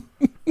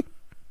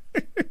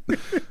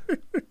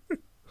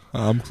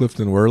 I'm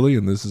Clifton Worley,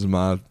 and this is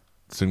my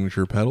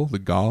signature pedal, the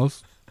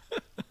Gauze.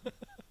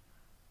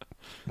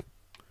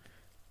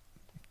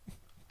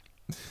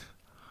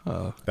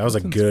 That was a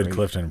Clifton's good great.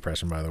 Clifton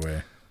impression, by the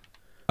way.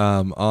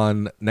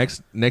 On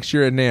next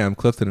year at NAMM,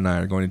 Clifton and I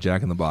are going to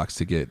Jack in the Box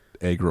to get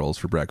egg rolls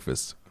for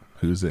breakfast.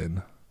 Who's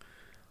in?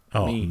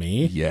 Oh, Me.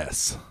 me?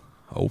 Yes.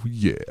 Oh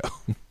yeah.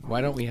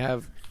 Why don't we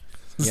have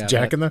Is Yeah,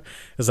 Jack in the?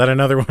 Is that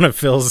another one of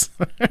Phil's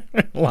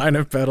line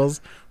of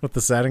pedals with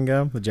the satin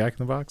gum? The Jack in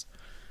the Box.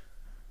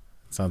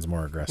 Sounds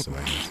more aggressive,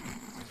 I guess.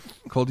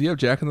 Cole, do you have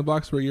Jack in the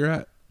Box where you're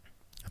at?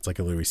 It's like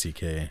a Louis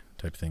C.K.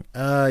 type thing.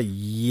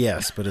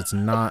 Yes, but it's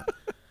not.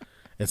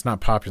 It's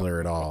not popular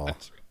at all.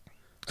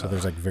 So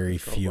there's like very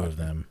few of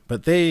them.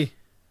 But the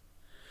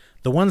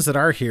ones that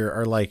are here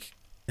are like,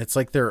 it's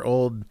like they're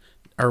old.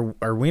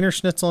 Are Wiener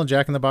Schnitzel and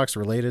Jack in the Box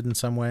related in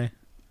some way?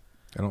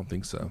 I don't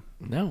think so.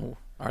 No,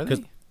 are 'Cause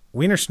they?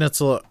 Wiener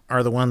Schnitzel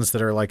are the ones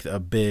that are like a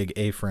big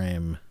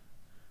A-frame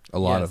A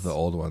lot Yes. of the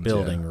old ones,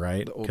 building, yeah.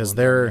 right? The old Because ones,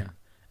 there yeah.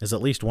 is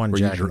at least one Where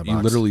Jack in the you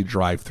Box. literally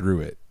drive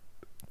through it.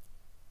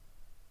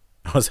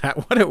 Was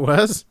that what it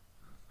was?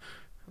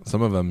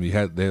 Some of them you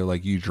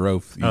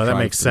drove. You Oh, that drive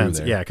makes through sense.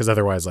 there. Yeah, because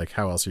otherwise, like,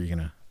 how else are you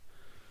gonna?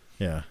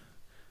 Yeah,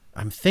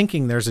 I'm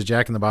thinking there's a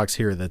Jack in the Box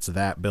here that's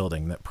that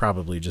building that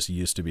probably just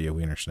used to be a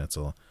Wiener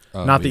Schnitzel.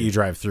 Oh, Not that maybe. you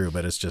drive through,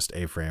 but it's just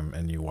A-frame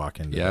and you walk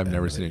into. Yeah, the I've end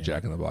never of seen it, a yeah.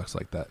 Jack in the Box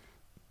like that.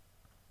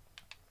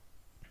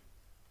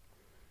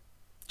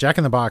 Jack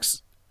in the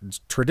Box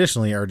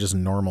traditionally are just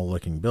normal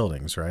looking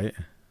buildings, right?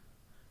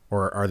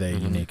 Or are they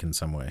unique in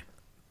some way?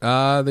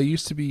 They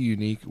used to be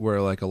unique,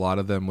 where like a lot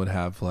of them would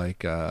have like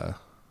kind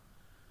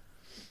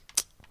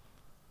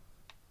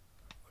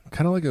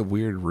of like a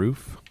weird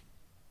roof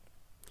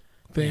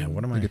thing. Yeah,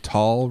 what am like I- a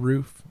tall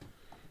roof.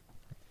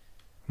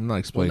 I'm not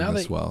explaining now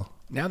this that- well.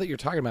 Now that you're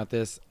talking about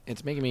this,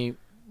 it's making me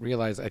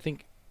realize. I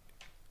think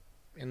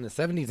in the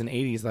 70s and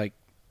 80s, like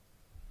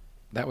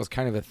that was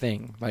kind of a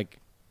thing. Like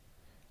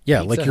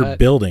Yeah, Pizza like your Hut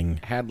building,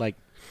 had like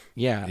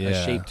Yeah.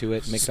 a shape to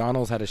it.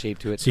 McDonald's had a shape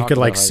to it. so you Taco could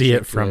Bell like had a see shape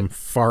it to from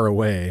far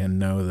away and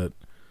know that.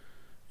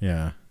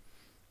 Yeah,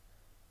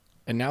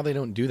 And now they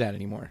don't do that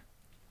anymore.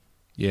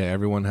 Yeah,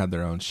 everyone had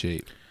their own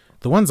shape.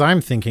 the ones I'm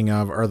thinking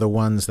of are the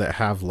ones that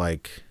have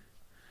like.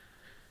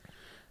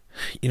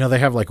 They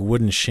have like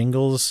wooden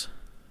shingles.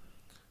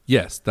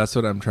 Yes, that's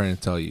what I'm trying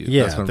to tell you.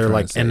 Yeah, That's what I'm they're trying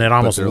like, to say. and it But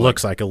almost they're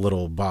looks like a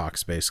little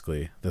box,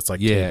 basically. That's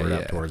like Yeah, tapered yeah.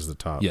 up towards the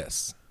top.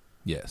 Yes.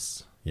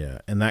 Yes. Yeah,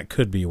 and that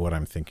could be what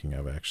I'm thinking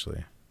of,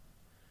 actually.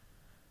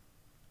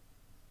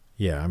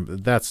 Yeah,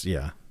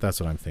 that's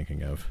what I'm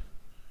thinking of.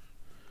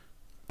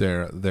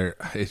 They're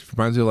it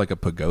reminds me of like a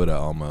pagoda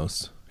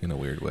almost in a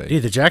weird way.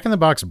 Dude, the Jack in the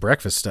Box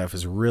breakfast stuff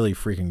is really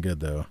freaking good,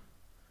 though.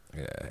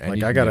 Yeah, and Like,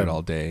 you I can got get a- it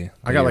all day.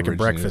 I They got like a originated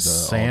breakfast the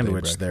all-day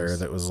sandwich there breakfast.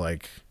 that was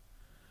like,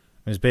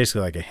 it was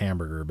basically like a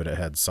hamburger, but it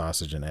had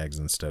sausage and eggs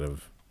instead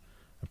of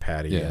a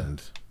patty Yeah.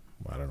 and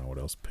I don't know what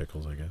else,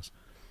 pickles, I guess.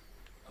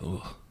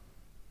 Ugh.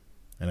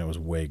 And it was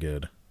way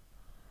good.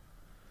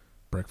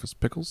 Breakfast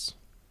pickles.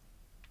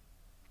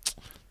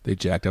 They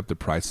jacked up the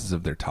prices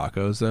of their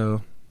tacos,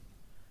 though.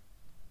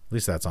 At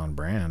least that's on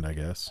brand, I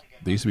guess.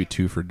 They used to be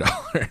 2 for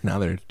 $1. Now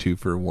they're 2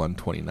 for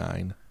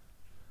 $1.29.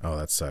 Oh,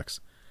 that sucks.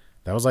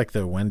 That was like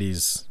the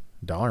Wendy's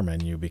dollar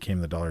menu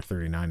became the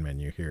 $1.39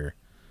 menu here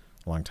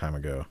a long time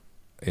ago.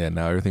 Yeah,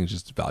 now everything's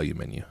just value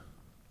menu.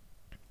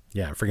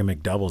 Yeah, freaking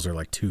McDoubles are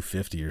like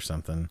 $2.50 or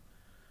something.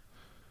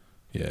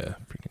 Yeah,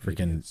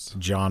 freaking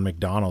John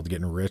McDonald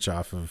getting rich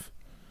off of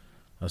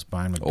us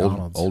buying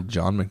McDonald's. Old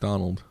John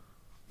McDonald.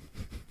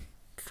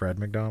 Fred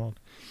McDonald.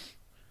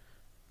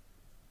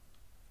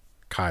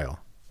 Kyle,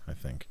 I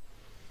think.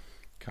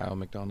 Kyle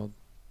McDonald.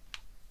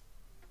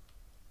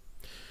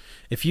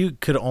 If you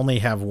could only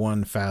have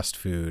one fast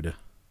food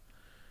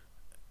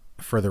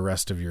for the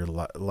rest of your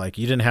life, like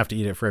you didn't have to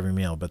eat it for every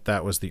meal, but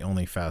that was the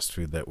only fast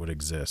food that would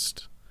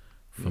exist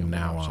from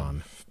now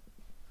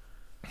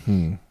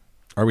on.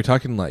 Are we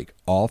talking like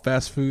all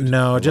fast food?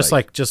 No, just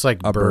like a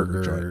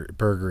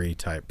burgery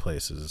type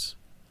places.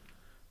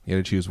 You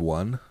had to choose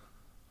one.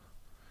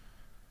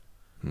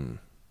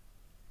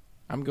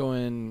 I'm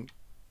going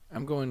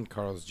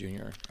Carl's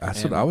Jr.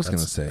 That's what I was going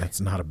to say. That's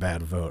not a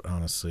bad vote,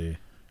 honestly.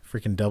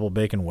 Freaking double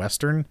bacon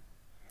Western.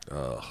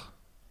 Ugh.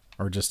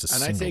 Or just a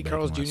and single I say bacon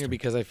Carl's Jr. Western.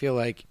 because I feel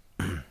like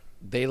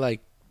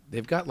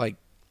they've got like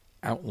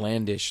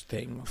outlandish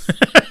things.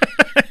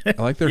 I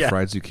like their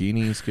fried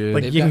zucchini. Is good.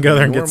 Like They've you can got go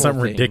there and get normal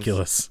something things.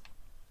 ridiculous.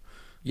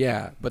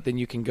 Yeah, but then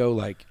you can go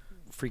like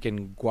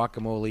freaking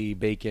guacamole,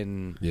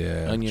 bacon,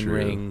 onion true.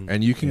 ring.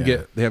 And you can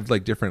get, they have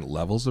like different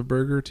levels of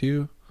burger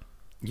too.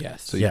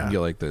 Yes. So you can get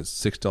like the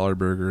 $6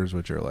 burgers,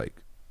 which are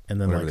like, and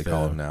then whatever like they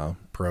call them now.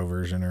 Pro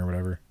version or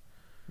whatever.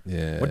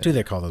 Yeah. What do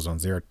they call those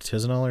ones? They're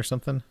artisanal or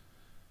something?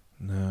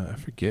 No, I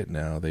forget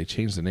now. They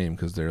changed the name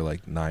because they're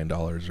like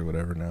 $9 or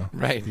whatever now.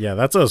 Right. Yeah,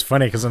 that's what was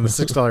funny because when the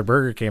 $6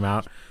 burger came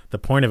out, the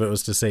point of it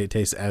was to say it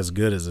tastes as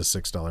good as a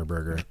 $6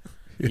 burger.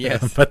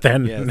 Yes. But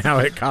then now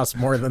it costs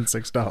more than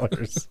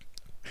 $6.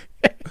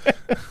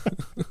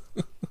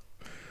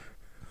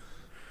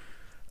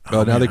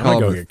 Oh, now man, they call I'm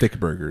gonna them thick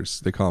burgers.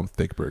 They call them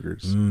thick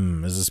burgers.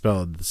 Is it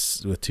spelled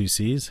with 2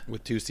 C's?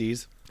 With 2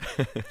 C's.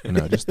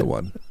 No, just the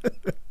one.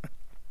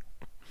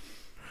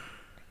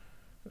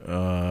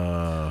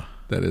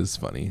 That is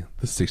funny.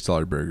 The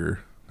 $6 burger.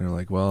 They're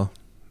like, well,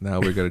 now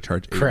we're going to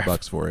charge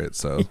 $8 for it.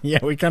 So Yeah,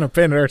 we kind of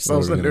painted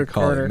ourselves what are we into a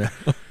gonna call it corner.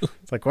 now?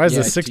 It's like, why is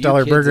Yeah, the to you $6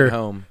 kids burger at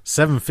home.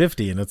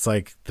 $7.50? And it's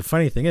like, the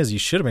funny thing is, you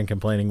should have been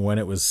complaining when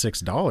it was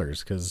 $6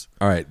 because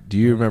All right. Do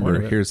you point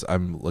remember? of it.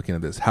 I'm looking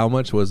at this. How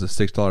much was a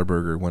 $6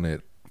 burger when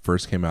it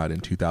first came out in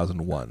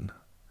 2001?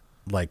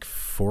 like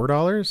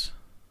 $4.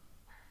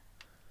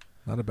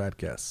 Not a bad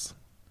guess.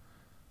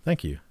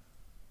 Thank you.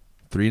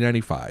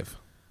 $3.95.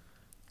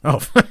 Oh,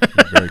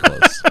 Very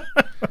close.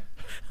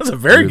 that's a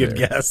very You're good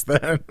there. guess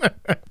then.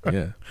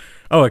 Yeah.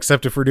 Oh,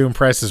 except if we're doing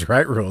Prices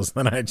Right rules,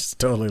 then I just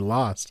totally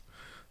lost.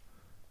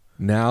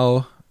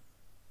 Now,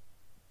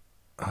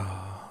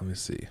 let me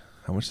see.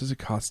 How much does it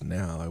cost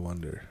now? I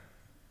wonder.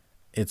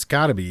 It's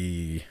got to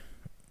be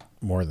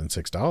more than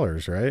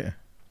 $6, right?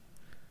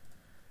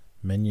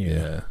 Menu.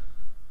 Yeah.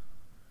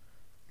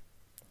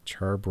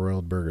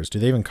 Charbroiled burgers. Do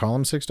they even call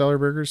them $6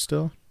 burgers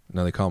still?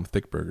 No, they call them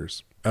thick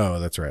burgers. Oh,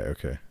 that's right.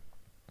 Okay.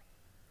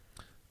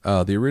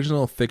 The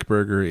original thick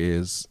burger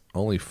is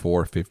only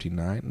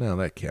 $4.59. No,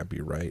 that can't be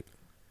right.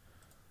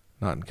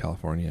 Not in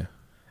California.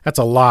 That's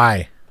a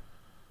lie.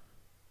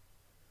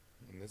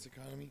 In this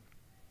economy?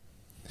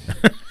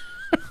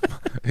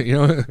 You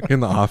know, in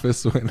the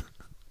office when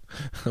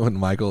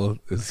Michael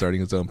is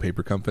starting his own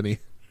paper company,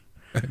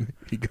 and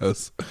he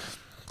goes,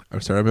 "I'm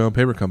starting my own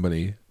paper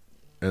company,"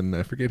 and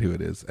I forget who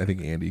it is. I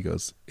think Andy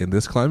goes, "In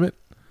this climate,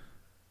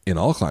 in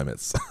all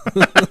climates."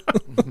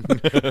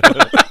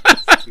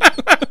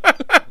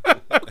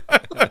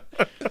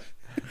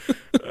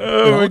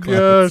 Oh my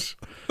gosh.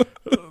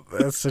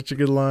 That's such a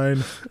good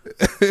line.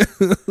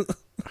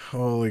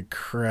 Holy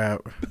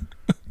crap.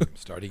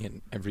 Starting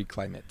in every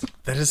climate.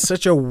 That is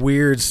such a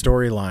weird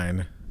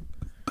storyline.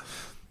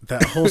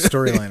 That whole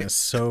storyline is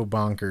so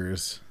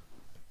bonkers.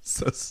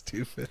 So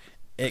stupid.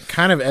 It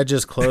kind of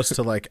edges close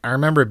to like, I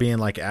remember being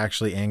like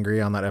actually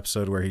angry on that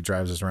episode where he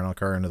drives his rental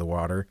car into the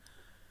water.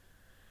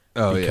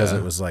 Oh, because yeah.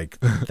 it was like,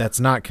 that's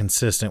not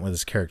consistent with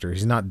his character.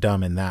 He's not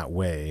dumb in that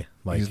way.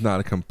 Like He's not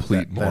a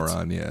complete that's-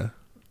 moron, yeah.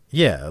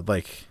 Yeah,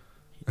 like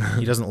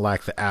he doesn't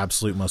lack the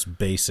absolute most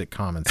basic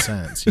common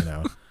sense, you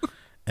know.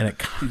 And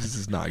it He's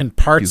just not. and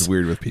parts He's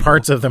weird with people.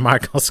 Parts of the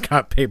Michael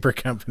Scott Paper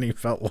Company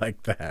felt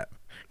like that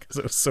because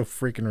it was so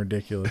freaking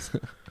ridiculous.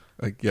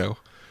 Like, yo,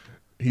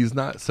 he's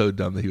not so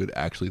dumb that he would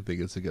actually think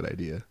it's a good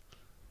idea.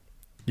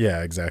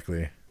 Yeah,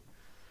 exactly.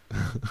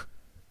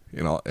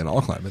 In all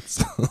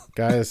climates.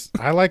 Guys,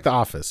 I like The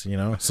Office, you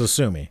know, so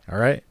sue me, all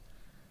right?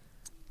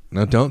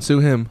 No, don't sue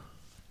him.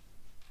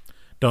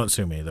 Don't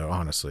sue me, though,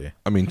 honestly.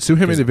 I mean, sue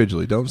him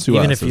individually. Don't sue us.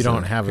 Even if you as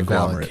don't have a valid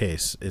conglomerate.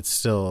 case, it's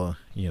still,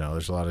 you know,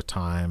 there's a lot of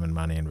time and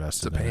money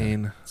invested. It's a in it.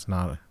 pain. It's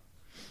not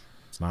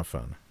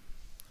fun.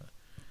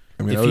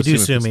 I mean, If I would you do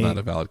assume sue if me, it's not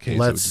a valid case, it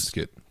would let's- just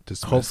get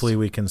dismissed. Hopefully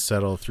we can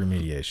settle through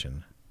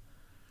mediation.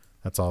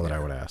 That's all that I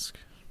would ask.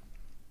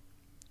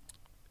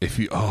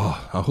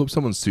 I hope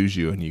someone sues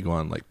you and you go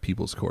on like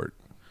people's court.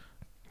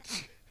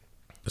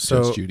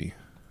 So Judge Judy.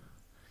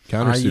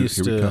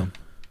 Countersuit. Here we come.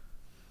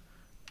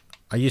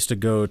 I used to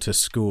go to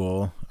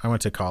school. I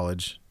went to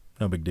college.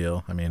 No big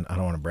deal. I mean, I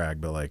don't want to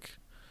brag, but like,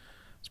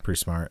 it's pretty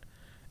smart.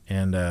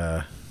 And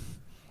I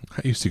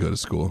used to go to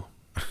school.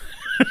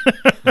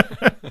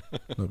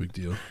 No big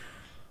deal.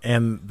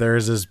 And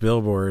there's this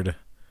billboard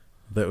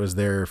that was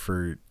there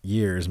for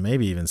years,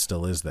 maybe even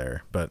still is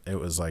there, but it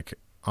was like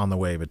on the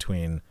way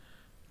between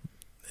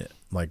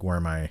like where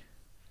my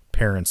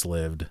parents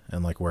lived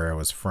and like where I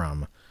was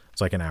from.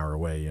 It's like an hour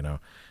away, you know.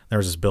 There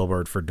was this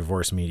billboard for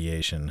divorce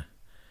mediation,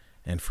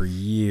 and for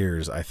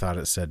years I thought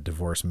it said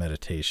divorce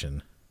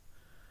meditation.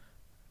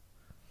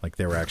 Like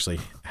they were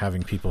actually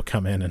having people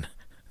come in and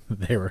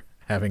they were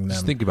having them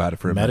just think about it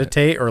for a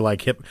meditate minute. Or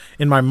like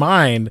in my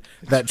mind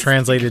that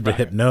translated to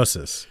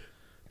hypnosis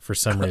for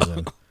some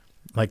reason.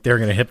 Like they're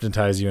going to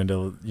hypnotize you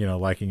into, you know,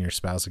 liking your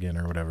spouse again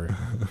or whatever.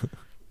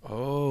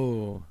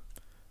 Oh.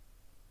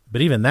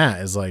 But even that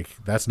is like,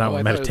 that's not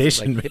what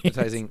meditation means.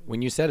 Hypnotizing.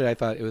 When you said it, I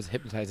thought it was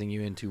hypnotizing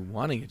you into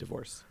wanting a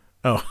divorce.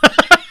 Oh.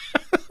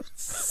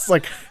 It's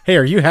like, hey,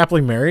 are you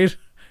happily married?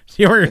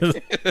 Do you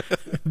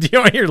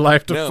want your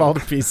life to fall to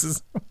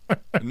pieces?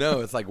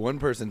 No, it's like one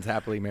person's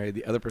happily married,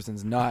 the other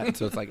person's not.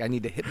 So it's like I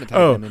need to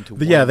hypnotize them into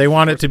yeah, they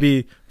want it to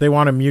be, they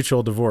want a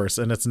mutual divorce,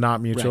 and it's not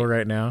mutual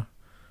right now.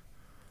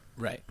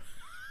 Right.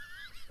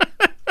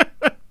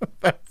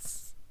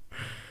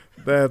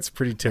 That's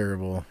pretty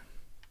terrible.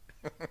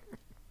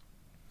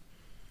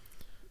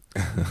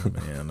 Oh,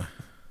 man.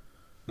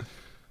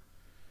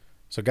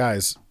 So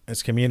guys,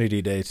 it's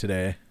community day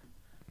today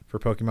for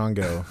Pokemon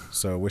Go.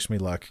 So wish me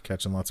luck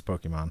catching lots of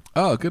Pokemon.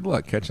 Oh, good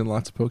luck catching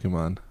lots of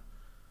Pokemon.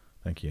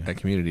 Thank you. At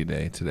Community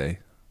Day today.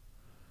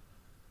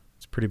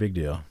 It's a pretty big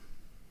deal.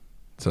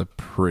 It's a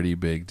pretty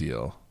big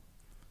deal.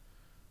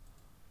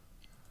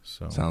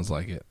 So sounds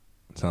like it.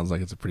 Sounds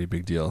like it's a pretty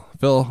big deal.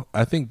 Phil,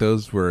 I think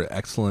those were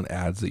excellent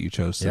ads that you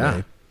chose today.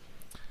 Yeah.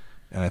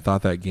 And I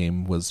thought that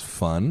game was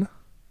fun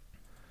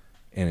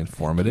and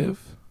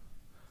informative.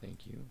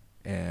 Thank you.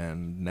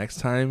 And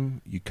next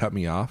time you cut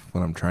me off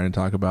when I'm trying to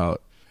talk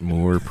about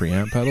more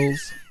preamp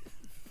pedals.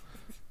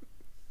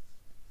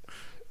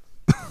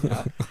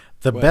 Yeah.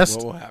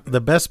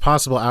 The best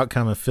possible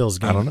outcome of Phil's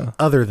game, I don't know,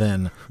 other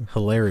than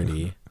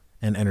hilarity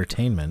and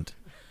entertainment,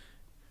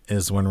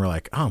 is when we're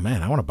like, oh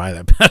man, I want to buy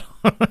that pedal.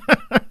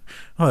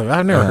 Oh,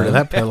 I've never heard of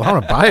that pedal. I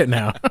want to buy it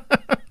now.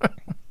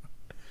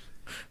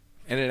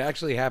 And it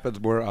actually happens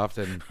more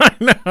often. I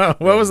know.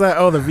 What was that?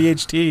 Oh, the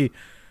VHT.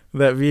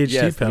 That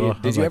VHT pedal.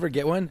 Did you ever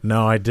get one?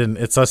 No, I didn't.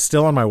 It's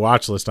still on my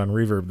watch list on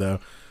Reverb, though.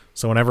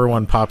 So whenever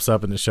one pops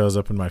up and it shows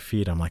up in my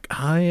feed, I'm like,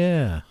 oh,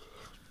 yeah.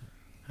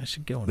 I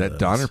should get one that of those.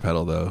 Donner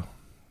pedal, though.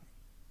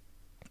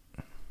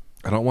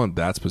 I don't want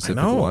that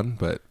specific one,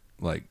 but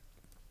like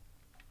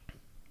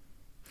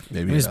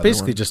maybe it's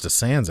basically just a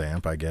Sans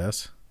amp, I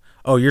guess.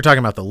 Oh, you're talking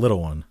about the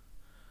little one.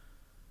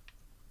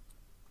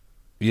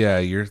 Yeah,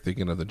 you're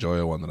thinking of the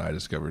Joyo one that I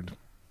discovered.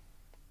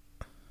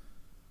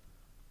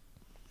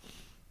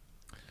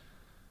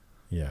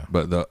 Yeah.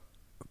 But the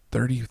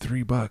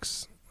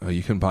 $33,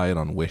 you can buy it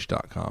on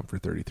wish.com for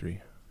 $33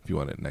 if you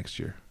want it next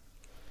year.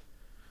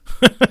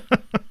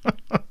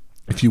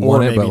 If you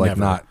want it, but like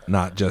never.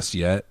 not just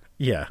yet.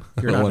 Yeah.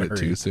 You don't want it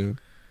too soon.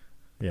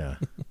 Yeah.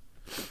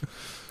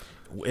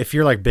 If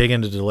you're like big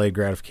into delayed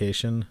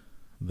gratification,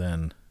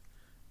 then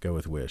go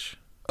with Wish.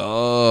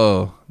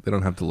 Oh, they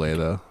don't have delay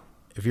though.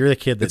 If you're the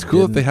kid that it's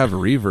cool if they have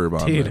reverb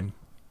on them.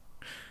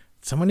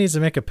 Someone needs to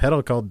make a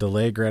pedal called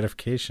delayed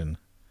gratification.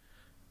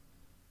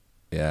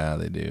 Yeah,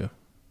 they do.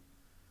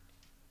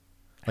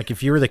 Like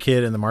if you were the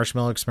kid in the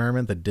marshmallow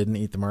experiment that didn't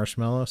eat the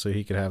marshmallow so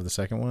he could have the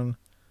second one,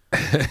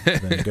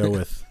 then go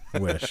with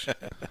Wish.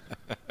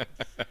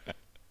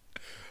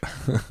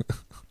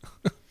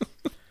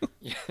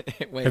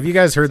 Wait, have you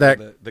guys heard that?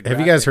 Have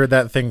you guys heard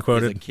that thing is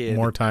quoted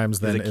more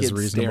times than is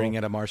reasonable? Staring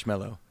at a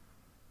marshmallow.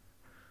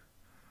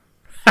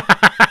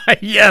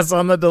 Yes,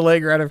 on the delay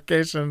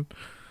gratification.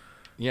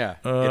 Yeah,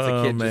 it's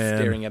a kid just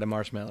staring at a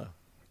marshmallow.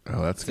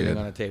 Oh, that's sitting good.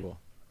 on a table.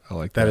 I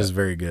like that. That is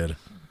very good.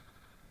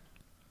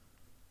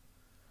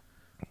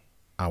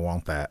 I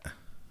want that.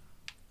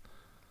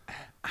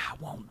 I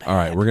want that. All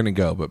right, we're gonna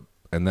go,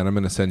 and then I'm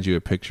gonna send you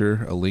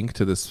a link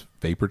to this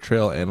Vapor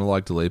Trail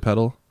analog delay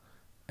pedal,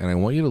 and I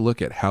want you to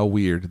look at how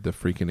weird the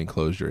freaking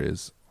enclosure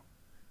is.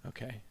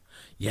 Okay.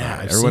 Yeah,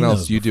 I've everyone seen else,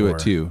 those you before. do it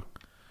too.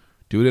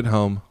 Do it at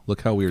home.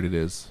 Look how weird it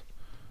is.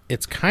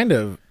 It's kind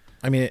of.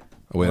 I mean.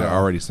 Oh wait, I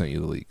already sent you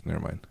the link. Never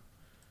mind.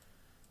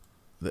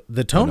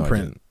 The tone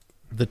print.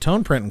 The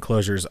tone print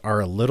enclosures are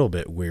a little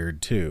bit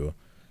weird too.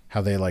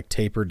 How they like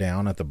taper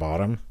down at the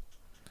bottom.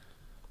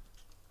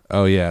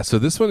 Oh yeah, so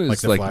this one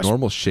is like flash...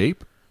 normal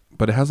shape,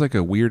 but it has like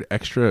a weird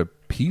extra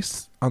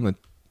piece on the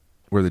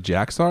where the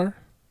jacks are.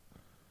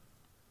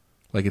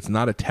 Like it's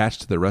not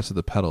attached to the rest of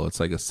the pedal. It's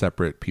like a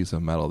separate piece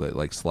of metal that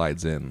like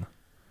slides in.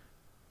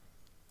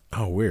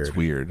 Oh, weird. It's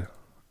weird.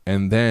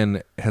 And then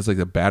it has like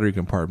a battery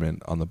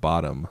compartment on the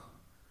bottom.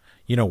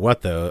 You know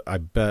what though? I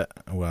bet.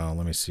 Well,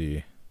 let me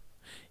see.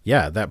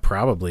 Yeah, that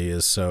probably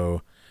is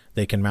so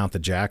they can mount the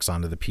jacks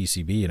onto the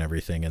PCB and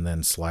everything and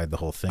then slide the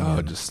whole thing in.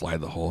 Oh, just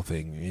slide the whole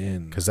thing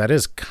in. Because that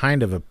is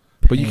kind of a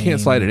But you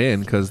can't slide it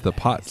in because the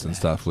pots and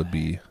stuff would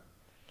be...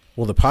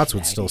 Well, the pots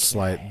would still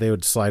slide. They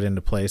would slide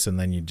into place, and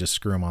then you just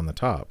screw them on the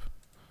top.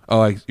 Oh,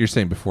 like you're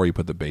saying before you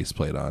put the base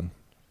plate on.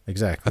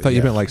 Exactly. I thought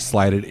you meant like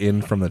slide it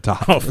in from the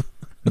top. Oh,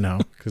 no,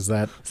 because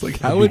that... It's like,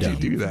 how would you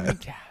do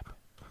that?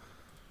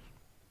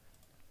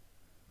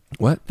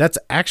 What? That's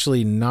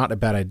actually not a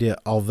bad idea.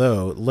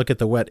 Although, look at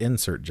the wet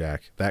insert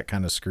jack. That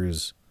kind of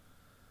screws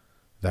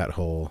that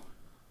hole.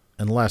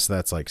 Unless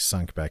that's like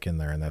sunk back in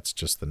there, and that's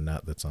just the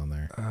nut that's on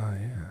there. Oh,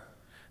 yeah.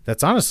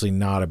 That's honestly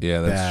not a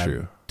that's bad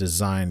true.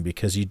 design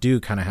because you do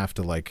kind of have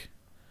to like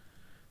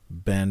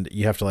bend.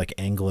 You have to like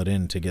angle it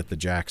in to get the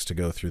jacks to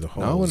go through the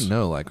holes. I wouldn't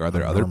know. Like, are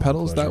there other normal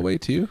pedals pleasure. that way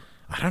too?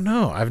 I don't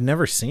know. I've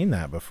never seen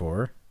that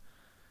before.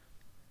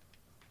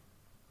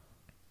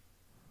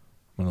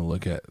 I'm going to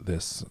look at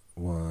this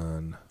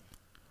one.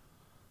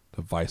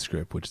 The vice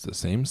grip, which is the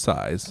same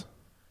size.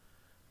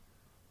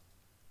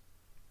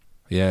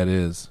 Yeah, it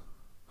is.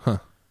 Huh.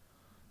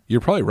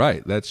 You're probably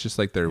right. That's just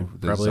like their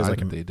Probably is like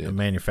they did. a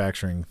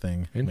manufacturing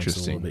thing. Makes it a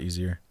Interesting. little bit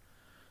easier.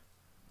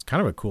 It's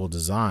kind of a cool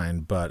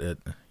design, but it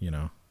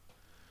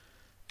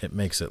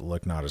makes it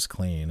look not as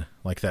clean.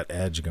 Like that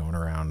edge going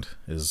around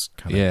is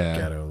kind of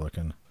ghetto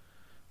looking.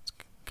 It's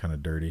kind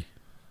of dirty.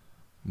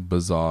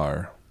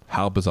 Bizarre.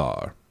 How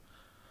bizarre.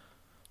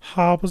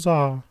 How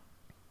bizarre.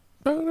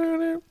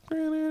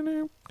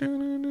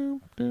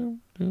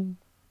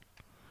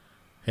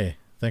 Hey,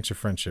 thanks for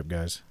friendship,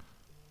 guys.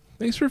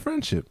 Thanks for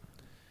friendship.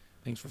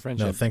 Thanks for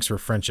friendship. No, thanks for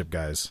friendship,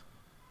 guys.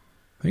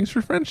 Thanks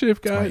for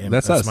friendship, guys.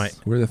 That's That's my- us.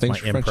 We're the thanks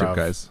for improv, friendship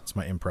guys. It's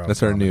my improv.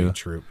 That's our comedy new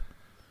troupe.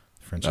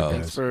 Friendship Oh. guys.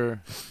 Thanks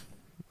for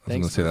I was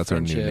going to say that's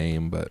our new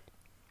name, but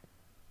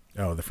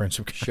Oh, the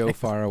friendship guys. show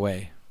far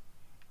away.